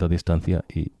 Viajan cierta distancia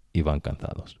y van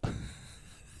cansados.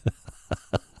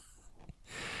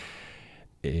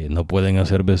 No pueden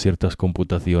hacer, ves, ciertas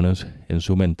computaciones en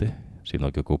su mente,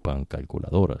 sino que ocupan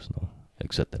calculadoras, ¿no?,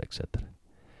 etcétera, etcétera.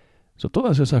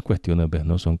 Todas esas cuestiones, ves,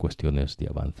 no son cuestiones de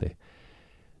avance,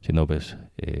 sino, ves,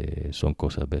 son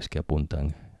cosas, ves, que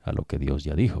apuntan a lo que Dios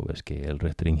ya dijo, ves, que Él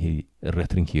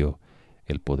restringió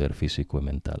el poder físico y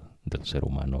mental del ser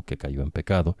humano que cayó en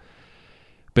pecado.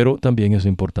 Pero también es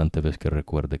importante, ves, que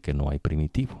recuerde que no hay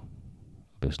primitivo.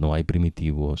 Ves, no hay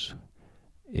primitivos.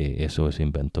 Eso es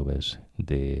invento, ves,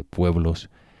 de pueblos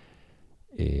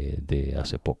de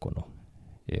hace poco, ¿no?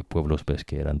 Pueblos, ves,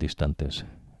 que eran distantes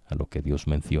a lo que Dios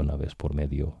menciona, ves, por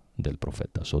medio del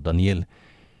profeta. Daniel,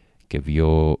 que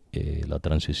vio la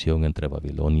transición entre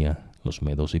Babilonia, los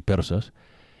medos y persas,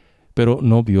 pero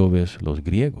no vio, ves, los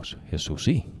griegos. Jesús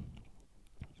sí.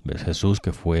 Ves, Jesús,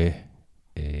 que fue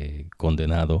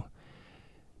condenado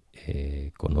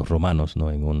con los romanos,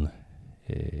 ¿no? En un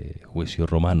juicio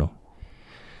romano.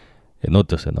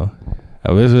 Nótese, ¿no?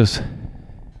 A veces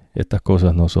estas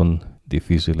cosas no son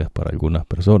difíciles para algunas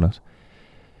personas,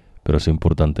 pero es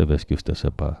importante que usted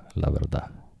sepa la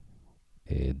verdad.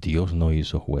 Dios no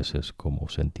hizo jueces como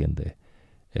se entiende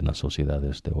en las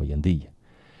sociedades de hoy en día.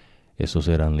 Esos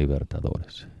eran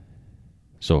libertadores.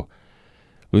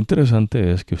 Lo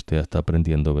interesante es que usted está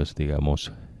aprendiendo,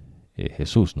 digamos,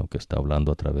 Jesús, ¿no? Que está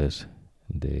hablando a través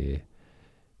de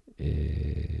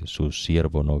su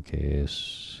siervo, ¿no? Que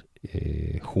es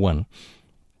Juan,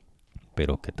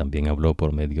 pero que también habló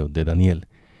por medio de Daniel.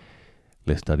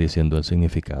 Le está diciendo el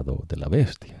significado de la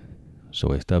bestia.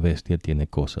 Esta bestia tiene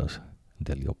cosas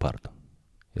del leopardo.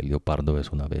 El leopardo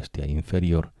es una bestia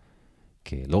inferior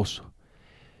que el oso.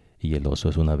 Y el oso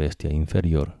es una bestia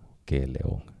inferior que el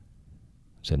león.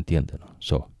 ¿Se entiende, no?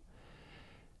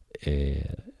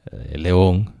 El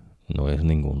león no es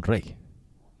ningún rey,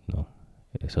 ¿no?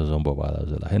 Esas son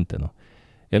bobadas de la gente, ¿no?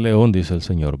 El león, dice el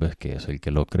Señor, que es el que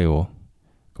lo creó.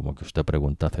 Como que usted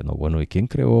preguntase, ¿no? Bueno, ¿y quién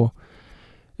creó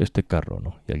este carro,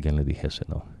 no? Y alguien le dijese,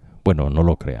 ¿no? Bueno, no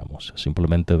lo creamos.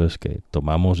 Simplemente que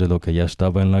tomamos de lo que ya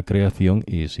estaba en la creación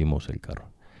y hicimos el carro.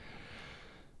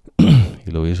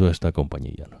 Y lo hizo esta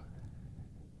compañía, ¿no?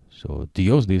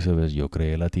 Dios dice, yo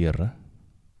creé la tierra,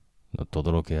 no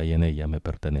todo lo que hay en ella me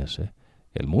pertenece.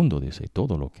 El mundo, dice, y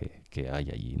todo lo que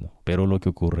hay allí, ¿no? Pero lo que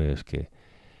ocurre es que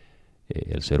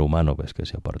el ser humano, que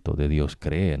se apartó de Dios,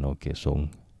 cree, ¿no? Que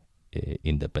son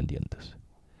independientes.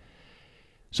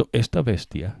 Esta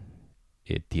bestia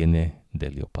tiene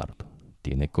de leopardo,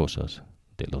 tiene cosas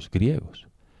de los griegos,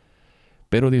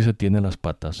 pero dice tiene las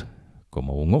patas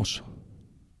como un oso.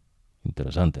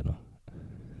 Interesante, ¿no?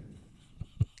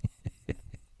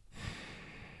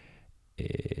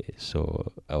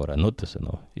 Ahora nótese,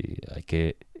 ¿no? Y hay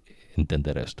que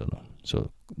entender esto, ¿no?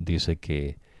 Dice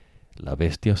que la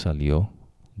bestia salió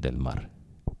del mar.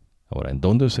 Ahora, ¿en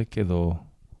dónde se quedó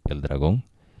el dragón?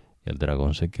 El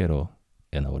dragón se quedó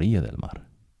en la orilla del mar.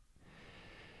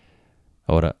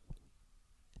 Ahora,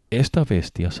 esta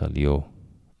bestia salió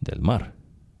del mar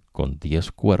con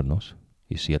 10 cuernos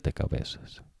y 7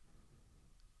 cabezas.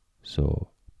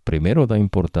 Primero da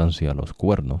importancia a los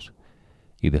cuernos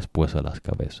y después a las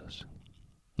cabezas.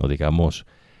 No digamos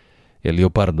el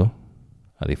leopardo,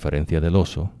 a diferencia del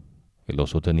oso, el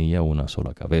oso tenía una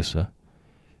sola cabeza.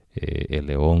 El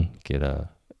león, que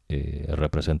era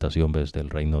representación del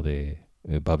reino de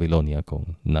Babilonia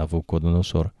con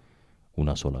Nabucodonosor,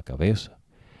 una sola cabeza.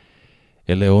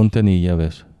 El león tenía,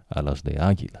 alas de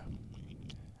águila.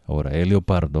 Ahora el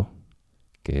leopardo,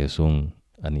 que es un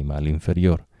animal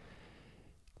inferior,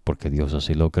 porque Dios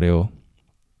así lo creó,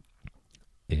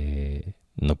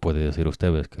 no puede decir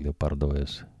usted que el leopardo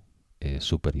es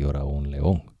superior a un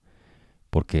león,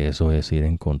 porque eso es ir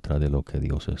en contra de lo que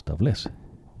Dios establece.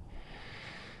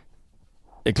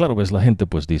 Claro, la gente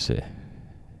dice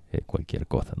cualquier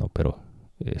cosa, ¿no? Pero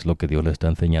es lo que Dios le está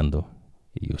enseñando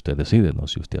y usted decide, ¿no?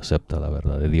 Si usted acepta la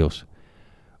verdad de Dios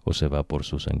o se va por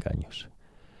sus engaños.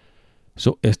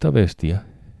 Esta bestia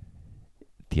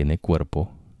tiene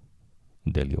cuerpo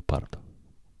de leopardo.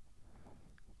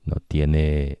 No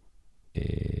tiene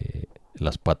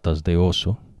las patas de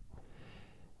oso.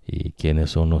 ¿Y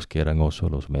quiénes son los que eran oso?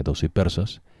 Los medos y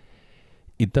persas.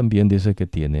 Y también dice que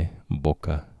tiene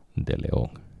boca de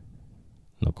león.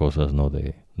 No cosas no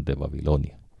de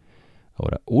Babilonia.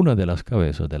 Ahora, una de las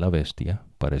cabezas de la bestia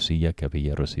parecía que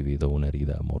había recibido una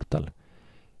herida mortal,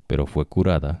 pero fue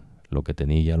curada, lo que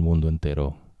tenía al mundo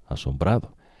entero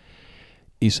asombrado.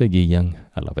 Y seguían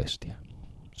a la bestia.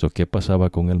 ¿Qué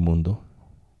pasaba con el mundo?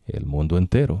 El mundo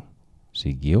entero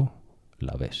siguió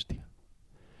la bestia.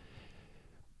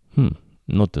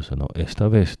 Nótese, ¿no? Esta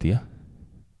bestia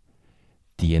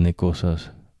tiene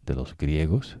cosas de los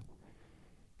griegos,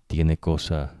 tiene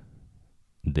cosa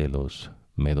de los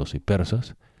medos y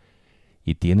persas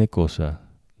y tiene cosa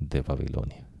de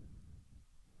Babilonia.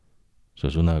 Eso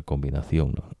es una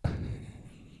combinación, ¿no?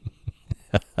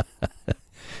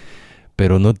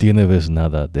 Pero no tiene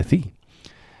nada de sí.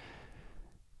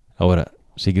 Ahora,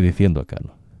 sigue diciendo acá,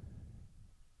 ¿no?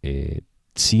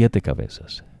 7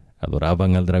 cabezas.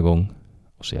 Adoraban al dragón,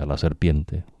 o sea, a la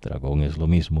serpiente, dragón es lo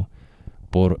mismo,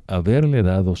 por haberle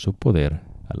dado su poder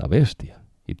a la bestia.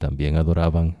 Y también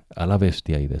adoraban a la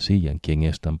bestia y decían, ¿quién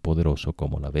es tan poderoso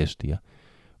como la bestia,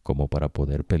 como para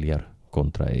poder pelear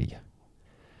contra ella?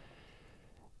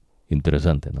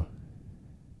 Interesante, ¿no?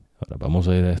 Ahora vamos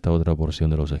a ir a esta otra porción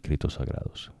de los escritos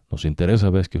sagrados. Nos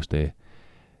interesa, que usted,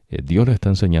 Dios le está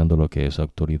enseñando lo que es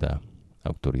autoridad.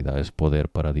 Autoridad es poder,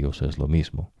 para Dios es lo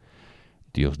mismo.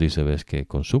 Dios dice, ves, que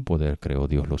con su poder creó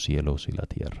Dios los cielos y la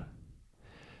tierra.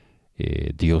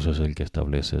 Dios es el que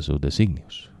establece sus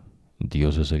designios.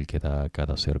 Dios es el que da a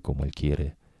cada ser como Él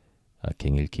quiere, a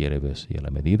quien Él quiere, ves, y a la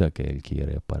medida que Él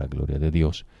quiere, para gloria de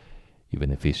Dios y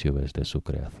beneficio, ves, de su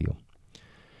creación.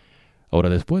 Ahora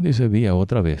después dice, vi a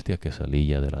otra bestia que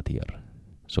salía de la tierra.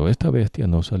 Esta bestia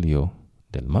no salió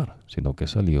del mar, sino que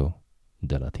salió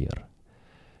de la tierra.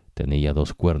 Tenía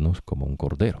 2 cuernos como un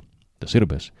cordero. Es decir,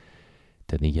 ves,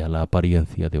 tenía la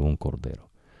apariencia de un cordero,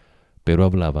 pero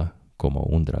hablaba como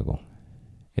un dragón.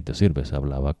 Es decir, ves,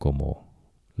 hablaba como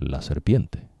la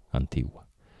serpiente antigua.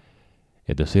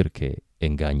 Es decir, que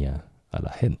engaña a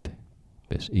la gente,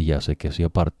 ¿ves? Y hace que se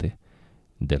aparte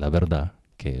de la verdad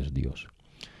que es Dios.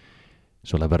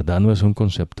 La verdad no es un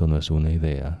concepto, no es una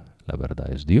idea, la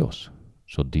verdad es Dios.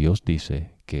 Dios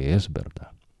dice que es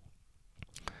verdad.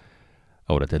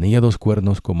 Ahora, tenía 2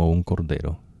 cuernos como un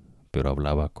cordero, pero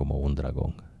hablaba como un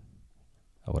dragón.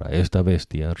 Ahora, esta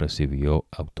bestia recibió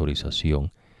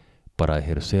autorización para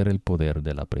ejercer el poder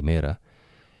de la primera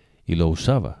y lo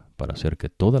usaba para hacer que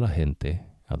toda la gente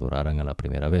adoraran a la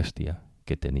primera bestia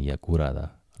que tenía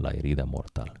curada la herida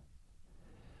mortal.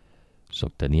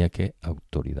 Tenía que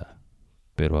autoridad.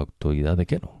 Pero autoridad de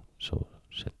qué no.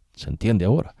 Se entiende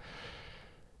ahora.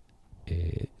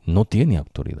 No tiene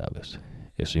autoridades.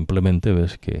 Es simplemente,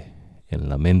 ves, que en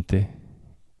la mente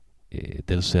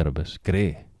del ser, ves,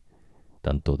 cree,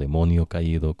 tanto demonio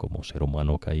caído como ser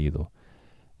humano caído,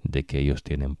 de que ellos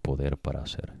tienen poder para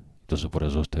hacer. Entonces por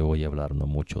eso te voy a hablar no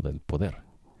mucho del poder.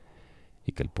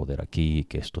 Y que el poder aquí, y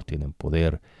que estos tienen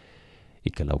poder,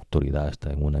 y que la autoridad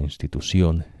está en una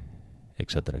institución,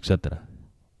 etcétera, etcétera.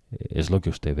 Es lo que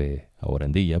usted ve ahora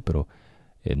en día, pero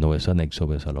no es anexo,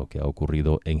 ves, a lo que ha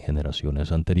ocurrido en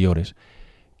generaciones anteriores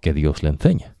que Dios le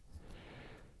enseña.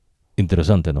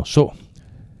 Interesante, ¿no?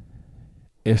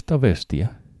 Esta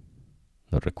bestia,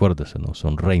 no recuérdese, ¿no?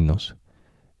 Son reinos: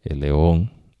 el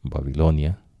león,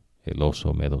 Babilonia; el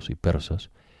oso, medos y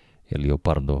persas; el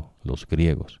leopardo, los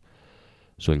griegos.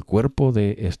 El cuerpo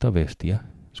de esta bestia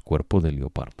es cuerpo de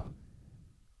leopardo,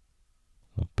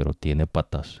 ¿no? Pero tiene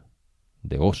patas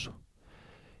de oso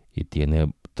y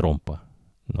tiene trompa,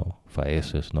 ¿no?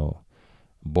 Faeces, ¿no?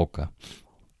 Boca.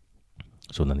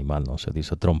 Es un animal, ¿no? Se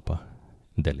dice trompa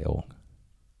de león,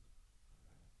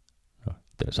 ¿no?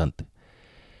 Interesante.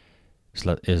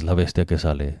 Es la bestia que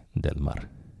sale del mar,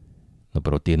 ¿no?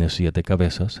 Pero tiene 7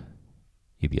 cabezas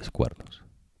y 10 cuernos.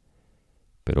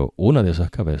 Pero una de esas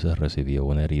cabezas recibió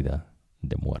una herida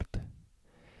de muerte.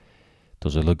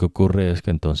 Entonces lo que ocurre es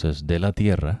que entonces de la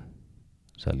tierra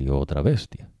salió otra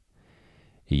bestia.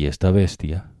 Y esta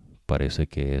bestia parece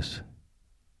que es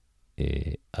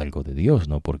algo de Dios,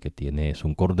 ¿no? Porque es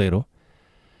un cordero,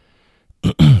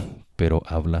 pero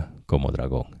habla como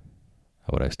dragón.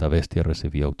 Ahora esta bestia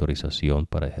recibió autorización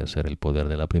para ejercer el poder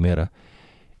de la primera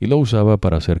y lo usaba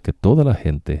para hacer que toda la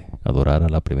gente adorara a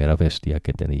la primera bestia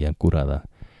que tenían curada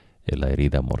en la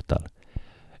herida mortal.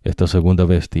 Esta segunda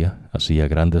bestia hacía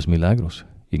grandes milagros,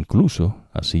 incluso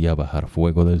hacía bajar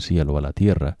fuego del cielo a la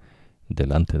tierra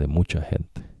delante de mucha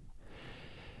gente.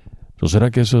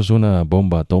 ¿Será que eso es una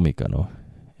bomba atómica, no?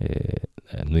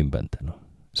 No inventa, ¿no?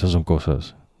 Esas son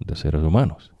cosas de seres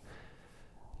humanos,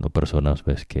 no personas,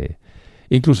 ves, que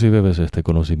inclusive, ves, este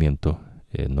conocimiento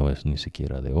no es ni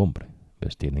siquiera de hombre,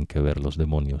 ves, tienen que ver los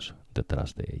demonios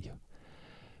detrás de ello.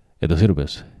 Es decir,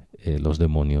 ves, los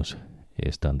demonios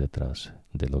están detrás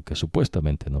de lo que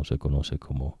supuestamente no se conoce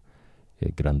como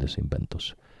grandes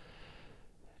inventos.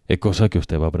 Es cosa que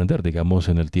usted va a aprender. Digamos,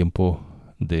 en el tiempo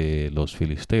de los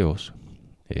filisteos,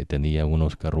 tenían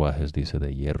unos carruajes, dice,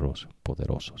 de hierros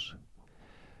poderosos.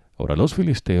 Ahora, los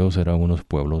filisteos eran unos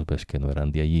pueblos, ves, que no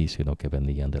eran de allí, sino que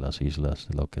venían de las islas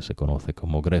de lo que se conoce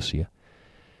como Grecia.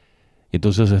 Y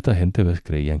entonces esta gente, ves,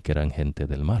 creían que eran gente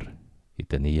del mar y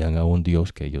tenían a un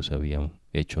dios que ellos habían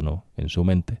hecho, ¿no?, en su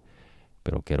mente,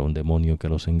 pero que era un demonio que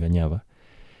los engañaba.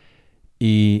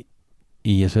 Y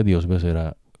ese dios, ves,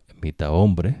 era mitad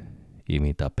hombre y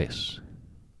mitad pez.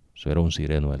 Eso era un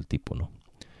sireno el tipo, ¿no?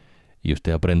 Y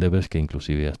usted aprende, ves, que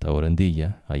inclusive hasta ahora en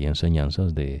día hay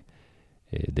enseñanzas de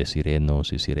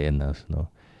sirenos y sirenas,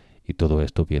 ¿no? Y todo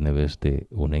esto viene, ves, de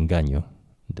un engaño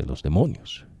de los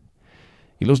demonios.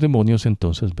 Y los demonios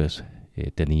entonces, ves,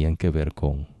 tenían que ver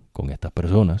con estas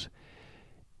personas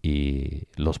y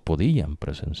los podían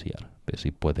presenciar, ves,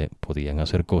 y podían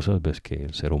hacer cosas, ves, que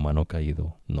el ser humano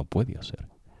caído no puede hacer.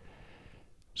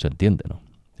 ¿Se entiende, no?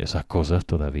 Esas cosas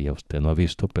todavía usted no ha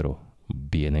visto, pero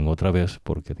vienen otra vez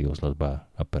porque Dios las va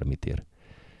a permitir.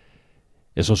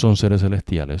 Esos son seres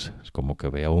celestiales, es como que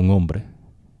vea a un hombre.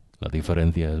 La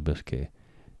diferencia es, ves, que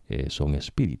son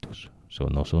espíritus,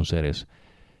 no son seres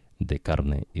de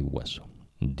carne y hueso.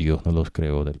 Dios no los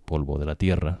creó del polvo de la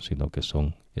tierra, sino que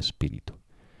son espíritu.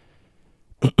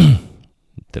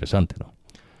 Interesante, ¿no?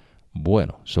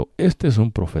 Bueno, este es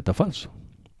un profeta falso.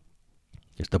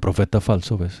 Este profeta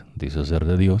falso, ¿ves? Dice ser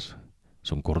de Dios.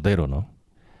 Es un cordero, ¿no?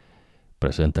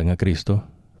 Presentan a Cristo,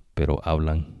 pero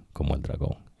hablan como el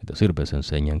dragón. Es decir, ¿ves?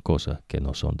 Enseñan cosas que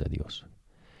no son de Dios.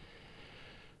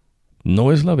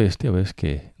 No es la bestia, ¿ves?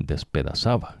 Que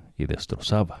despedazaba y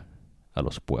destrozaba a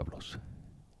los pueblos.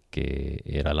 Que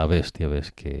era la bestia,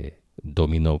 ¿ves? Que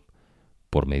dominó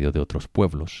por medio de otros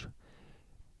pueblos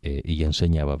y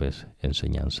enseñaba, ¿ves?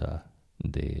 Enseñanza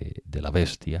de la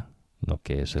bestia, ¿no?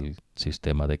 Que es el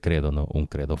sistema de credo, ¿no? Un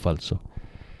credo falso.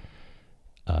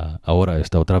 Ahora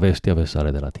esta otra bestia, ¿ves?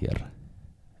 Sale de la tierra.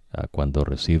 Cuando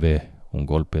recibe un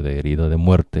golpe de herida de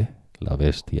muerte, la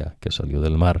bestia que salió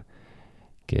del mar,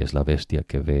 que es la bestia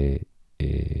que ve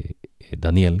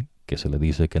Daniel, que se le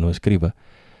dice que no escriba,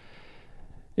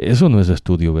 eso no es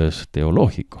estudio, ¿ves?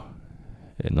 Teológico.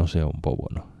 No sea un bobo,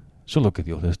 ¿no? Eso es lo que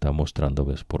Dios le está mostrando,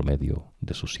 ¿ves? Por medio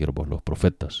de sus siervos, los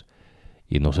profetas.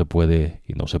 Y no se puede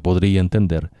y no se podría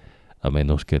entender a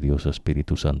menos que Dios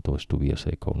Espíritu Santo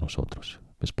estuviese con nosotros.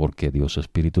 Es porque Dios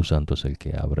Espíritu Santo es el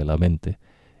que abre la mente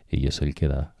y es el que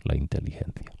da la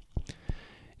inteligencia.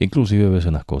 Inclusive ves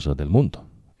en las cosas del mundo.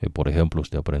 Por ejemplo,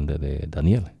 usted aprende de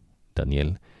Daniel.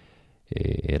 Daniel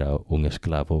era un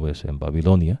esclavo, ves, en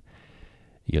Babilonia,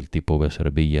 y el tipo, ves,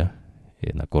 servía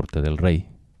en la corte del rey,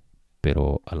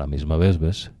 pero a la misma vez,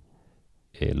 ves,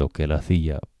 lo que él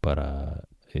hacía para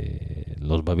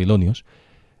los babilonios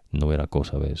no era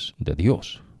cosa, ves, de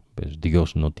Dios. ¿Ves?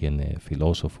 Dios no tiene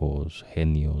filósofos,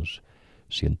 genios,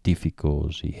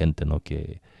 científicos y gente, ¿no?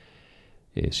 Que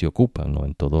se ocupan, ¿no?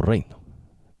 En todo reino.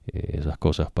 Esas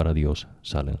cosas para Dios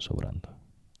salen sobrando.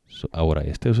 Ahora,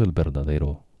 este es el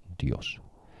verdadero Dios.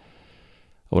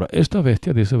 Ahora, esta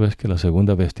bestia dice, ves, que la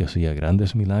segunda bestia hacía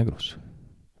grandes milagros.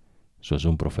 Eso es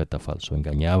un profeta falso.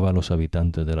 Engañaba a los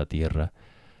habitantes de la tierra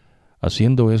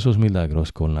haciendo esos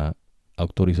milagros con la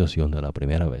autorización de la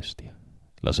primera bestia.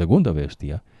 La segunda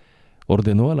bestia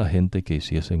ordenó a la gente que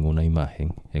hiciesen una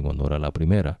imagen en honor a la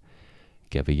primera,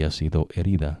 que había sido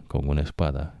herida con una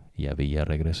espada y había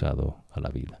regresado a la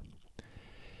vida.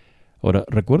 Ahora,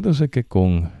 recuérdense que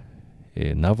con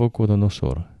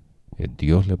Nabucodonosor,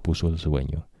 Dios le puso el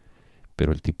sueño,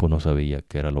 pero el tipo no sabía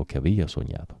qué era lo que había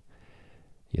soñado.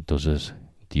 Y entonces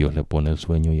Dios le pone el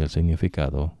sueño y el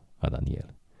significado a Daniel.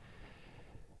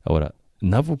 Ahora,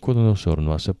 Nabucodonosor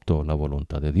no aceptó la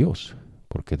voluntad de Dios,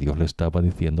 porque Dios le estaba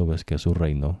diciendo, ves, que su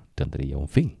reino tendría un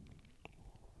fin.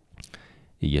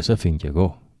 Y ese fin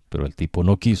llegó, pero el tipo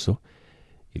no quiso,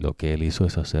 y lo que él hizo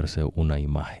es hacerse una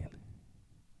imagen.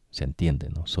 ¿Se entiende,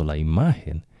 no? La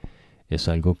imagen es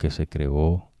algo que se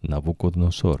creó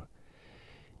Nabucodonosor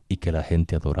y que la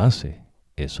gente adorase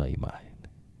esa imagen.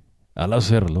 Al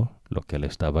hacerlo, lo que él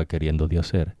estaba queriendo de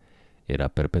hacer era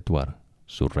perpetuar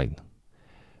su reino.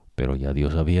 Pero ya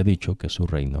Dios había dicho que su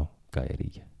reino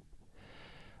caería.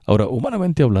 Ahora,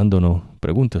 humanamente hablando, no,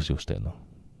 pregúntese usted, ¿no?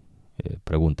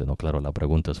 Pregunte, ¿no? Claro, la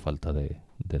pregunta es falta de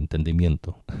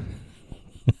entendimiento.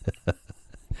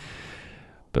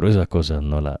 Pero esas cosas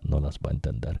no las va a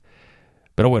entender.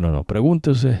 Pero bueno, no,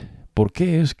 pregúntese, ¿por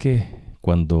qué es que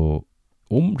cuando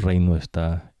un reino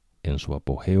está en su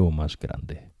apogeo más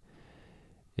grande,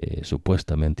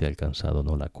 supuestamente ha alcanzado,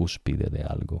 ¿no?, la cúspide de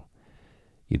algo,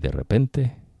 y de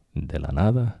repente, de la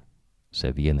nada,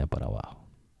 se viene para abajo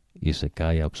y se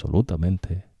cae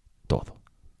absolutamente todo?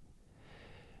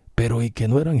 Pero y que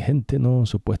no eran gente, no,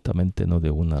 supuestamente no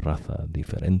de una raza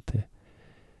diferente,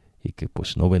 y que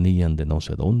pues no venían de no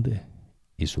sé dónde,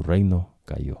 y su reino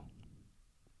cayó,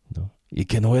 ¿no? Y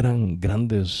que no eran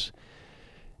grandes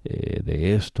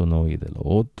de esto, ¿no?, y de lo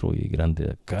otro, y grandes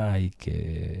de acá, y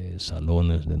que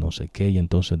salones de no sé qué, y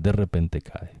entonces de repente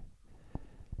cae.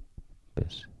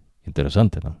 ¿Ves?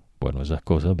 Interesante, ¿no? Bueno, esas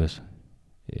cosas, ¿ves?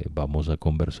 Vamos a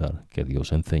conversar, que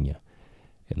Dios enseña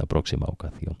en la próxima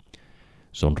ocasión.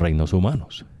 Son reinos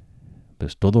humanos.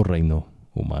 ¿Ves? Todo reino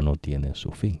humano tiene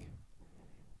su fin.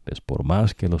 ¿Ves? Por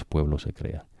más que los pueblos se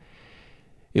crean.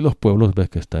 Y los pueblos, ves,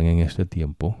 que están en este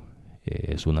tiempo,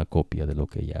 es una copia de lo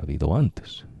que ya ha habido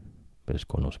antes. ¿Ves?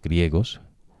 Con los griegos,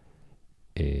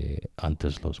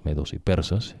 antes los medos y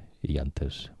persas, y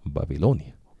antes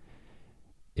Babilonia.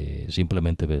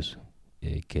 Simplemente, ves,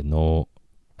 que no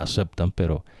aceptan,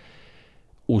 pero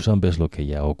usan, ves, lo que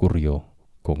ya ocurrió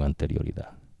con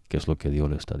anterioridad, que es lo que Dios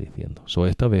le está diciendo.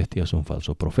 Esta bestia es un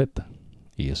falso profeta,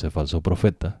 y ese falso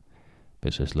profeta,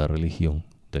 pues, es la religión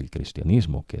del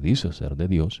cristianismo, que dice ser de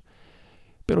Dios,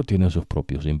 pero tiene sus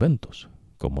propios inventos,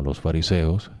 como los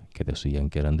fariseos, que decían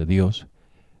que eran de Dios,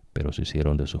 pero se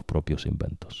hicieron de sus propios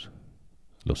inventos.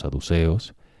 Los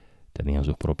saduceos tenían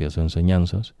sus propias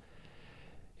enseñanzas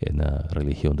en la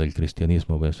religión del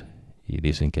cristianismo, ¿ves? Y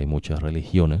dicen que hay muchas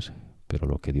religiones, pero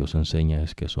lo que Dios enseña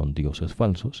es que son dioses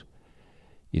falsos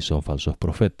y son falsos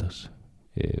profetas,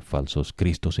 falsos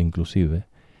cristos inclusive,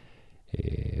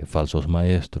 falsos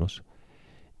maestros.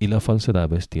 Y la falsedad,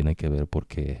 ¿ves?, tiene que ver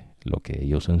porque lo que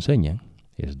ellos enseñan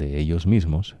es de ellos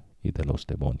mismos y de los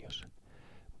demonios.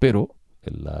 Pero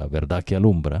la verdad que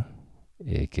alumbra,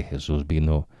 que Jesús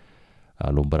vino a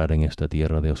alumbrar en esta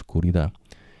tierra de oscuridad,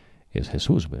 es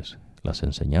Jesús, ¿ves? Las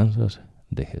enseñanzas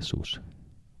de Jesús.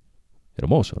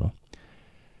 Hermoso, ¿no?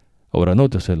 Ahora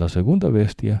nótese, la segunda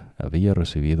bestia había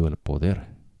recibido el poder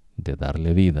de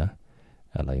darle vida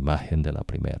a la imagen de la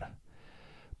primera,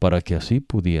 para que así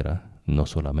pudiera no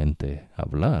solamente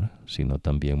hablar, sino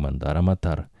también mandar a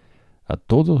matar a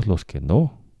todos los que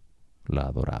no la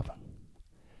adoraban.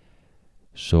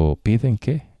 Piden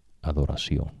 ¿qué?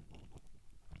 Adoración.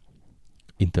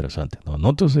 Interesante, ¿no?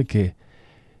 Nótese que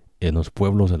en los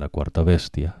pueblos de la cuarta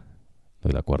bestia,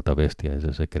 y la cuarta bestia es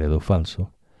ese credo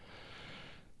falso,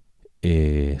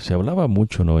 se hablaba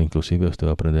mucho, ¿no? Inclusive usted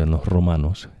va a aprender en los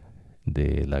romanos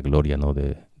de la gloria, ¿no?,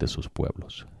 de sus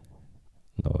pueblos,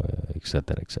 ¿no?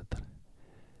 Etcétera, etcétera.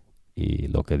 Y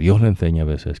lo que Dios le enseña a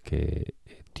veces es que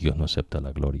Dios no acepta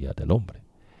la gloria del hombre.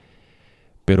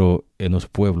 Pero en los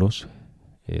pueblos,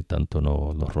 tanto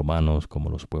no los romanos como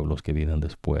los pueblos que vienen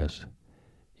después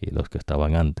y los que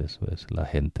estaban antes, ¿ves?, la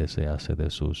gente se hace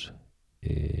de sus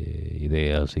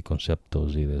ideas y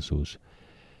conceptos y de sus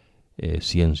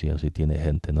ciencias, y tiene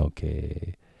gente, ¿no?,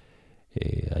 que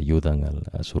ayudan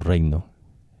a su reino.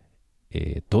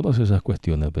 Todas esas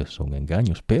cuestiones, ¿ves?, son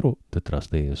engaños, pero detrás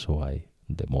de eso hay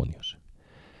demonios.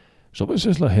 A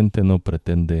veces la gente no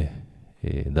pretende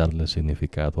darle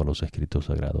significado a los escritos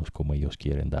sagrados como ellos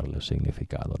quieren darle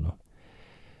significado, ¿no?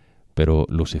 Pero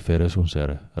Lucifer es un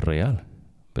ser real.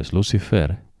 ¿Ves?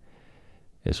 Lucifer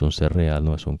es un ser real,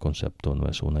 no es un concepto, no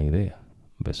es una idea.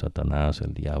 ¿Ves? Satanás,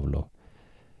 el diablo,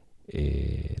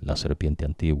 la serpiente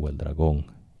antigua, el dragón.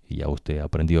 Y ya usted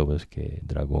aprendió, ¿ves?, que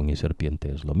dragón y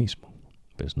serpiente es lo mismo.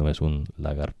 ¿Ves? No es un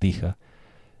lagartija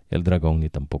el dragón, ni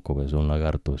tampoco, ¿ves?, un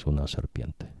lagarto, es una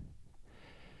serpiente.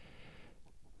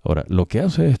 Ahora, lo que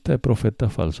hace este profeta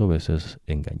falso, ¿ves?, es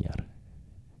engañar,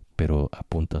 pero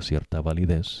apunta a cierta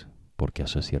validez, porque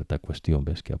hace cierta cuestión,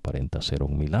 ¿ves?, que aparenta ser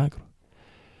un milagro.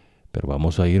 Pero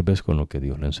vamos a ir, ¿ves?, con lo que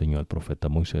Dios le enseñó al profeta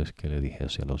Moisés, que le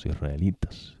dijese a los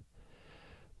israelitas.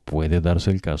 Puede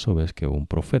darse el caso, ¿ves?, que un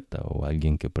profeta o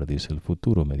alguien que predice el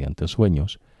futuro mediante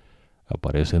sueños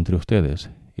aparece entre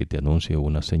ustedes y te anuncia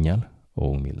una señal o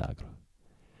un milagro.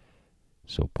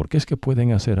 ¿Por qué es que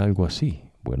pueden hacer algo así?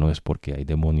 Bueno, es porque hay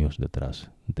demonios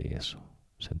detrás de eso.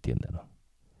 ¿Se entiende, no?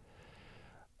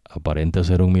 Aparenta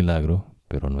ser un milagro,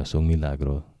 pero no es un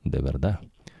milagro de verdad.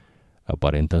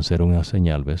 Aparentan ser una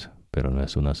señal, ¿ves?, pero no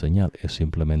es una señal. Es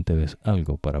simplemente, ¿ves?,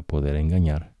 algo para poder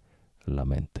engañar la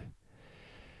mente.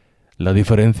 La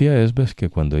diferencia es, ¿ves?, que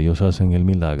cuando ellos hacen el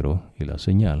milagro y la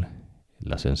señal,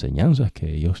 las enseñanzas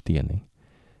que ellos tienen,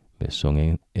 ¿ves?,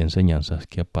 son enseñanzas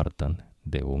que apartan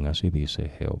de un así dice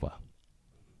Jehová.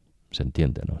 ¿Se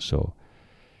entiende, no?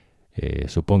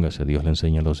 Supóngase, Dios le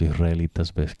enseña a los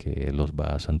israelitas, ¿ves?, que Él los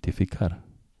va a santificar.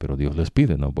 Pero Dios les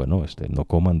pide, no, bueno, no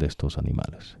coman de estos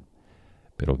animales.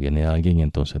 Pero viene alguien y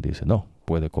entonces dice, no,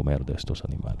 puede comer de estos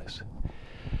animales.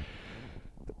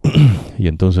 Y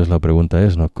entonces la pregunta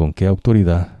es, ¿no?, ¿con qué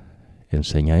autoridad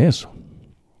enseña eso?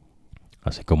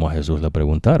 Así como a Jesús le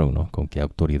preguntaron, ¿no?, ¿con qué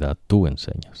autoridad tú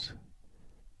enseñas?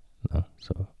 ¿No?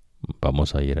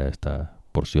 Vamos a ir a esta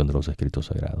porción de los escritos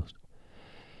sagrados.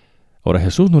 Ahora,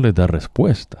 Jesús no les da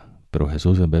respuesta, pero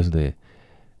Jesús, en vez de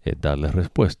darles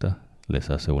respuesta, les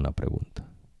hace una pregunta.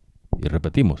 Y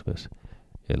repetimos, ¿ves?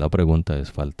 La pregunta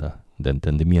es falta de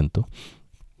entendimiento,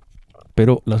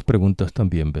 pero las preguntas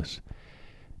también, ¿ves?,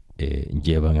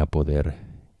 llevan a poder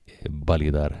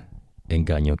validar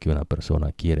engaño que una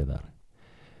persona quiere dar.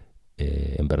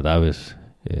 En verdad, ¿ves?,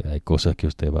 hay cosas que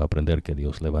usted va a aprender que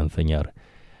Dios le va a enseñar,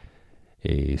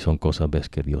 y son cosas, ¿ves?,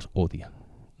 que Dios odia.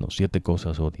 No, 7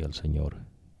 cosas odia al Señor,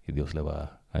 y Dios le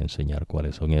va a enseñar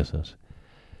cuáles son esas.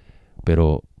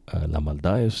 Pero la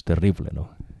maldad es terrible, ¿no?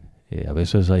 A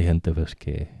veces hay gente, ¿ves?,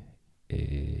 que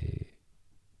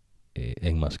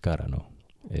enmascara, ¿no?,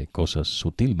 cosas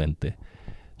sutilmente.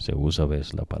 Se usa,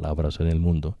 ¿ves?, las palabras en el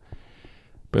mundo,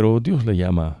 pero Dios le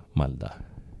llama maldad.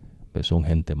 ¿Ves? Son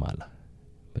gente mala.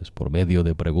 ¿Ves? Por medio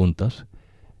de preguntas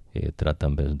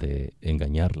tratan, ¿ves?, de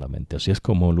engañar la mente. Así es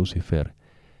como Lucifer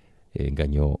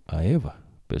engañó a Eva.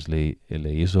 Pues le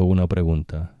hizo una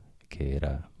pregunta que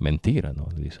era mentira, ¿no?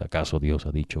 Le dice, ¿acaso Dios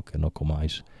ha dicho que no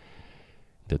comáis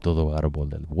de todo árbol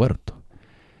del huerto?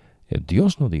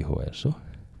 Dios no dijo eso,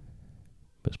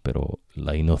 pues, pero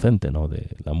la inocente, ¿no?,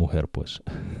 de la mujer, pues.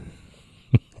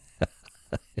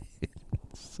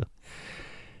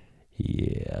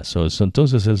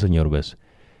 Entonces el Señor, ves,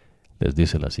 les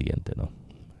dice la siguiente, ¿no?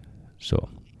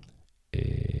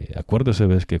 Acuérdese,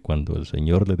 ves, que cuando el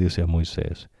Señor le dice a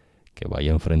Moisés que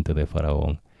vaya enfrente de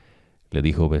Faraón, le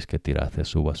dijo, ves, que tirase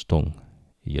su bastón,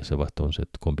 y ese bastón se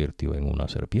convirtió en una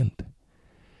serpiente.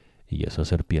 Y esa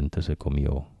serpiente se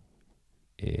comió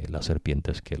las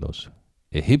serpientes que los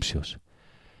egipcios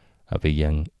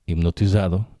habían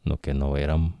hipnotizado, no que no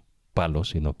eran palos,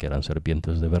 sino que eran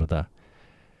serpientes de verdad.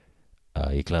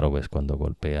 Y claro, ves, cuando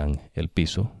golpean el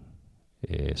piso,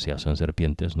 se hacen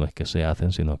serpientes, no es que se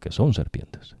hacen, sino que son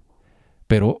serpientes.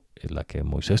 Pero la que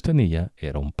Moisés tenía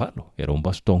era un palo, era un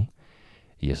bastón,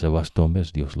 y ese bastón,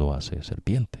 ves, Dios lo hace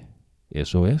serpiente.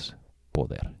 Eso es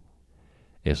poder.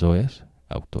 Eso es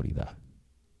autoridad.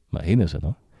 Imagínense,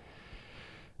 ¿no?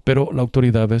 Pero la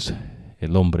autoridad, ves,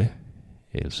 el hombre,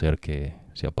 el ser que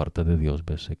se aparta de Dios,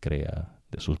 ves, se crea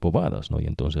de sus bobadas, ¿no? Y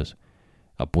entonces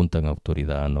apuntan a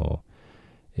autoridad, ¿no?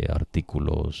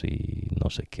 Artículos y no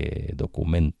sé qué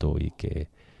documento y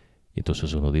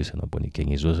entonces uno dice, no, bueno, ¿y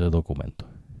quién hizo ese documento?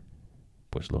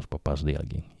 Pues los papás de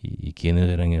alguien. ¿Y quiénes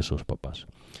eran esos papás?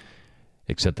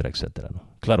 Etcétera, etcétera, ¿no?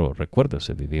 Claro,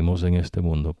 recuérdese, vivimos en este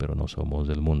mundo, pero no somos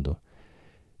del mundo.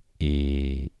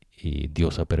 Y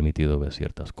Dios ha permitido ver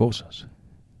ciertas cosas.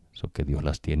 Eso que Dios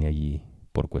las tiene allí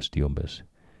por cuestión, ves,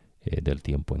 del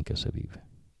tiempo en que se vive.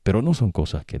 Pero no son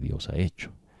cosas que Dios ha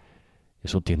hecho.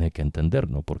 Eso tiene que entender,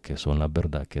 ¿no? Porque son la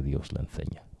verdad que Dios le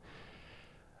enseña.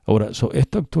 Ahora,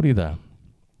 esta autoridad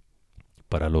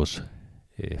para los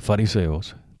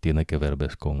fariseos tiene que ver,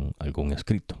 ves, con algún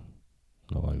escrito,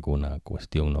 ¿no? Alguna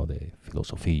cuestión, ¿no?, de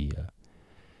filosofía.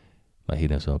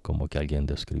 Imagínense, ¿no?, como que alguien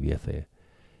describiese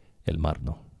el mar,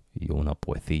 ¿no? Y una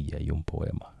poesía y un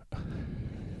poema.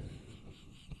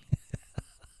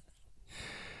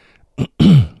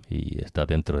 Y está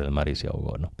dentro del mar y se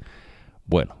ahogó, ¿no?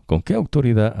 Bueno, ¿con qué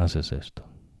autoridad haces esto?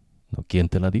 ¿No? ¿Quién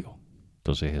te la dio?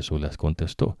 Entonces Jesús les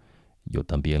contestó, yo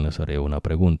también les haré una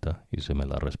pregunta, y si me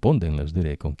la responden les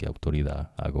diré con qué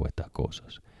autoridad hago estas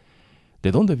cosas.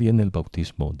 ¿De dónde viene el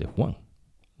bautismo de Juan?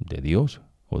 ¿De Dios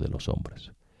o de los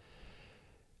hombres?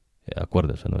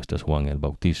 Acuérdense, no, este es Juan el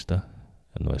Bautista,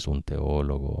 no es un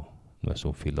teólogo, no es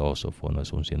un filósofo, no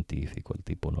es un científico, el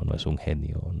tipo no es un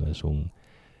genio, no es un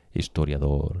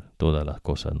historiador, todas las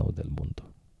cosas, ¿no?, del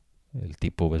mundo. El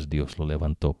tipo, ves, Dios lo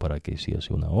levantó para que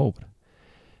hiciese una obra.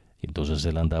 Y entonces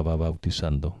él andaba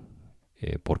bautizando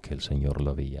porque el Señor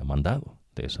lo había mandado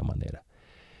de esa manera.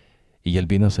 Y él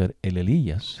vino a ser el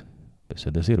Elías, es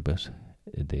decir, ves,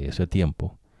 de ese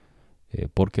tiempo,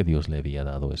 porque Dios le había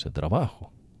dado ese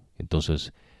trabajo.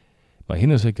 Entonces,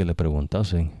 imagínense que le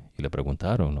preguntasen, y le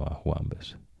preguntaron, ¿no?, a Juan,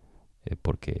 ves,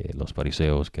 porque los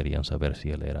fariseos querían saber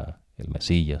si él era el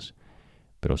Mesías,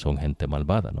 pero son gente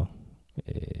malvada, ¿no?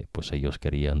 Pues ellos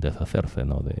querían deshacerse,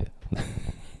 ¿no?,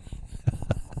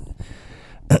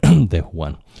 de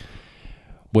Juan.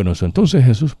 Bueno, entonces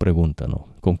Jesús pregunta, ¿no?,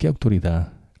 ¿con qué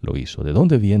autoridad lo hizo? ¿De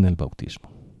dónde viene el bautismo?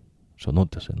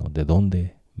 Nótese, ¿no?, ¿de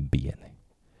dónde viene?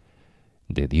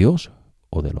 ¿De Dios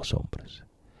o de los hombres?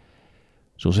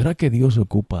 ¿Será que Dios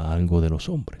ocupa algo de los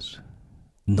hombres?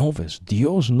 No, ves,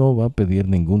 Dios no va a pedir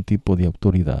ningún tipo de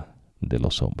autoridad de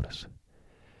los hombres.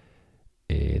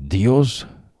 Dios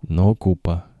no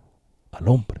ocupa al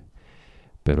hombre,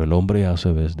 pero el hombre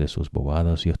hace, ves, de sus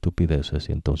bobadas y estupideces,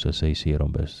 y entonces se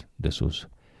hicieron, ves, de sus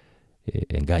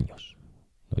engaños,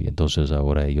 ¿no? Y entonces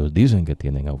ahora ellos dicen que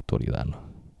tienen autoridad, ¿no?,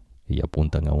 y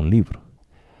apuntan a un libro,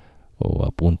 o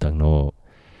apuntan, ¿no?,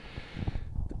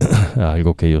 a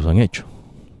algo que ellos han hecho.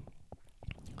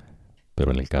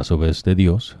 Pero en el caso, ves, de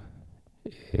Dios,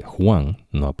 Juan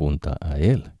no apunta a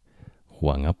él,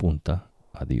 Juan apunta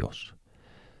a Dios.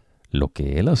 Lo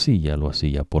que él hacía, lo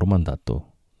hacía por mandato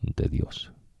de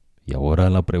Dios. Y ahora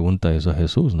la pregunta es a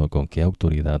Jesús, ¿no?, ¿con qué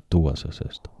autoridad tú haces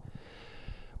esto?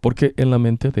 Porque en la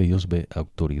mente de ellos, ve,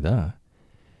 autoridad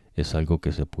es algo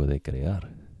que se puede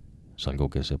crear, es algo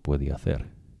que se puede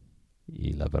hacer.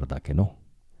 Y la verdad que no.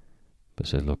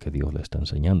 Pues es lo que Dios le está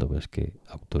enseñando, ves, que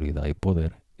autoridad y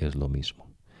poder es lo mismo.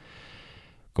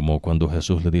 Como cuando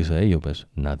Jesús le dice a ellos, ves,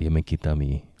 nadie me quita a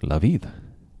mí la vida,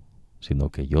 sino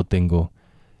que yo tengo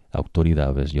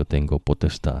autoridad, ves, yo tengo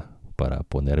potestad para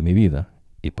poner mi vida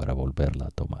y para volverla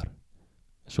a tomar.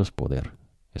 Eso es poder,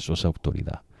 eso es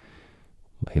autoridad.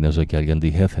 Imagínense que alguien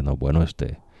dijese, no, bueno,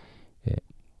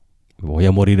 voy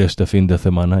a morir este fin de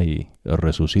semana y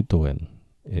resucito en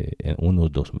en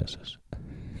unos 2 meses.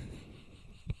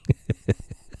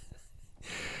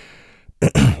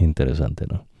 Interesante,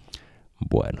 ¿no?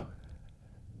 Bueno,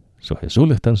 Jesús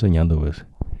le está enseñando, ¿ves?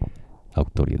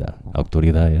 Autoridad.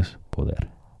 Autoridad es poder.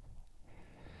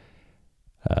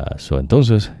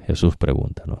 Entonces Jesús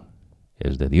pregunta, ¿no?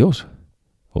 ¿Es de Dios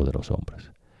o de los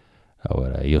hombres?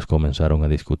 Ahora ellos comenzaron a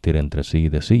discutir entre sí y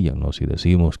decían, ¿no? Si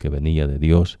decimos que venía de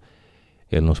Dios,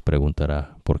 Él nos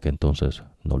preguntará por qué entonces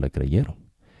no le creyeron.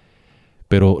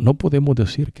 Pero no podemos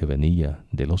decir que venía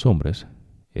de los hombres.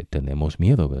 Tenemos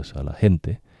miedo, ¿ves? A la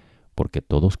gente, porque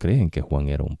todos creen que Juan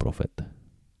era un profeta.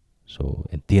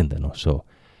 Entiéndanos.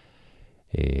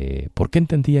 ¿Por qué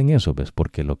entendían eso? ¿Ves?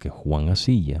 Porque lo que Juan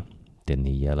hacía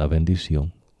tenía la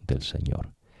bendición del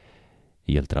Señor.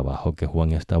 Y el trabajo que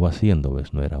Juan estaba haciendo,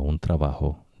 ¿ves? No era un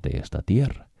trabajo de esta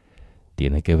tierra.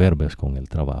 Tiene que ver, ¿ves? Con el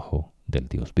trabajo del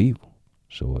Dios vivo.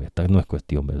 Esta no es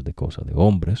cuestión, ¿ves? De cosas de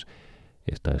hombres.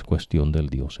 Esta es cuestión del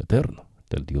Dios eterno,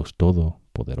 del Dios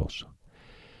todopoderoso.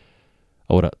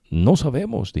 Ahora, no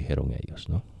sabemos, dijeron ellos,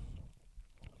 ¿no?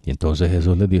 Y entonces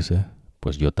Jesús les dice,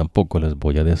 pues yo tampoco les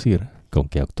voy a decir con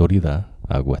qué autoridad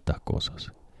hago estas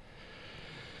cosas.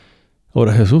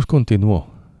 Ahora Jesús continuó,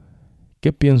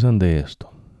 ¿qué piensan de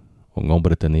esto? Un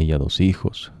hombre tenía 2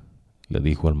 hijos, le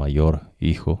dijo al mayor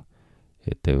hijo,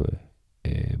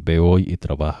 ve hoy y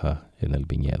trabaja en el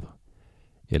viñedo.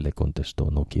 Él le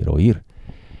contestó, no quiero ir.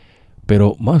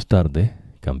 Pero más tarde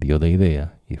cambió de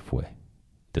idea y fue.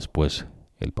 Después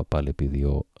el papá le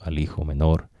pidió al hijo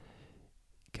menor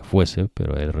que fuese,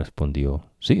 pero él respondió,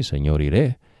 sí, Señor,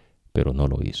 iré, pero no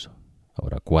lo hizo.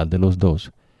 Ahora, ¿cuál de los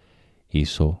dos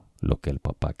hizo lo que el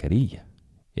papá quería?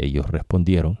 Ellos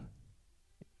respondieron,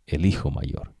 el hijo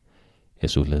mayor.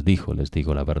 Jesús les dijo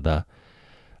la verdad,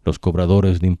 los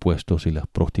cobradores de impuestos y las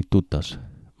prostitutas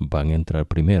van a entrar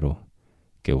primero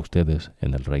que ustedes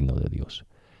en el reino de Dios.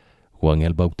 Juan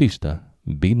el Bautista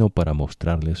vino para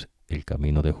mostrarles el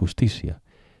camino de justicia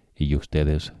y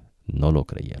ustedes no lo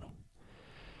creyeron.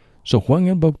 Juan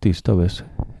el Bautista, ¿ves?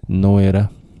 No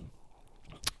era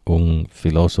un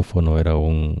filósofo, no era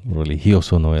un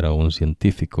religioso, no era un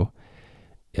científico.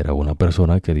 Era una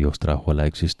persona que Dios trajo a la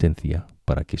existencia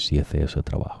para que hiciese ese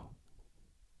trabajo.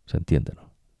 ¿Se entiende,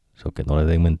 no? Que no le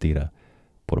den mentira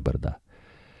por verdad.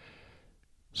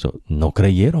 No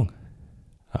creyeron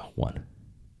a Juan.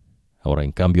 Ahora,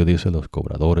 en cambio, dice, los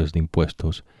cobradores de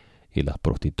impuestos y las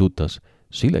prostitutas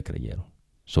sí le creyeron.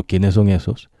 ¿Quiénes son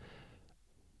esos?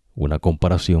 Una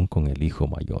comparación con el hijo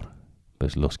mayor.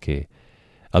 Pues los que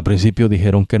al principio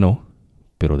dijeron que no,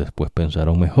 pero después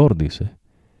pensaron mejor, dice,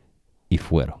 y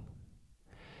fueron.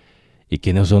 ¿Y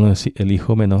quiénes son el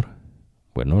hijo menor?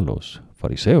 Bueno, los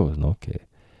fariseos, ¿no? Que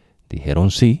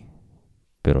dijeron sí,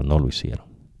 pero no lo hicieron.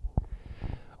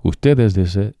 Ustedes,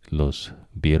 dice, los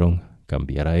vieron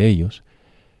cambiar a ellos,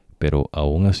 pero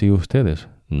aún así ustedes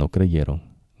no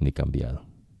creyeron ni cambiaron,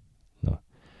 ¿no?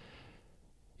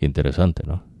 Interesante,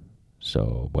 ¿no?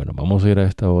 Bueno, vamos a ir a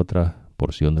esta otra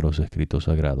porción de los escritos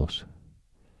sagrados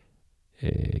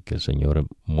que el Señor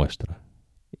muestra.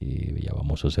 Y ya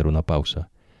vamos a hacer una pausa.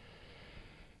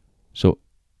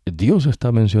 Dios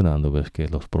está mencionando, ves, que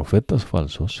los profetas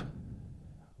falsos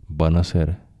van a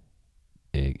hacer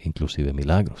inclusive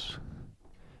milagros.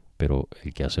 Pero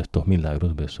el que hace estos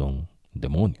milagros, ves, son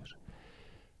demonios.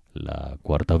 La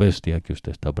 4ª bestia que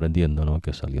usted está aprendiendo, ¿no?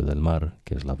 Que salió del mar,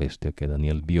 que es la bestia que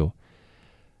Daniel vio.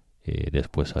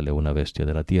 Después sale una bestia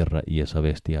de la tierra y esa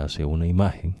bestia hace una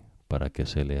imagen para que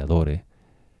se le adore.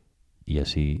 Y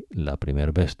así la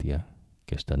primera bestia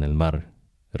que está en el mar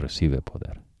recibe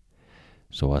poder.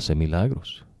 Hace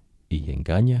milagros y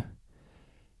engaña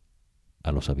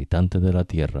a los habitantes de la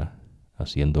tierra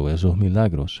haciendo esos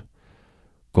milagros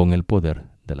con el poder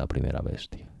de la primera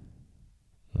bestia.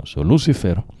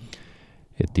 Lucifer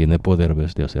tiene poder,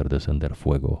 ¿ves?, de hacer descender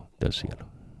fuego del cielo.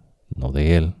 No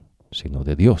de él, sino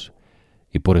de Dios.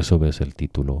 Y por eso ves el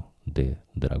título de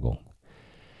dragón.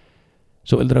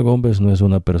 El dragón, ¿ves?, no es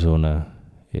una persona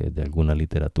de alguna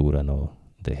literatura, ¿no?,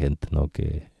 de gente, ¿no?,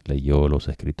 que leyó los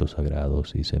escritos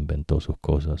sagrados y se inventó sus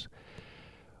cosas,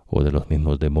 o de los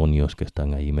mismos demonios que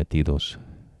están ahí metidos,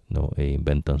 ¿no?, e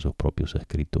inventan sus propios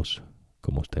escritos,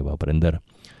 como usted va a aprender.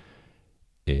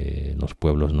 En los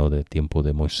pueblos, ¿no?, de tiempo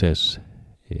de Moisés,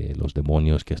 los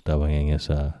demonios que estaban en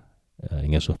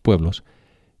esos pueblos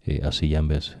hacían,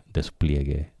 ¿ves?,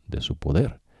 despliegue de su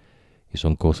poder. Y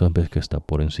son cosas, ¿ves?, que está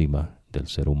por encima del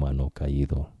ser humano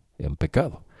caído en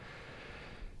pecado.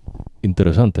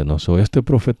 Interesante, ¿no? Este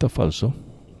profeta falso,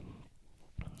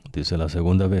 dice, la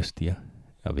segunda bestia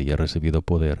había recibido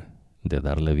poder de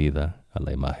darle vida a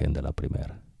la imagen de la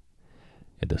primera.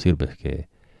 Es decir, ves que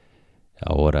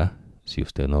ahora si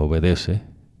usted no obedece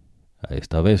a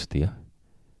esta bestia,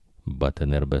 va a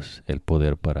tener el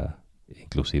poder para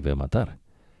inclusive matar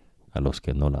a los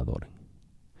que no la adoren.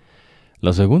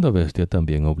 La segunda bestia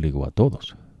también obligó a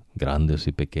todos, grandes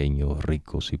y pequeños,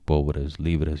 ricos y pobres,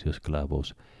 libres y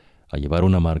esclavos, a llevar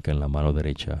una marca en la mano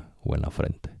derecha o en la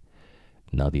frente.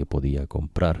 Nadie podía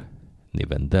comprar ni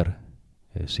vender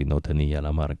si no tenía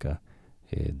la marca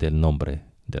del nombre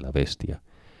de la bestia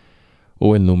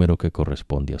o el número que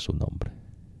corresponde a su nombre.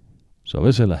 A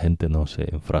veces la gente no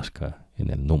se enfrasca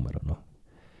en el número, ¿no?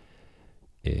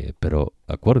 Pero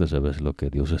acuérdese, ¿ves? Lo que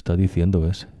Dios está diciendo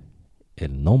es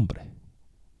el nombre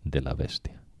de la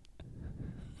bestia.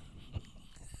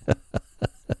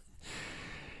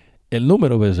 El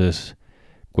número, ¿ves? Es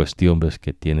cuestión, ¿ves?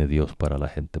 Que tiene Dios para la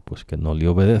gente, pues que no le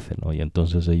obedece, ¿no? Y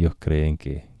entonces ellos creen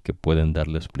que pueden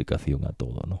darle explicación a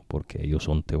todo, ¿no? Porque ellos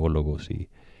son teólogos y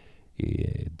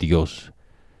Dios,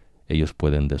 ellos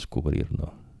pueden descubrir,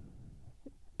 ¿no?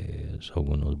 Son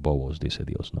unos bobos, dice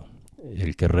Dios, ¿no?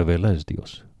 El que revela es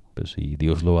Dios. Pues si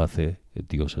Dios lo hace,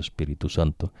 Dios Espíritu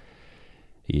Santo.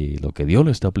 Y lo que Dios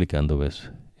le está aplicando,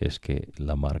 ¿ves? Es que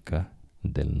la marca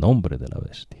del nombre de la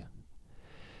bestia.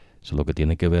 Eso lo que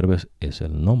tiene que ver, ¿ves? Es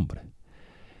el nombre.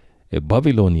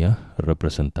 Babilonia,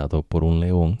 representado por un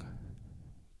león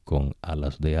con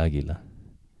alas de águila.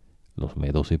 Los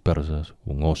medos y persas,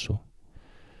 un oso.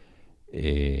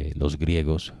 Los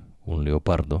griegos, un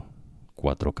leopardo,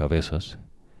 4 cabezas,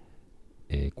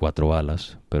 4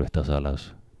 alas, pero estas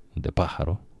alas de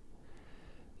pájaro,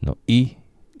 ¿no? Y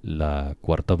la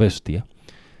cuarta bestia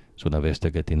es una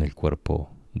bestia que tiene el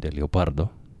cuerpo de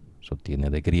leopardo, eso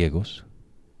tiene de griegos,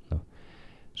 ¿no?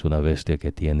 Es una bestia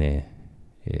que tiene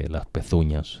las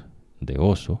pezuñas de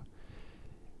oso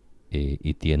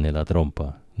y tiene la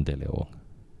trompa de león,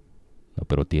 ¿no?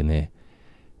 Pero tiene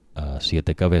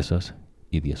 7 cabezas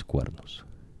y 10 cuernos.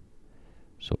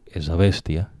 Esa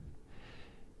bestia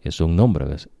es un nombre,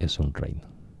 ¿ves? Es un reino.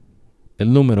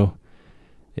 El número,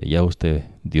 ya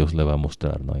Dios le va a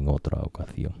mostrar, ¿no? En otra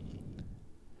ocasión.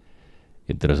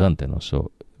 Interesante, ¿no?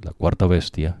 La cuarta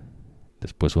bestia,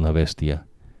 después una bestia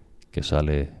que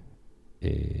sale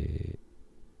de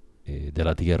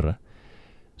la tierra,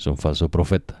 es un falso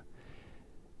profeta.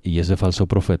 Y ese falso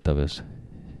profeta, ¿ves?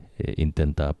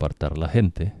 Intenta apartar a la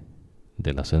gente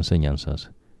de las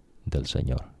enseñanzas del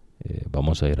Señor.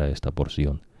 Vamos a ir a esta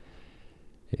porción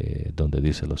donde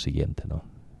dice lo siguiente, ¿no?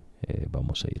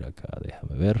 Vamos a ir acá,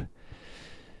 déjame ver.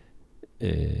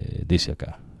 Dice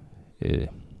acá,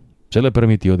 se le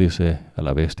permitió, dice, a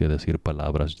la bestia decir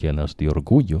palabras llenas de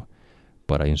orgullo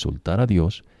para insultar a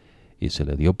Dios y se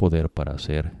le dio poder para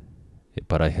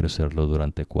ejercerlo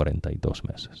durante 42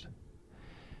 meses.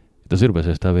 Es decir, pues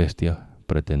esta bestia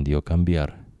pretendió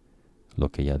cambiar lo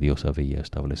que ya Dios había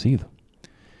establecido.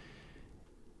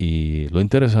 Y lo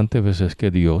interesante, ¿ves? Es que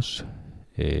Dios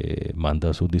manda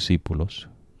a sus discípulos,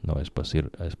 ¿no? a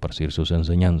esparcir sus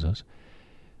enseñanzas,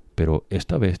 pero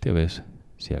esta bestia, ¿ves?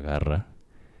 Se agarra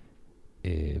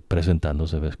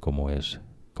presentándose, ¿ves? Como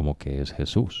que es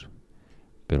Jesús,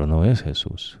 pero no es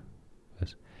Jesús,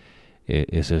 ¿ves?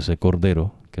 Es ese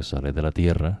cordero que sale de la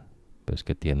tierra, ¿ves?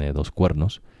 Que tiene 2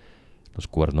 cuernos. Los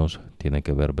cuernos tienen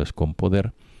que ver, ¿ves? Con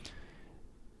poder,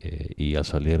 y al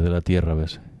salir de la tierra,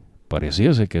 ¿ves?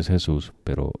 Pareciese que es Jesús,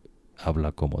 pero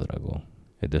habla como dragón.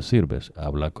 Es decir, ¿ves?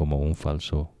 Habla como un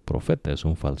falso profeta, es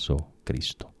un falso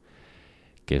Cristo.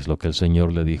 Que es lo que el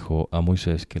Señor le dijo a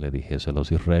Moisés que le dijese a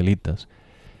los israelitas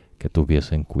que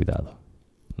tuviesen cuidado,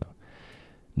 ¿no?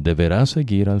 Deberás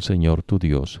seguir al Señor tu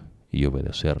Dios y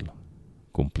obedecerlo.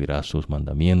 Cumplirás sus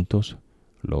mandamientos,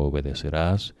 lo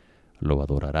obedecerás, lo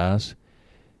adorarás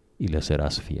y le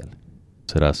serás fiel.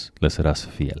 Le serás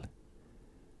fiel.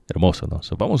 Hermoso, ¿no?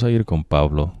 Vamos a ir con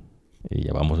Pablo y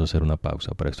ya vamos a hacer una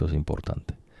pausa, pero esto es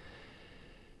importante.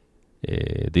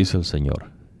 Dice el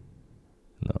Señor,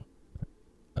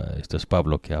 ¿no? Este es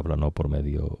Pablo que habla, ¿no?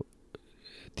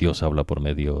 Dios habla por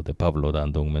medio de Pablo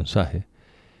dando un mensaje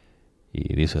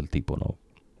y dice el tipo, ¿no?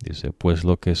 Dice, pues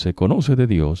lo que se conoce de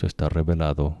Dios está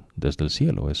revelado desde el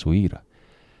cielo, es su ira.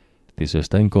 Dice,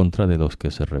 está en contra de los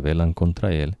que se rebelan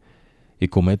contra él y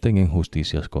cometen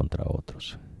injusticias contra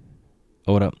otros.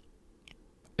 Ahora,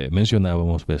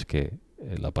 mencionábamos, ves, que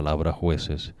la palabra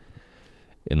jueces,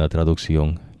 en la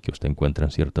traducción que usted encuentra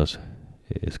en ciertos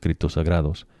escritos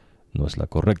sagrados, no es la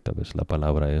correcta, ves, la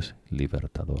palabra es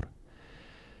libertador.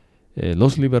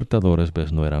 Los libertadores,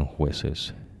 ves, no eran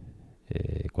jueces.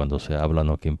 Cuando se habla,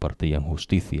 ¿no? Que impartían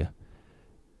justicia,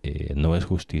 no es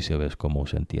justicia, ves, como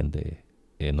se entiende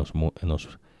en los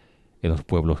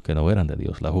pueblos que no eran de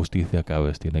Dios. La justicia acá,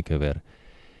 ves, tiene que ver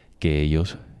que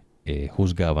ellos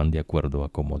juzgaban de acuerdo a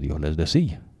como Dios les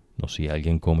decía, ¿no? Si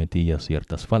alguien cometía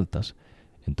ciertas faltas,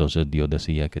 entonces Dios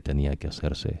decía que tenía que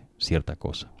hacerse cierta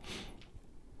cosa.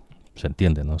 ¿Se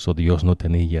entiende, no? So, Dios no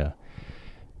tenía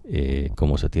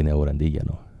como se tiene ahora en día,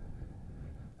 ¿no?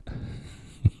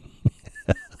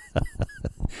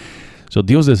 So,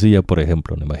 Dios decía, por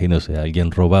ejemplo, ¿no? Imagínense,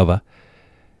 alguien robaba,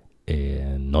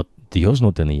 Dios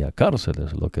no tenía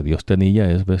cárceles. Lo que Dios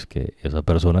tenía es, ves, que esa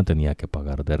persona tenía que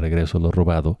pagar de regreso lo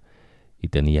robado y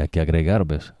tenía que agregar,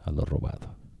 ves, a lo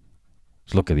robado.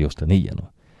 Es lo que Dios tenía,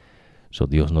 ¿no? So,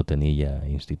 Dios no tenía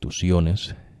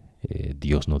instituciones,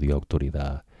 Dios no dio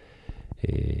autoridad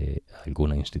a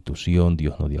alguna institución,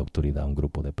 Dios no dio autoridad a un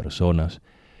grupo de personas.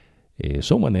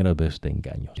 Son maneras, ves, de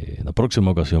engaño. En la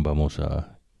próxima ocasión vamos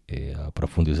a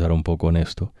profundizar un poco en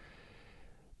esto.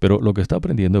 Pero lo que está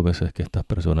aprendiendo a veces es que estas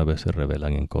personas a veces se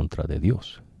rebelan en contra de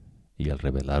Dios. Y al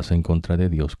rebelarse en contra de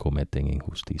Dios cometen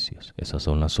injusticias. Esas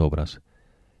son las obras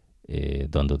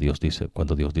cuando Dios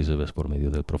dice, ves, por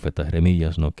medio del profeta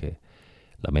Jeremías, ¿no? Que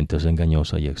la mente es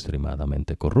engañosa y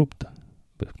extremadamente corrupta.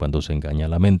 Pues cuando se engaña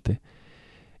la mente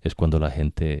es cuando la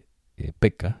gente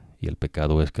peca, y el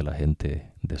pecado es que la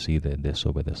gente decide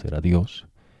desobedecer a Dios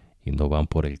y no van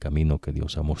por el camino que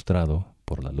Dios ha mostrado,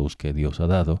 por la luz que Dios ha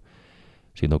dado,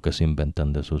 sino que se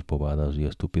inventan de sus bobadas y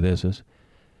estupideces,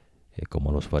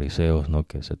 como los fariseos, ¿no?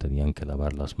 Que se tenían que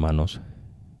lavar las manos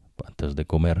antes de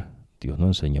comer. Dios no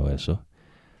enseñó eso.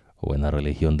 O en la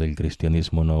religión del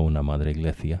cristianismo, no, una madre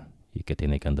iglesia, y que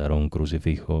tiene que andar a un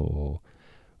crucifijo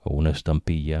o una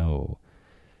estampilla, o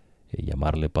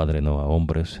llamarle padre, no, a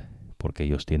hombres, porque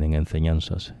ellos tienen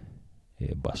enseñanzas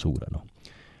basura, ¿no?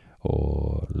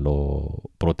 O lo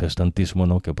protestantismo,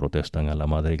 ¿no? Que protestan a la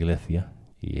madre iglesia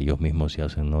y ellos mismos se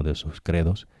hacen, ¿no? De sus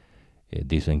credos,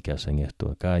 dicen que hacen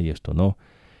esto acá y esto no,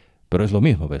 pero es lo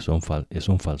mismo, ¿ves? Es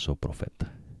un falso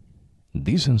profeta.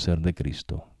 Dicen ser de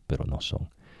Cristo, pero no son.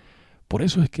 Por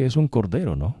eso es que es un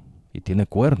cordero, ¿no? Y tiene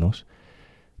cuernos,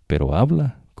 pero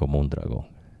habla como un dragón.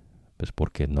 ¿Ves?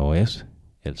 Porque no es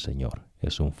el Señor,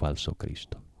 es un falso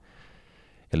Cristo.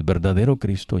 El verdadero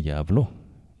Cristo ya habló,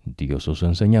 dio sus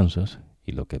enseñanzas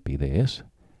y lo que pide es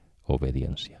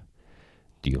obediencia.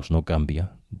 Dios no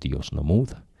cambia, Dios no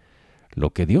muda.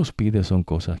 Lo que Dios pide son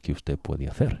cosas que usted puede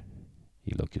hacer,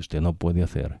 y lo que usted no puede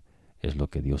hacer es lo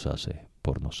que Dios hace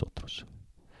por nosotros.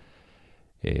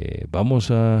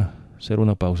 Vamos a hacer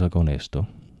una pausa con esto.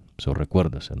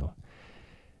 Recuérdese, ¿no?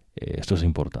 Esto es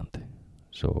importante.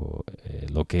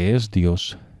 Lo que es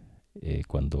Dios,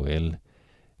 cuando Él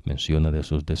menciona de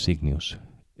sus designios,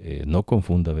 no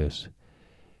confunda, ves,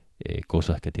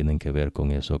 cosas que tienen que ver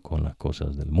con eso, con las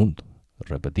cosas del mundo.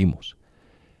 Repetimos,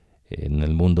 en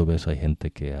el mundo, ves, hay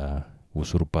gente que ha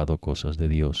usurpado cosas de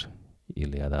Dios y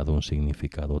le ha dado un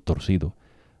significado torcido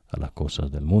a las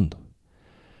cosas del mundo.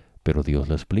 Pero Dios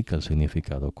le explica el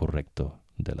significado correcto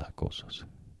de las cosas.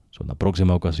 En la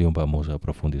próxima ocasión vamos a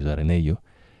profundizar en ello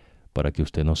para que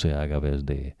usted no se haga, ves,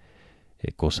 de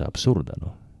cosa absurda,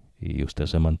 ¿no? Y usted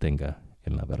se mantenga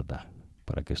en la verdad,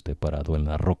 para que esté parado en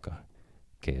la roca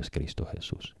que es Cristo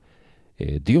Jesús.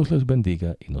 Dios les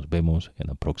bendiga y nos vemos en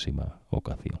la próxima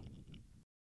ocasión.